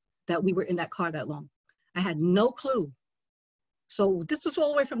clue that we were in that car that long. I had no clue. So this was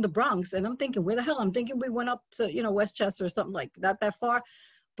all the way from the Bronx. And I'm thinking, where the hell? I'm thinking we went up to, you know, Westchester or something, like not that far.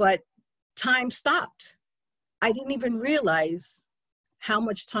 But time stopped. I didn't even realize how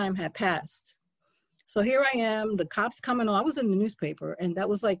much time had passed. So here I am, the cops coming on. I was in the newspaper, and that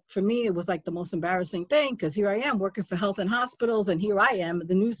was like, for me, it was like the most embarrassing thing, because here I am working for health and hospitals, and here I am,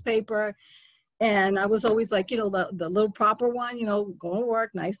 the newspaper. And I was always like, you know, the little proper one, you know, going to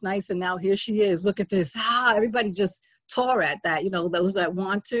work, nice. And now here she is. Look at this. Everybody just tore at that, you know, those that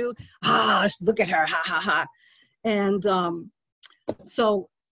want to. Look at her. Ha. And so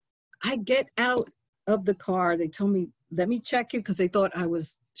I get out of the car. They told me, let me check you, because they thought I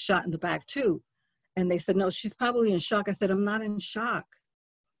was shot in the back too. And they said, no, she's probably in shock. I said, I'm not in shock.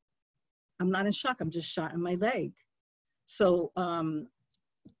 I'm just shot in my leg. So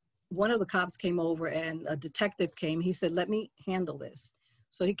one of the cops came over, and a detective came. He said, let me handle this.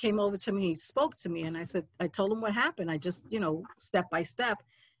 So he came over to me, he spoke to me, and I told him what happened. I just, you know, step by step.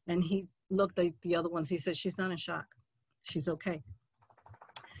 And he looked at the other ones. He said, she's not in shock. She's okay.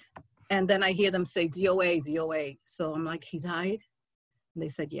 And then I hear them say, DOA. So I'm like, he died? And they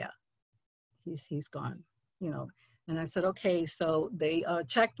said, yeah, he's gone, you know. And I said, okay. So they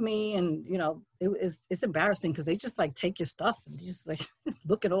checked me, and, you know, it's embarrassing, because they just like take your stuff and just like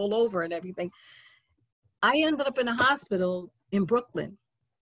look it all over and everything. I ended up in a hospital in Brooklyn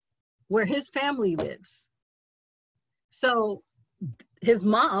where his family lives. So his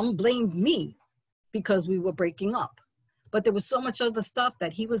mom blamed me because we were breaking up. But there was so much other stuff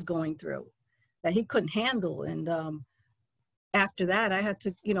that he was going through that he couldn't handle. And after that, I had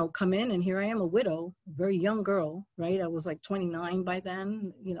to, you know, come in, and here I am, a widow, very young girl, right? I was like 29 by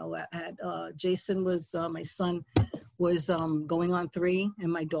then. You know, I had Jason was, my son was going on 3,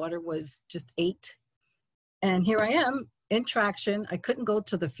 and my daughter was just 8. And here I am in traction. I couldn't go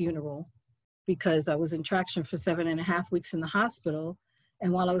to the funeral because I was in traction for 7.5 weeks in the hospital.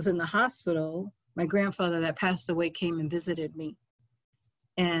 And while I was in the hospital, my grandfather that passed away came and visited me.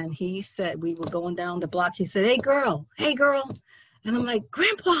 And he said, we were going down the block. He said, hey girl. And I'm like,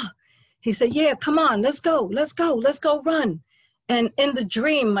 Grandpa. He said, yeah, come on, let's go run. And in the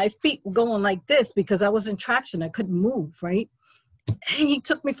dream, my feet were going like this because I was in traction. I couldn't move, right? And he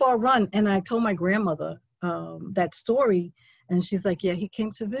took me for a run. And I told my grandmother that story. And she's like, yeah, he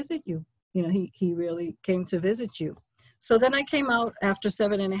came to visit you. You know, he really came to visit you. So then I came out after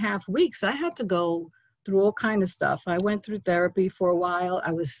 7.5 weeks. I had to go through all kind of stuff. I went through therapy for a while.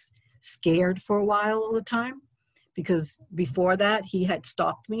 I was scared for a while all the time, because before that he had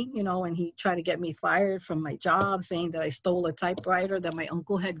stalked me, you know, and he tried to get me fired from my job, saying that I stole a typewriter that my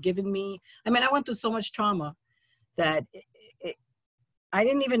uncle had given me. I mean, I went through so much trauma that I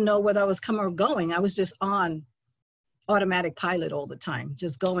didn't even know whether I was coming or going. I was just on automatic pilot all the time,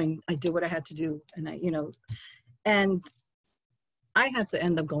 just going. I did what I had to do. And and I had to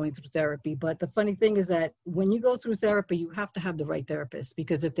end up going through therapy. But the funny thing is that when you go through therapy, you have to have the right therapist,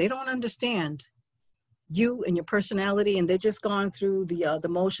 because if they don't understand you and your personality, and they're just gone through the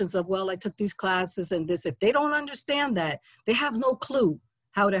motions of, well, I took these classes and this, if they don't understand that, they have no clue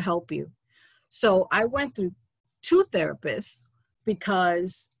how to help you. So I went through 2 therapists,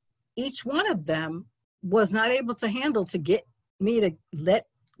 because each one of them was not able to handle to get me to let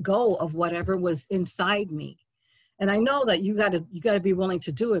go of whatever was inside me. And I know that you got to be willing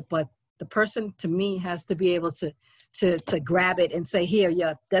to do it, but the person, to me, has to be able to grab it and say, here,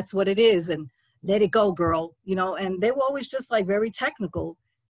 yeah, that's what it is, and let it go, girl, you know. And they were always just like very technical,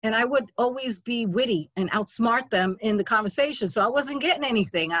 and I would always be witty and outsmart them in the conversation. So I wasn't getting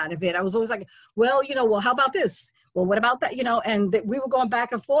anything out of it. I was always like, well, you know, well, how about this? Well, what about that? You know, and we were going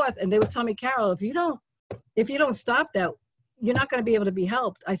back and forth, and they would tell me, Carol, if you don't stop that, you're not going to be able to be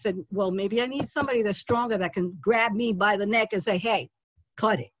helped. I said, well, maybe I need somebody that's stronger, that can grab me by the neck and say, hey,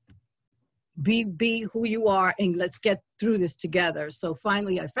 cut it. Be who you are, and let's get through this together. So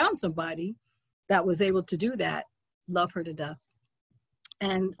finally I found somebody that was able to do that. Love her to death.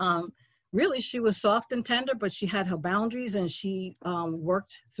 And really, she was soft and tender, but she had her boundaries, and she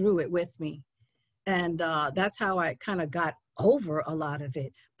worked through it with me. And that's how I kind of got over a lot of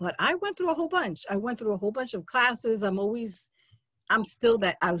it. But I went through a whole bunch. I went through a whole bunch of classes. I was still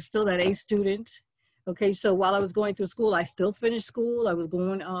that A student. Okay, so while I was going through school, I still finished school. I was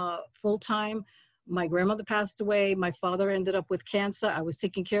going full time. My grandmother passed away. My father ended up with cancer. I was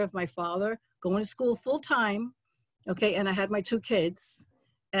taking care of my father, going to school full time. Okay, and I had my 2 kids,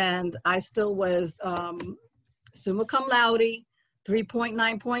 and I still was summa cum laude,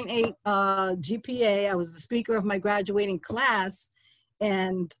 3.9.8 GPA. I was the speaker of my graduating class,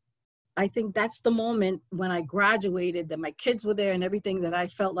 and I think that's the moment when I graduated, that my kids were there and everything, that I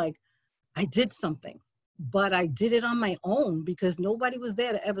felt like I did something. But I did it on my own because nobody was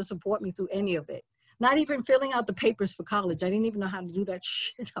there to ever support me through any of it. Not even filling out the papers for college. I didn't even know how to do that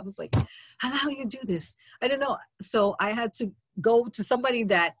shit. I was like, how do you do this? I don't know. So I had to go to somebody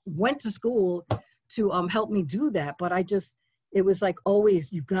that went to school to help me do that. But it was like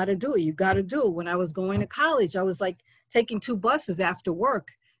always, you got to do it. You got to do it. When I was going to college, I was like taking 2 buses after work,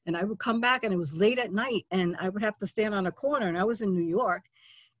 and I would come back and it was late at night and I would have to stand on a corner, and I was in New York.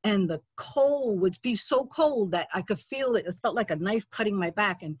 And the cold would be so cold that I could feel it. It felt like a knife cutting my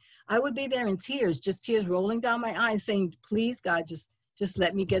back. And I would be there in tears, just tears rolling down my eyes, saying, please, God, just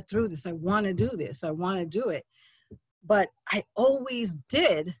let me get through this. I want to do this. I want to do it. But I always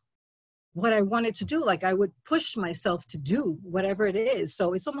did what I wanted to do. Like I would push myself to do whatever it is.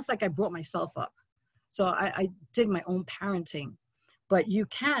 So it's almost like I brought myself up. So I did my own parenting. But you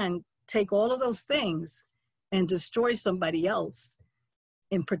can take all of those things and destroy somebody else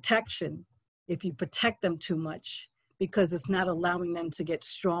in protection if you protect them too much, because it's not allowing them to get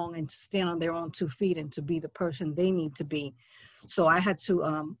strong and to stand on their own 2 feet and to be the person they need to be. So I had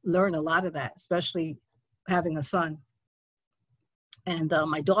to learn a lot of that, especially having a son. And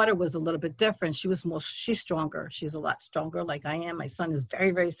my daughter was a little bit different. She's stronger. She's a lot stronger like I am. My son is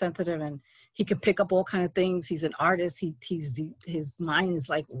very, very sensitive, and he can pick up all kind of things. He's an artist. His mind is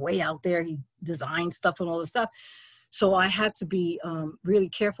like way out there. He designs stuff and all this stuff. So I had to be really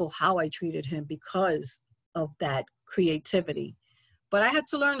careful how I treated him because of that creativity. But I had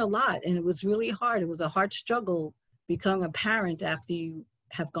to learn a lot, and it was really hard. It was a hard struggle becoming a parent after you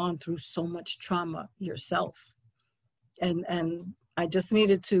have gone through so much trauma yourself. And I just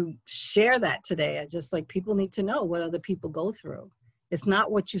needed to share that today. I just like, people need to know what other people go through. It's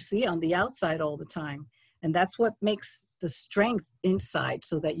not what you see on the outside all the time. And that's what makes the strength inside,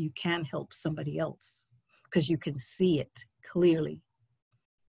 so that you can help somebody else, because you can see it clearly.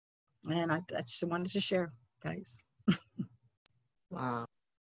 And I just wanted to share, guys. Wow.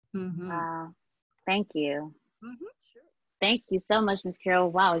 Mm-hmm. Wow. Thank you. Mm-hmm. Sure. Thank you so much, Miss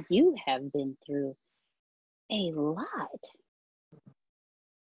Carol. Wow, you have been through a lot.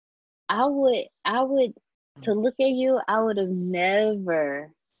 I would, to look at you, I would have never.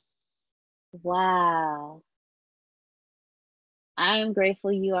 Wow. I am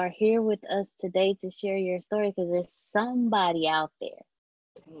grateful you are here with us today to share your story, because there's somebody out there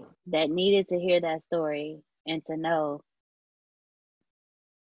that needed to hear that story and to know.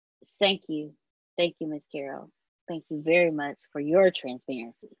 Thank you. Thank you, Miss Carol. Thank you very much for your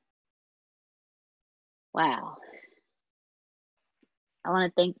transparency. Wow. I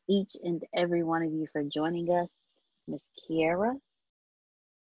want to thank each and every one of you for joining us. Miss Kiara,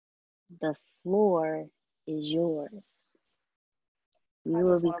 the floor is yours. You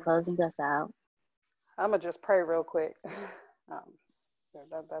will be closing us out. I'm going to just pray real quick.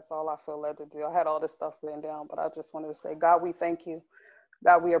 That's all I feel led to do. I had all this stuff written down, but I just wanted to say, God, we thank you.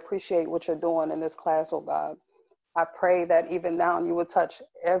 God, we appreciate what you're doing in this class, oh God. I pray that even now you will touch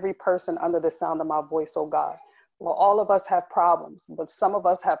every person under the sound of my voice, oh God. Well, all of us have problems, but some of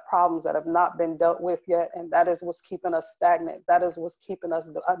us have problems that have not been dealt with yet, and that is what's keeping us stagnant. That is what's keeping us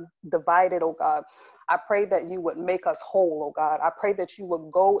divided, oh God. I pray that you would make us whole, oh God. I pray that you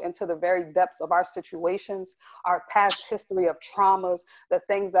would go into the very depths of our situations, our past history of traumas, the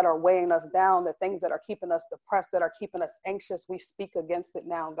things that are weighing us down, the things that are keeping us depressed, that are keeping us anxious. We speak against it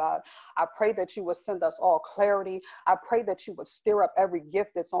now, God. I pray that you would send us all clarity. I pray that you would stir up every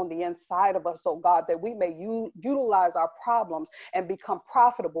gift that's on the inside of us, oh God, that we may utilize our problems and become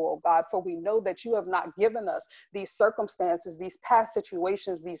profitable, oh God, for we know that you have not given us these circumstances, these past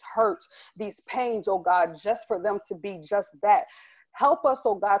situations, these hurts, these pains, oh God, just for them to be just that. Help us,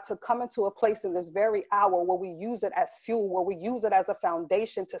 oh God, to come into a place in this very hour where we use it as fuel, where we use it as a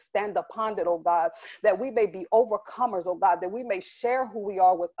foundation to stand upon it, oh God, that we may be overcomers, oh God, that we may share who we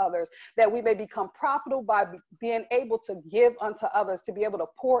are with others, that we may become profitable by being able to give unto others, to be able to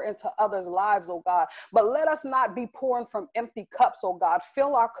pour into others' lives, oh God. But let us not be pouring from empty cups, oh God.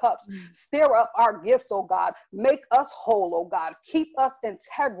 Fill our cups, stir up our gifts, oh God. Make us whole, oh God. Keep us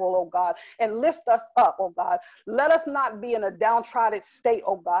integral, oh God, and lift us up, oh God. Let us not be in a downtrodden state,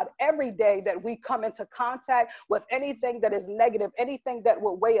 oh God, every day that we come into contact with anything that is negative, anything that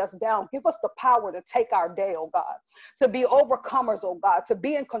will weigh us down. Give us the power to take our day, oh God, to be overcomers, oh God, to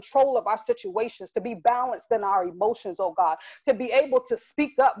be in control of our situations, to be balanced in our emotions, oh God, to be able to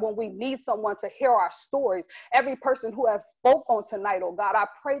speak up when we need someone to hear our stories. Every person who has spoke on tonight, oh God, I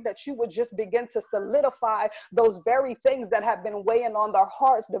pray that you would just begin to solidify those very things that have been weighing on their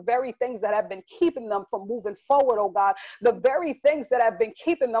hearts, the very things that have been keeping them from moving forward, oh God, the very things things that have been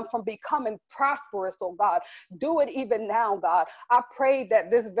keeping them from becoming prosperous, oh God. Do it even now, God. I pray that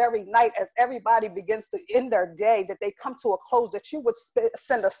this very night, as everybody begins to end their day, that they come to a close, that you would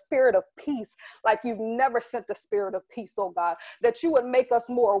send a spirit of peace like you've never sent the spirit of peace, oh God. That you would make us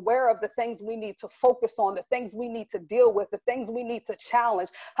more aware of the things we need to focus on, the things we need to deal with, the things we need to challenge.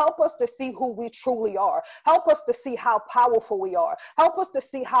 Help us to see who we truly are. Help us to see how powerful we are. Help us to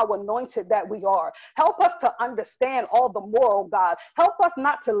see how anointed that we are. Help us to understand all the more, oh God. Help us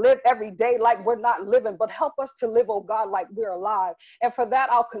not to live every day like we're not living, but help us to live, oh God, like we're alive. And for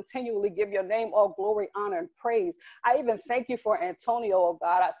that, I'll continually give your name all glory, honor, and praise. I even thank you for Antonio, oh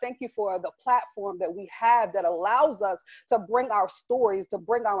God. I thank you for the platform that we have that allows us to bring our stories, to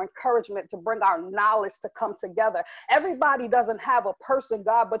bring our encouragement, to bring our knowledge to come together. Everybody doesn't have a person,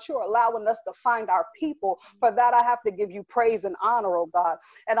 God, but you're allowing us to find our people. For that, I have to give you praise and honor, oh God.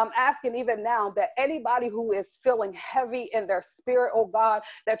 And I'm asking even now that anybody who is feeling heavy in their spirit, oh God,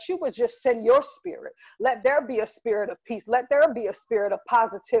 that you would just send your spirit. Let there be a spirit of peace. Let there be a spirit of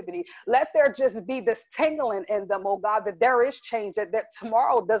positivity. Let there just be this tingling in them, oh God, that there is change, that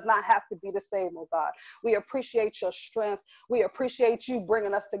tomorrow does not have to be the same, oh God. We appreciate your strength. We appreciate you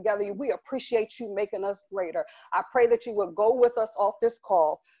bringing us together. We appreciate you making us greater. I pray that you would go with us off this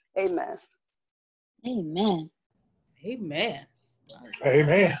call. Amen. Amen. Amen.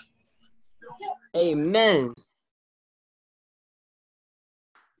 Amen. Amen.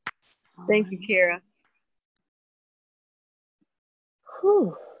 Thank you, Kira.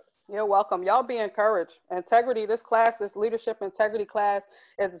 Whew. You're welcome. Y'all be encouraged. Integrity, this class, this leadership integrity class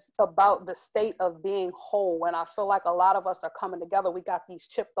is about the state of being whole. And I feel like a lot of us are coming together. We got these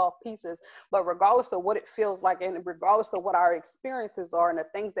chipped off pieces, but regardless of what it feels like and regardless of what our experiences are and the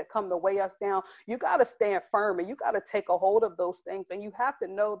things that come to weigh us down, you got to stand firm and you got to take a hold of those things. And you have to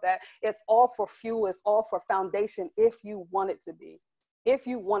know that it's all for fuel, it's all for foundation if you want it to be. If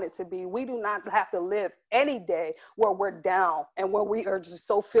you want it to be, we do not have to live any day where we're down and where we are just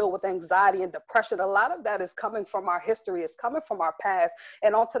so filled with anxiety and depression. A lot of that is coming from our history. It's coming from our past.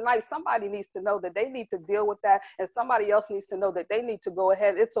 And on tonight, somebody needs to know that they need to deal with that. And somebody else needs to know that they need to go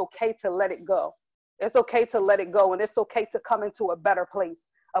ahead. It's okay to let it go. It's okay to let it go. And it's okay to come into a better place,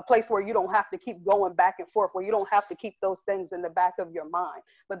 a place where you don't have to keep going back and forth, where you don't have to keep those things in the back of your mind,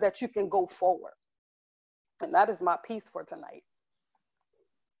 but that you can go forward. And that is my piece for tonight.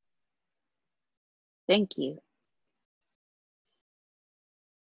 Thank you.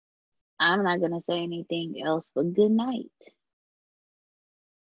 I'm not going to say anything else, but good night.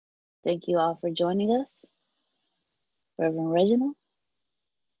 Thank you all for joining us. Reverend Reginald.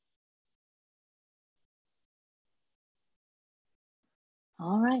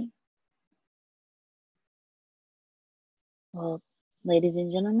 All right. Well, ladies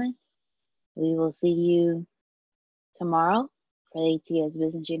and gentlemen, we will see you tomorrow for the ATS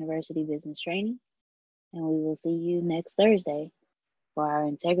Business University Business Training. And we will see you next Thursday for our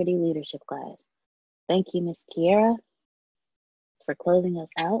Integrity Leadership class. Thank you, Ms. Kiera, for closing us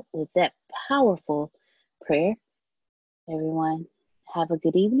out with that powerful prayer. Everyone, have a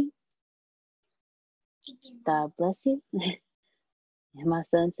good evening. God bless you. And my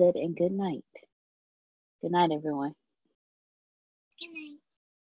son said, and good night. Good night, everyone. Good night.